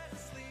like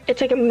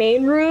it's like a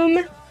main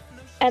room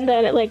and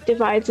then it like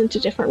divides into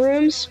different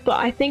rooms, but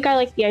I think I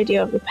like the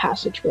idea of the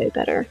passageway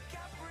better.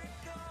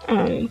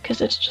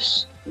 Because it's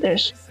just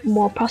there's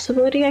more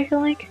possibility, I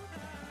feel like.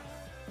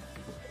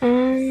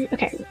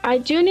 Okay. I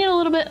do need a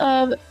little bit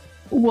of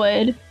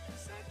wood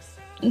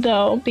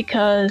though,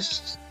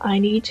 because I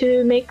need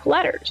to make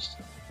ladders.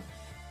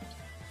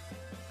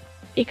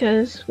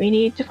 Because we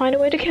need to find a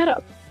way to get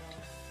up.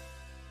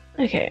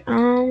 Okay,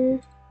 how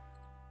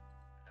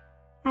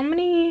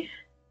many?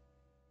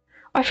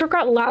 I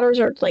forgot ladders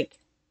are like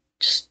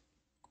just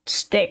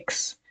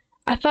sticks.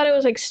 I thought it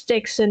was like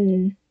sticks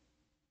and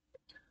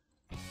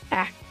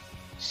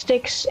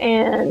sticks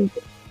and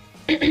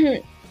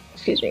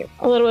excuse me,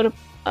 a little bit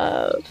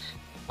of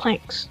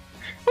planks.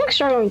 I'm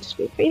struggling to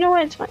speak, but you know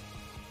what? It's fine.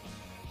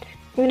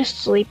 I'm gonna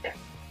sleep.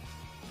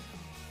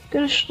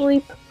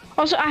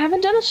 Also, I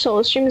haven't done a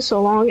solo stream in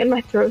so long, and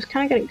my throat's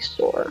kind of getting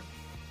sore.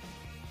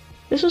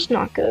 This is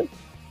not good.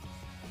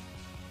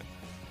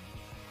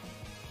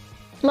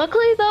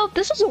 Luckily, though,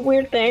 this is a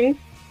weird thing.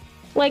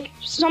 Like,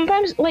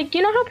 sometimes, like,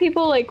 you know how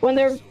people, like, when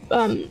their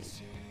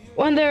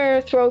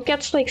throat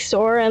gets, like,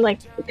 sore, and, like,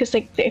 because,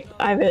 like, they've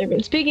either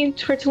been speaking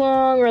for too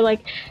long, or,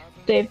 like,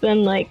 they've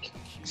been, like,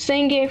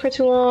 singing for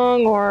too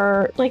long,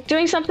 or, like,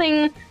 doing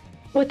something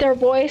with their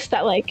voice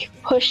that, like,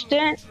 pushed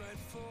it.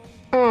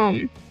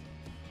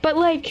 But,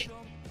 like,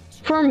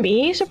 for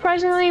me,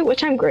 surprisingly,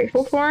 which I'm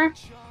grateful for,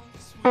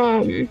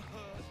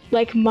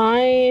 like,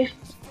 my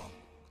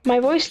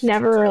voice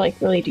never, like,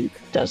 really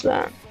does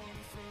that.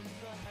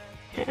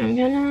 Okay, I'm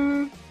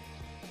gonna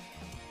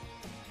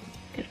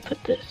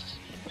put this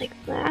like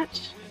that.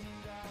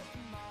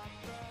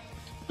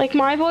 Like,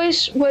 my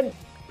voice would,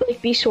 like,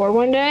 be sore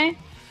one day,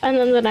 and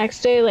then the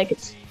next day, like,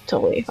 it's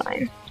totally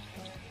fine.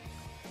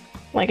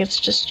 Like, it's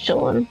just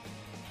chilling.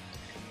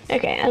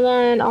 Okay, and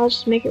then I'll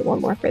just make it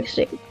one more for the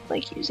sake of,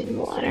 like, using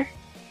the ladder.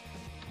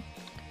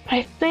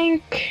 I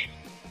think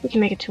we can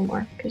make it two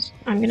more, because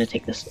I'm gonna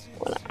take this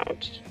one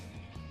out.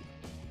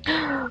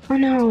 Oh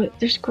no,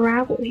 there's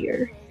gravel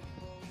here.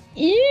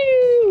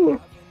 Ew!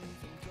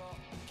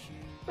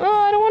 Oh,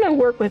 I don't want to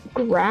work with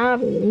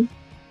gravel.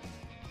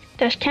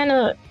 That's kind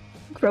of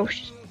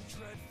gross.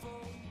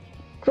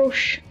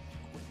 Gross.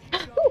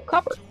 Ooh,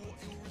 copper.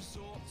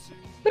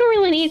 We don't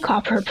really need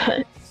copper,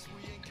 but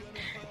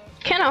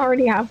kind of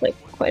already have, like,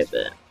 quite a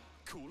bit.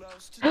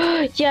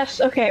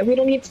 Yes, okay, we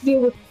don't need to deal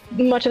with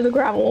much of the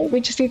gravel.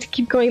 We just need to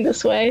keep going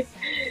this way.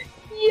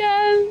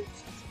 Yes!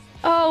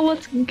 Oh,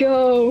 let's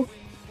go.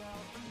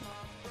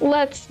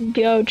 Let's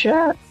go,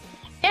 chat.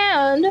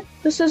 And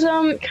this is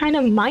kind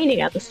of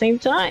mining at the same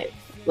time.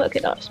 Look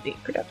at us being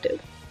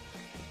productive.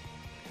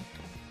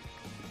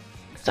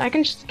 So I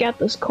can just get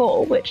this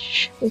coal,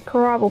 which we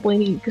probably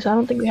need because I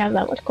don't think we have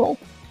that much coal.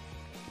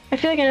 I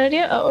feel like an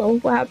idiot. Uh-oh,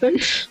 what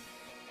happened?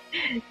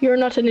 You're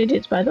not an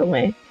idiot, by the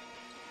way.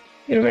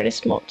 You're a very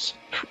smart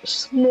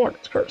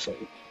person.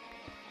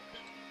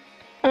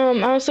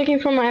 I was looking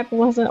for my apple,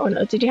 wasn't. Oh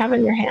no, did you have it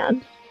in your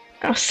hand?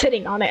 I was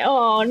sitting on it.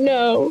 Oh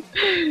no.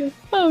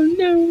 Oh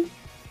no.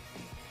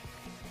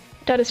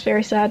 That is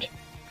very sad.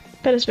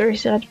 That is very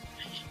sad.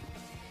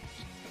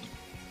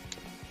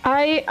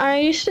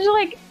 I used to,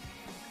 like,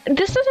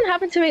 this doesn't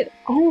happen to me.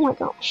 Oh my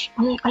gosh.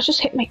 I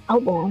just hit my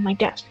elbow on my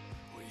desk.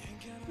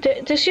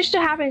 This used to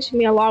happen to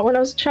me a lot when I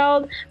was a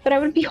child, but I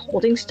would be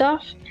holding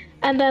stuff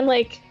and then,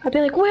 like, I'd be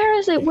like, where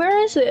is it? Where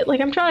is it? Like,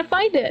 I'm trying to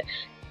find it.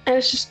 And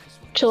it's just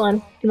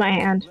chilling in my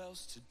hand.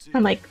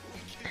 I'm like,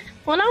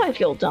 well, now I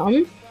feel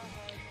dumb.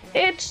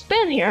 It's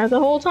been here the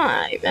whole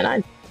time and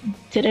I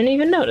didn't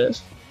even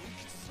notice.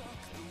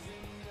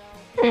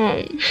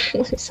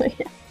 So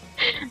yeah,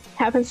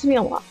 happens to me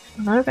a lot.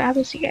 I don't know if it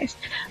happens to you guys.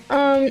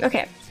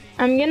 Okay,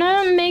 I'm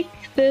gonna make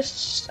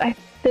this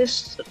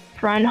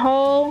front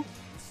hole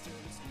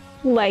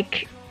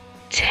like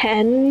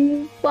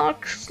 10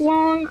 blocks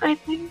long, I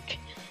think,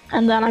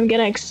 and then I'm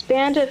gonna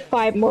expand it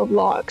 5 more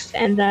blocks,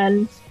 and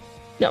then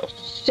no,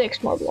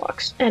 6 more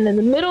blocks, and in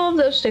the middle of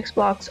those 6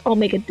 blocks, I'll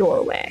make a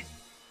doorway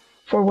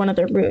for one of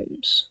the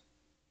rooms.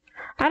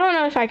 I don't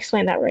know if I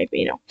explained that right, but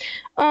you know.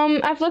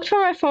 I've looked for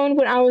my phone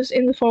when I was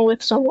in the phone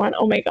with someone.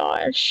 Oh my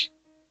gosh.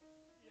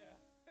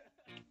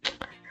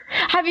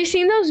 Have you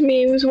seen those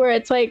memes where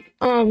it's like,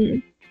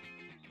 one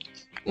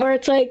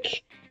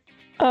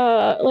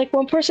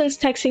person's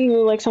texting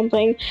you like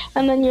something,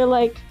 and then you're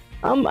like,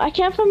 I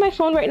can't find my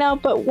phone right now,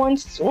 but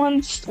once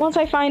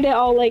I find it,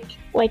 I'll like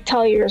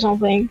tell you or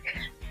something,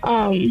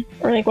 or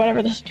like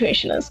whatever the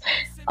situation is,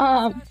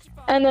 and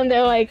then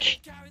they're like,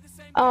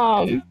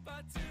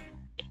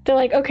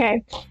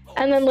 okay,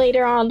 and then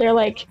later on they're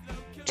like,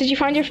 did you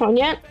find your phone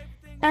yet?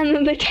 And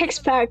then they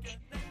text back,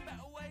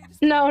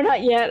 no,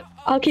 not yet.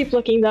 I'll keep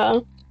looking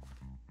though.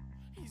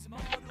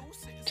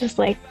 Just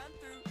like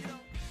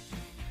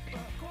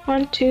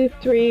 1, 2,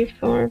 3,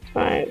 4,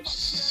 5,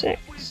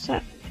 6,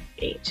 7,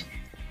 8,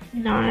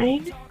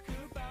 9,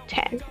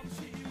 10.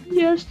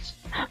 Yes.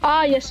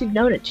 Ah, yes, you've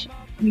known it.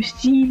 You've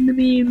seen the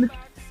meme.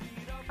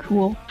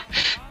 cool.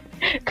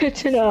 Good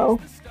to know.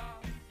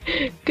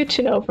 Good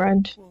to know,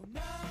 friend.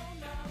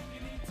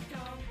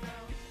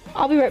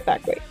 I'll be right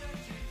back, wait.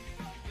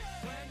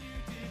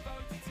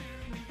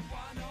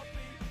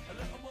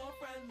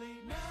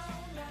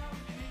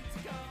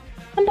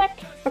 I'm back.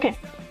 Okay.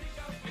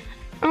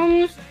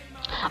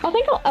 I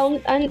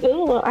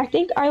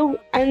think I'll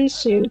end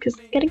soon because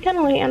it's getting kind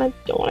of late and I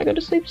don't want to go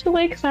to sleep too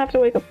late because I have to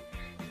wake up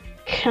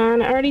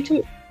kind of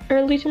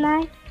early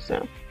tomorrow.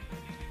 So,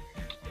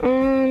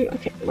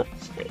 okay,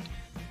 let's see.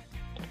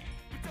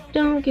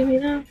 Don't give me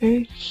that.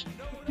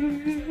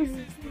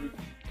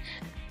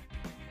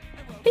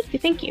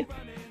 Thank you.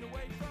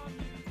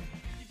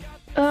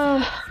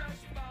 I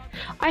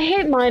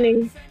hate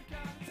mining.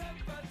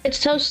 It's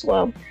so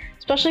slow,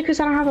 especially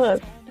because I don't have a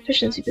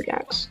efficiency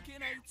pickaxe,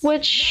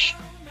 which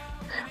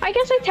I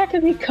guess I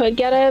technically could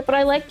get it, but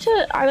I like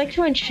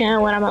to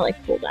enchant when I'm at like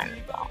full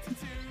diamond though.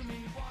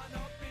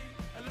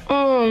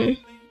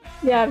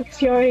 Yeah,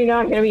 because you already know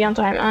I'm gonna be on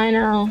time.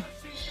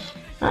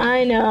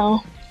 I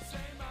know.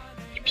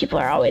 People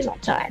are always on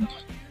time.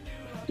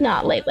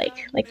 Not late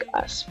like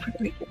us Puerto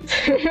Ricans.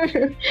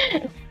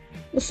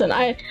 Listen,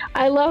 I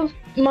love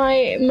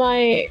my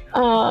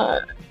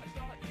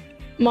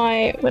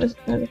what is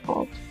it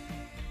called?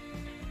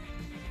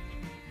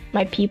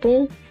 My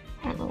people?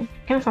 I don't know.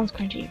 Kind of sounds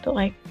cringy, but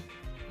like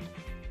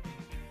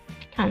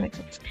kind of makes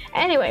sense.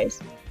 Anyways,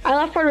 I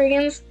love Puerto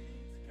Ricans,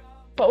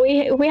 but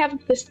we have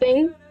this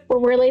thing where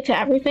we're late to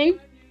everything,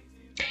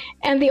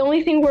 and the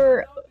only thing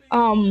we're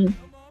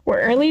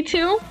early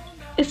to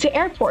is to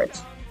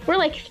airports. We're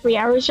like 3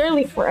 hours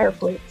early for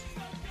airports.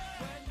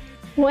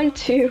 1,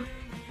 2.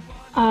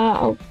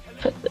 I'll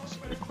put this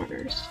in the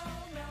corners.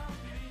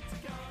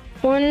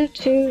 1,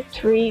 2,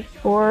 3,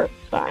 4,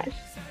 5.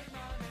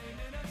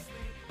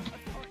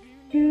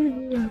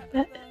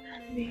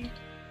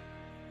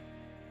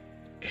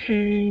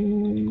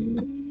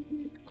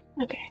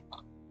 Okay.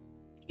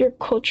 Your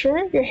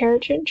culture, your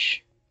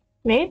heritage,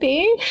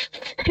 maybe.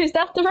 Is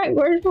that the right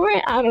word for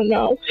it? I don't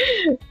know.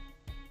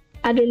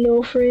 I don't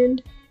know,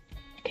 friend.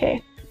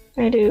 Okay,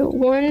 I do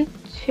 1,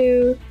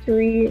 2,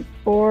 3,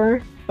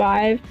 4,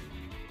 5,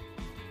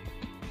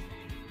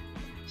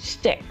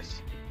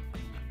 6.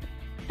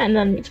 And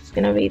then this is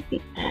gonna be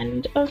the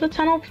end of the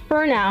tunnel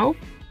for now.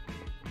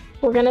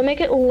 We're gonna make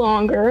it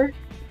longer.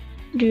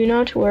 Do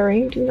not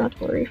worry,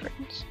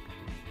 friends.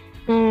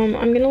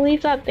 I'm gonna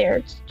leave that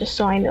there just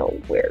so I know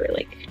where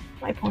like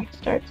my point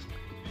starts.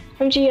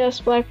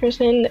 MGS black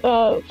person,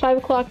 5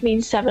 o'clock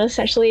means 7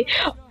 essentially.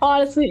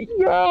 Honestly,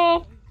 yeah.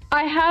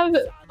 I have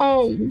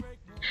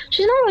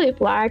she's not really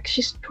black,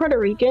 she's Puerto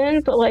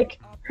Rican, but like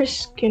her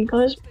skin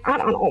colors, I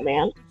don't know,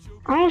 man.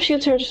 I don't know if she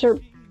considers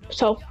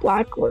herself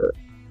black or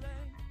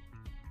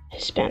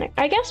Hispanic.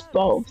 I guess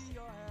both.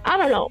 I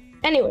don't know.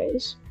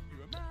 Anyways.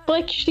 But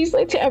like she's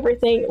late to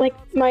everything. Like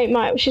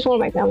she's one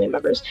of my family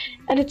members.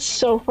 And it's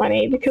so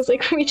funny because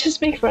like we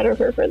just make fun of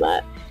her for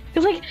that.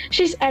 Because like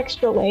she's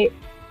extra late.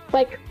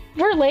 Like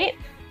we're late,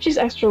 she's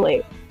extra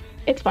late.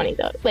 It's funny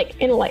though, like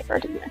in a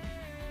lighthearted way.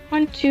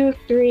 1, 2,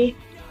 3,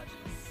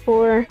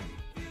 4,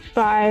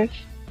 5,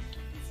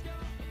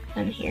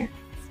 and here.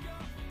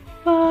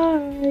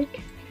 Like,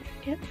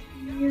 get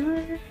me out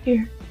of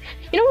here.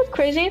 You know what's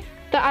crazy?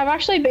 That I've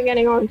actually been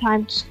getting on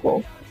time to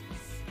school.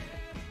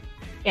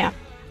 Yeah,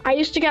 I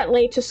used to get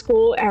late to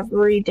school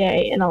every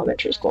day in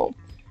elementary school.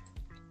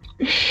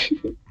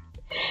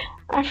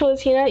 After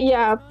Latina,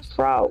 yeah,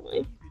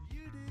 probably.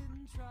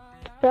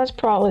 That's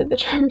probably the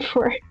term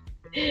for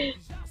it.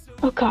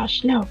 Oh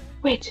gosh, no,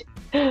 wait.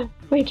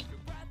 Wait.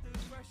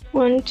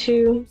 1,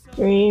 2,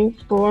 3,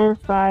 4,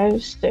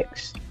 5,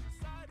 6.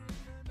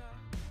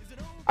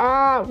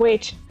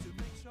 Wait.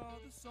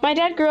 My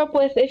dad grew up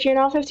with, if you're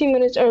not 15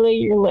 minutes early,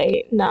 you're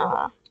late.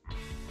 Nah.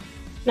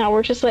 Nah,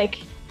 we're just like,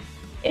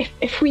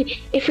 if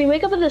we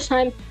wake up at this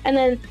time, and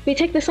then we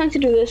take this time to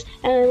do this,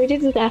 and then we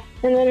do that,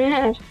 and then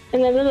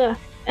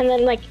and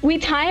then like we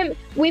time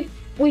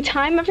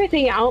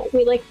everything out.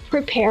 We like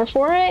prepare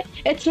for it.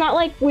 It's not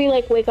like we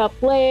like wake up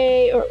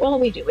late, or well,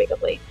 we do wake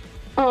up late.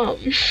 But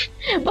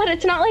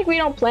it's not like we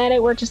don't plan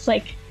it. We're just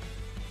like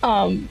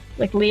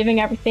leaving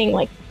everything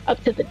like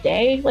up to the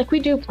day. Like we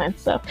do plan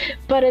stuff,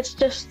 but it's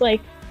just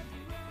like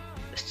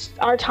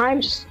our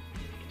time just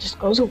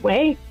goes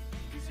away.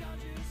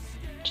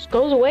 Just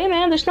goes away,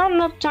 man. There's not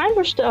enough time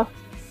for stuff.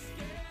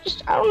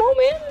 Just I don't know,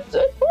 man. It's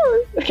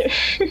hard.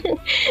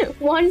 Okay.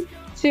 1,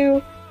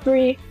 2,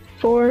 3,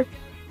 4,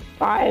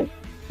 5,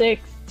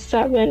 6,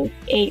 7,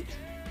 8,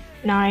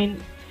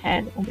 9,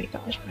 10. Oh my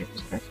gosh, my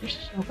dyspraxia is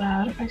so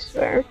bad, I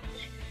swear.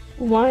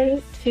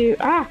 1, 2,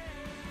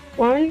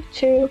 1,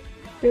 2,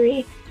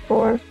 3,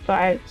 4,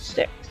 5,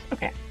 6.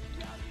 Okay.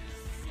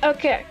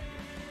 Okay.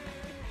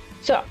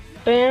 So,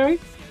 bam,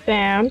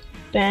 bam,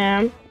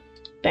 bam,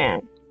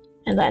 bam.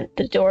 And then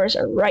the doors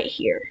are right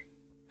here.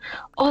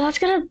 Oh, that's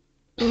gonna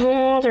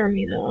bother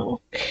me though.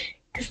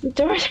 Because the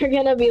doors are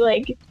gonna be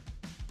like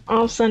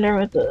off center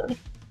with the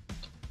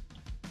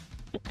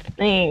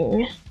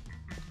thing.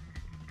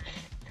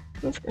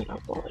 That's gonna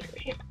bother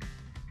me.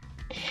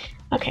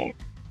 Okay.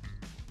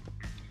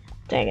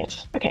 Dang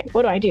it. Okay,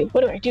 what do I do?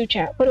 What do I do,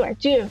 chat? What do I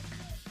do?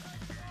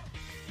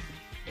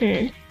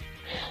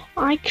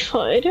 I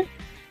could...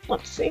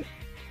 Let's see.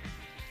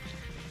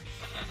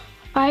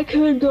 I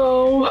could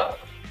go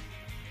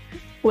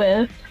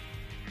with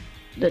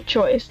the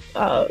choice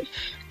of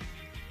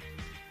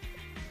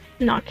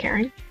not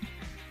caring,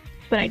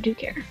 but I do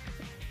care.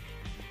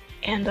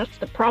 And that's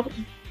the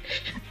problem.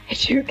 I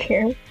do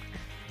care.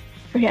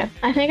 Okay,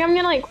 I think I'm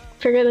gonna like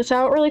figure this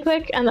out really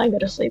quick and then go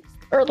to sleep.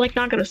 Or like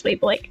not go to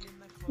sleep, like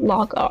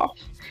log off.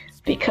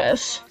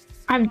 Because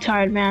I'm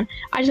tired, man.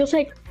 I just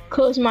like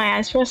closed my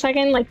eyes for a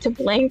second, like to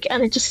blink,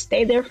 and it just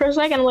stayed there for a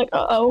second. I'm like,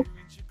 uh-oh.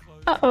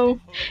 Uh-oh.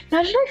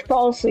 Now should I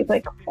fall asleep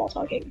like while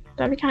talking?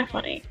 That'd be kind of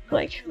funny.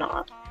 Like,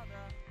 not.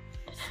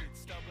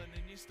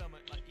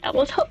 Yeah,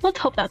 let's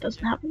hope that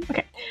doesn't happen.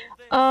 Okay.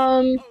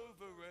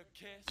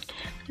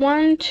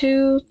 1,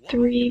 2,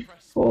 3,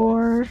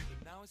 4,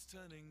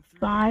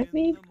 5,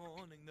 maybe?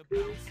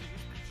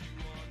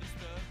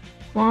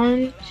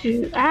 1,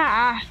 2,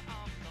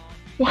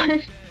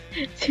 1,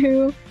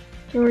 2,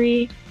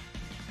 3,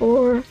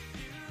 4,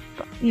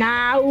 5.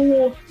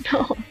 No.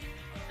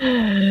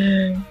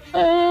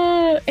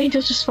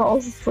 Angel just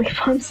falls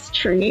asleep on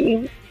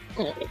stream.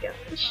 Oh my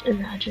gosh,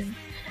 imagine.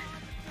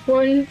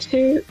 1,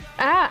 2,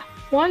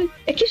 1,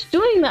 it keeps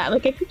doing that,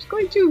 like it keeps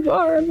going too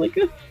far. I'm like,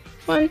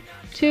 1,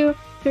 2,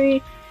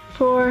 3,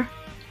 4,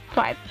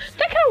 5.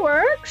 That kind of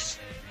works.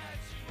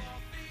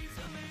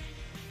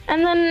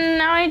 And then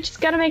now I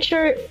just gotta make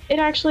sure it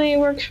actually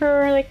works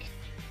for like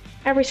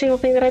every single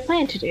thing that I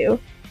plan to do.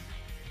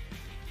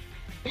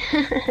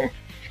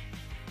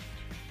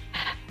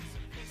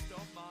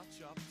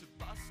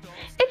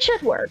 It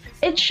should work.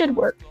 It should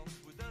work.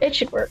 It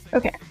should work.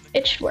 Okay.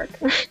 It should work.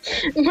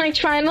 I'm like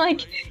trying to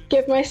like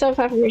give myself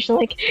affirmation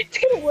like it's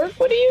gonna work.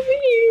 What do you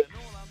mean?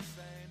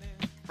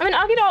 I mean,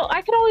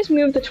 I could always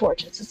move the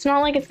torches. It's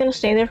not like it's gonna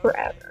stay there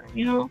forever,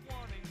 you know?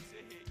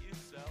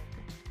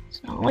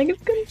 It's not like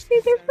it's gonna stay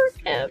there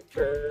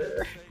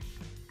forever.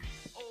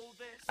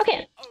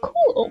 Okay,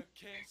 cool.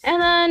 And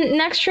then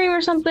next stream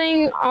or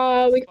something,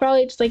 we could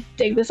probably just like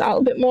dig this out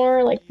a bit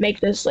more, like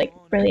make this like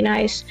really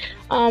nice.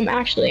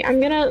 Actually, I'm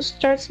gonna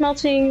start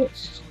smelting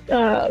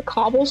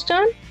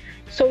cobblestone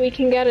so we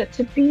can get it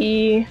to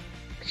be,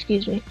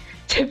 excuse me,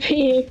 to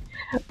be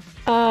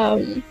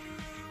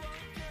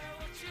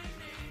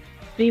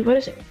what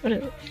is it? What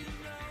is it?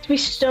 To be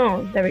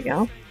stone. There we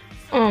go.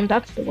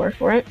 That's the word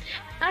for it.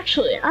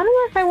 Actually, I don't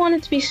know if I want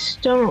it to be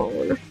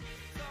stone.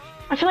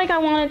 I feel like I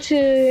want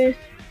it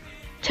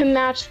to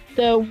match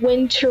the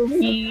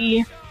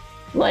wintry,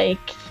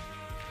 like,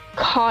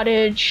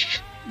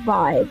 cottage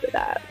vibe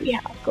that we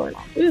have going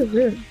on.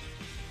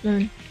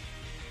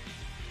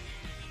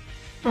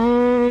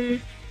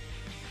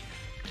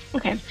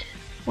 Okay.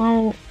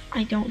 Well,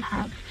 I don't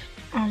have,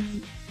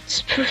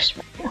 spruce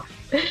right now.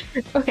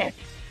 Okay.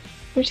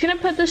 I'm just gonna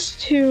put this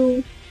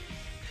to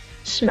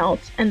smelt,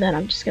 and then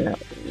I'm just gonna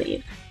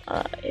leave,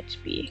 it to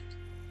be.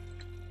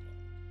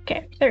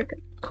 Okay, there we go.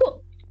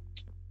 Cool.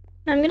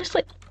 Now I'm gonna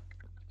sleep.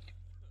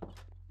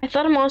 I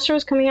thought a monster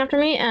was coming after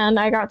me, and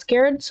I got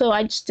scared, so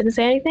I just didn't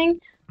say anything.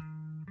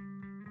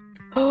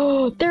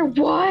 Oh, there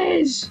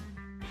was!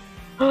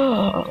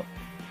 Oh,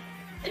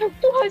 there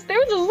was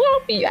a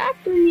zombie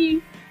after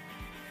me!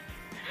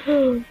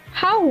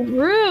 How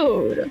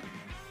rude!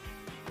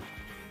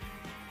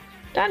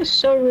 That is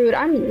so rude.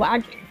 I'm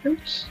lagging.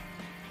 Oops.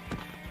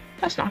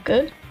 That's not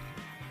good.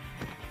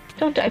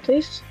 Don't die,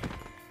 please.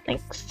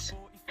 Thanks.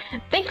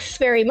 Thanks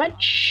very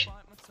much.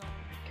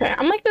 Okay,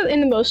 I'm like in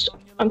the most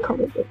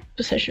uncomfortable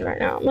position right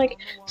now. I'm like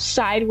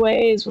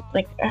sideways with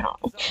like, I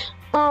don't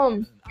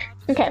know.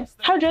 Okay.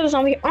 How dare the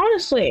zombie?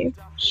 Honestly,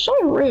 so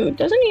rude.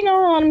 Doesn't he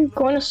know I'm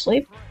going to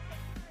sleep?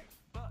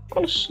 I'm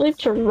going to sleep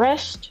to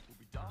rest.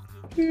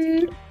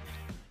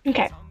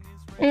 Okay.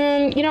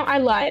 You know, I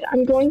lied.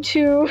 I'm going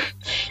to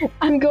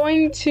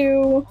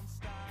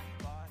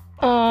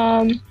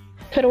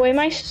put away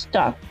my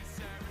stuff.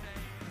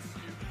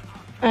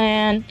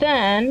 And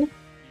then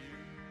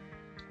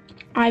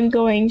I'm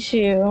going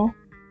to,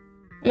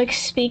 like,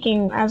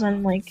 speaking as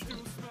I'm like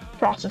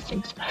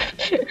processing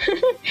stuff.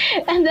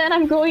 And then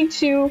I'm going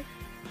to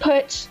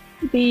put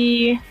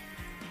the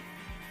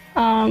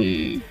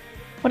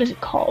what is it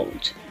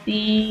called?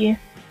 The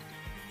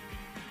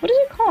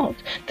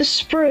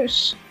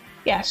spruce.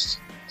 Yes,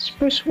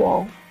 spruce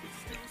wall.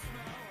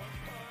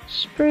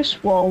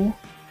 Spruce wall.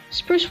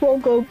 Spruce wall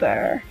go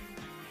bare.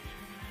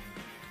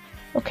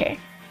 Okay,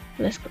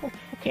 let's go.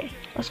 Okay,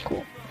 that's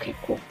cool. Okay,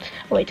 cool.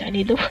 Oh, wait, I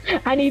need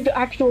the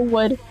actual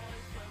wood.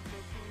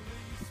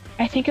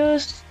 I think it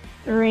was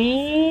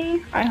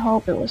 3. I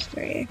hope it was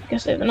 3,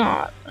 because if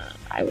not,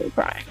 I will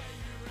cry.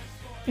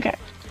 Okay.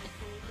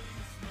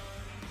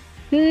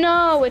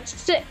 No, it's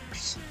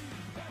 6.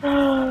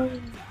 Oh,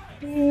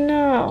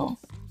 no.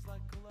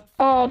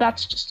 Oh,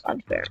 that's just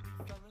unfair.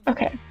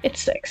 Okay,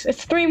 it's 6.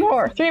 It's 3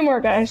 more. 3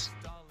 more, guys.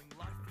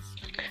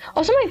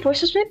 Also, my voice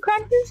has been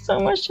cracking so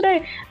much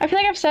today. I feel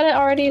like I've said it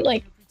already,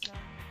 like,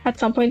 at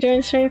some point during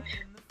the stream.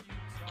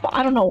 But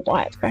I don't know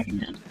why it's cracking,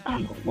 man. I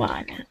don't know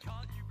why, man.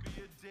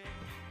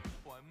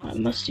 That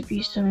must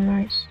be so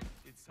nice.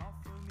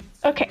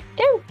 Okay,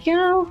 there we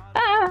go.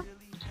 Ah,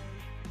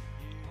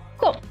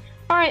 cool.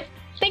 All right,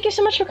 thank you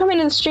so much for coming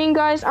to the stream,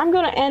 guys. I'm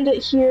gonna end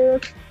it here.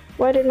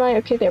 Why didn't I?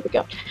 Okay, there we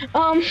go.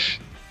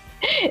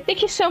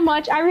 Thank you so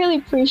much. I really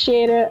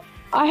appreciate it.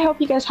 I hope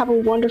you guys have a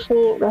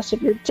wonderful rest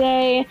of your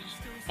day.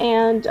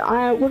 And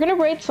we're gonna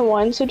raid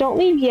someone, so don't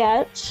leave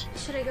yet.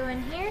 Should I go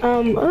in here?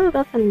 Oh,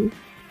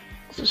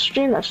 that's a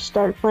stream that just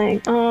started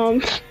playing.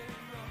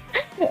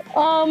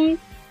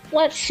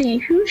 Let's see,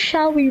 who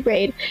shall we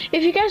raid?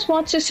 If you guys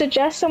want to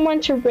suggest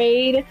someone to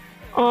raid,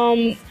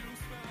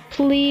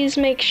 please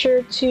make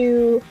sure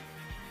to,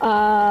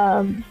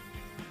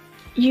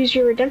 use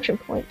your redemption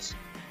points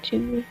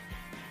to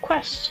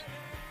quest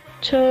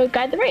to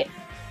guide the raid.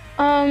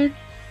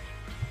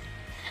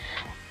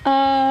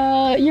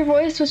 Your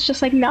voice was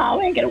just like, nah,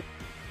 we ain't gonna.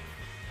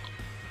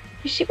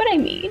 You see what I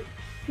mean?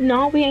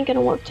 No, we ain't gonna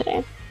work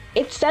today.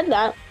 It said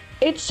that.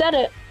 It said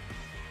it.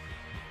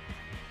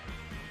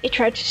 It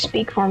tried to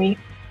speak for me.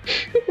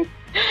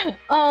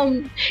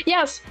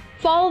 Yes,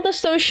 follow the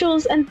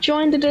socials and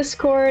join the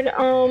Discord.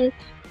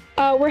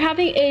 We're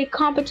having a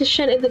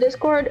competition in the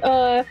Discord.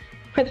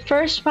 For the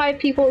first 5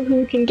 people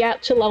who can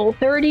get to level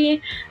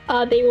 30,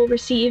 they will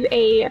receive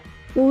a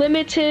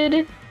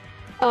limited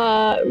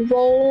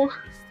role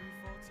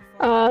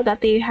that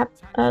they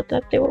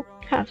will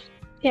have.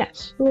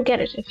 Yes, we'll get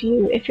it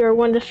if you're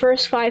one of the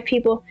first 5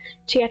 people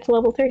to get to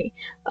level 30.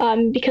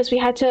 Because we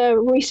had to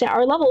reset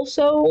our level,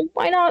 so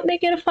why not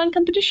make it a fun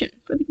competition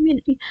for the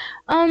community?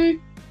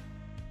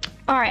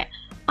 Alright,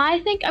 I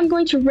think I'm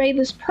going to raid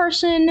this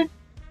person,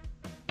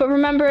 but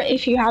remember,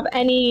 if you have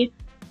any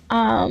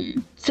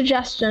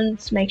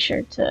suggestions, make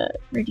sure to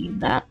redeem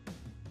that.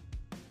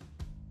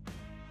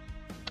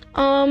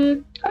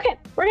 Okay,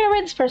 we're gonna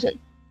raid this person.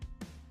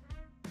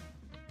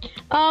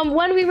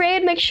 When we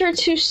raid, make sure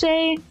to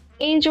say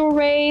Angel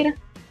Raid.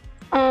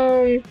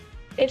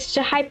 It's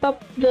to hype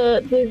up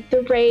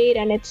the raid,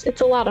 and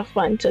it's a lot of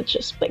fun to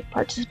just like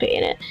participate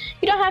in it.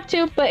 You don't have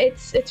to, but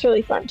it's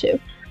really fun too.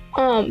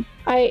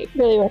 I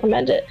really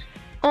recommend it.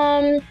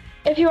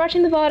 If you're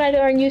watching the VOD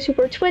either on YouTube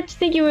or Twitch,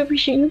 thank you, we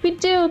appreciate you. We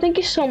do, thank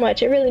you so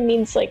much. It really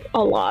means like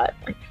a lot.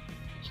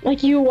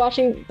 Like you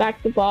watching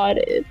back the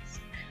VOD,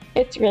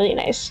 it's really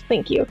nice.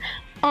 Thank you.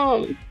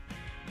 But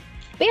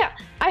yeah,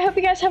 I hope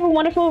you guys have a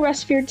wonderful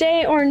rest of your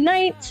day or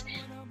night,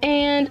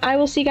 and I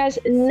will see you guys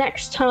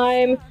next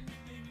time,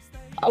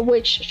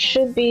 which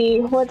should be,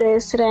 what day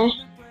is today?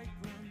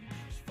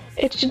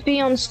 It should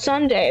be on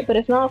Sunday, but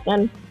if not,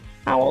 then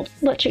I will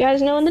let you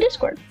guys know in the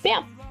Discord. But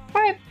yeah,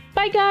 alright,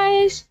 bye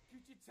guys!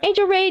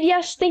 Angel Raid,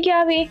 yes, thank you,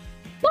 Abby.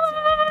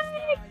 Bye!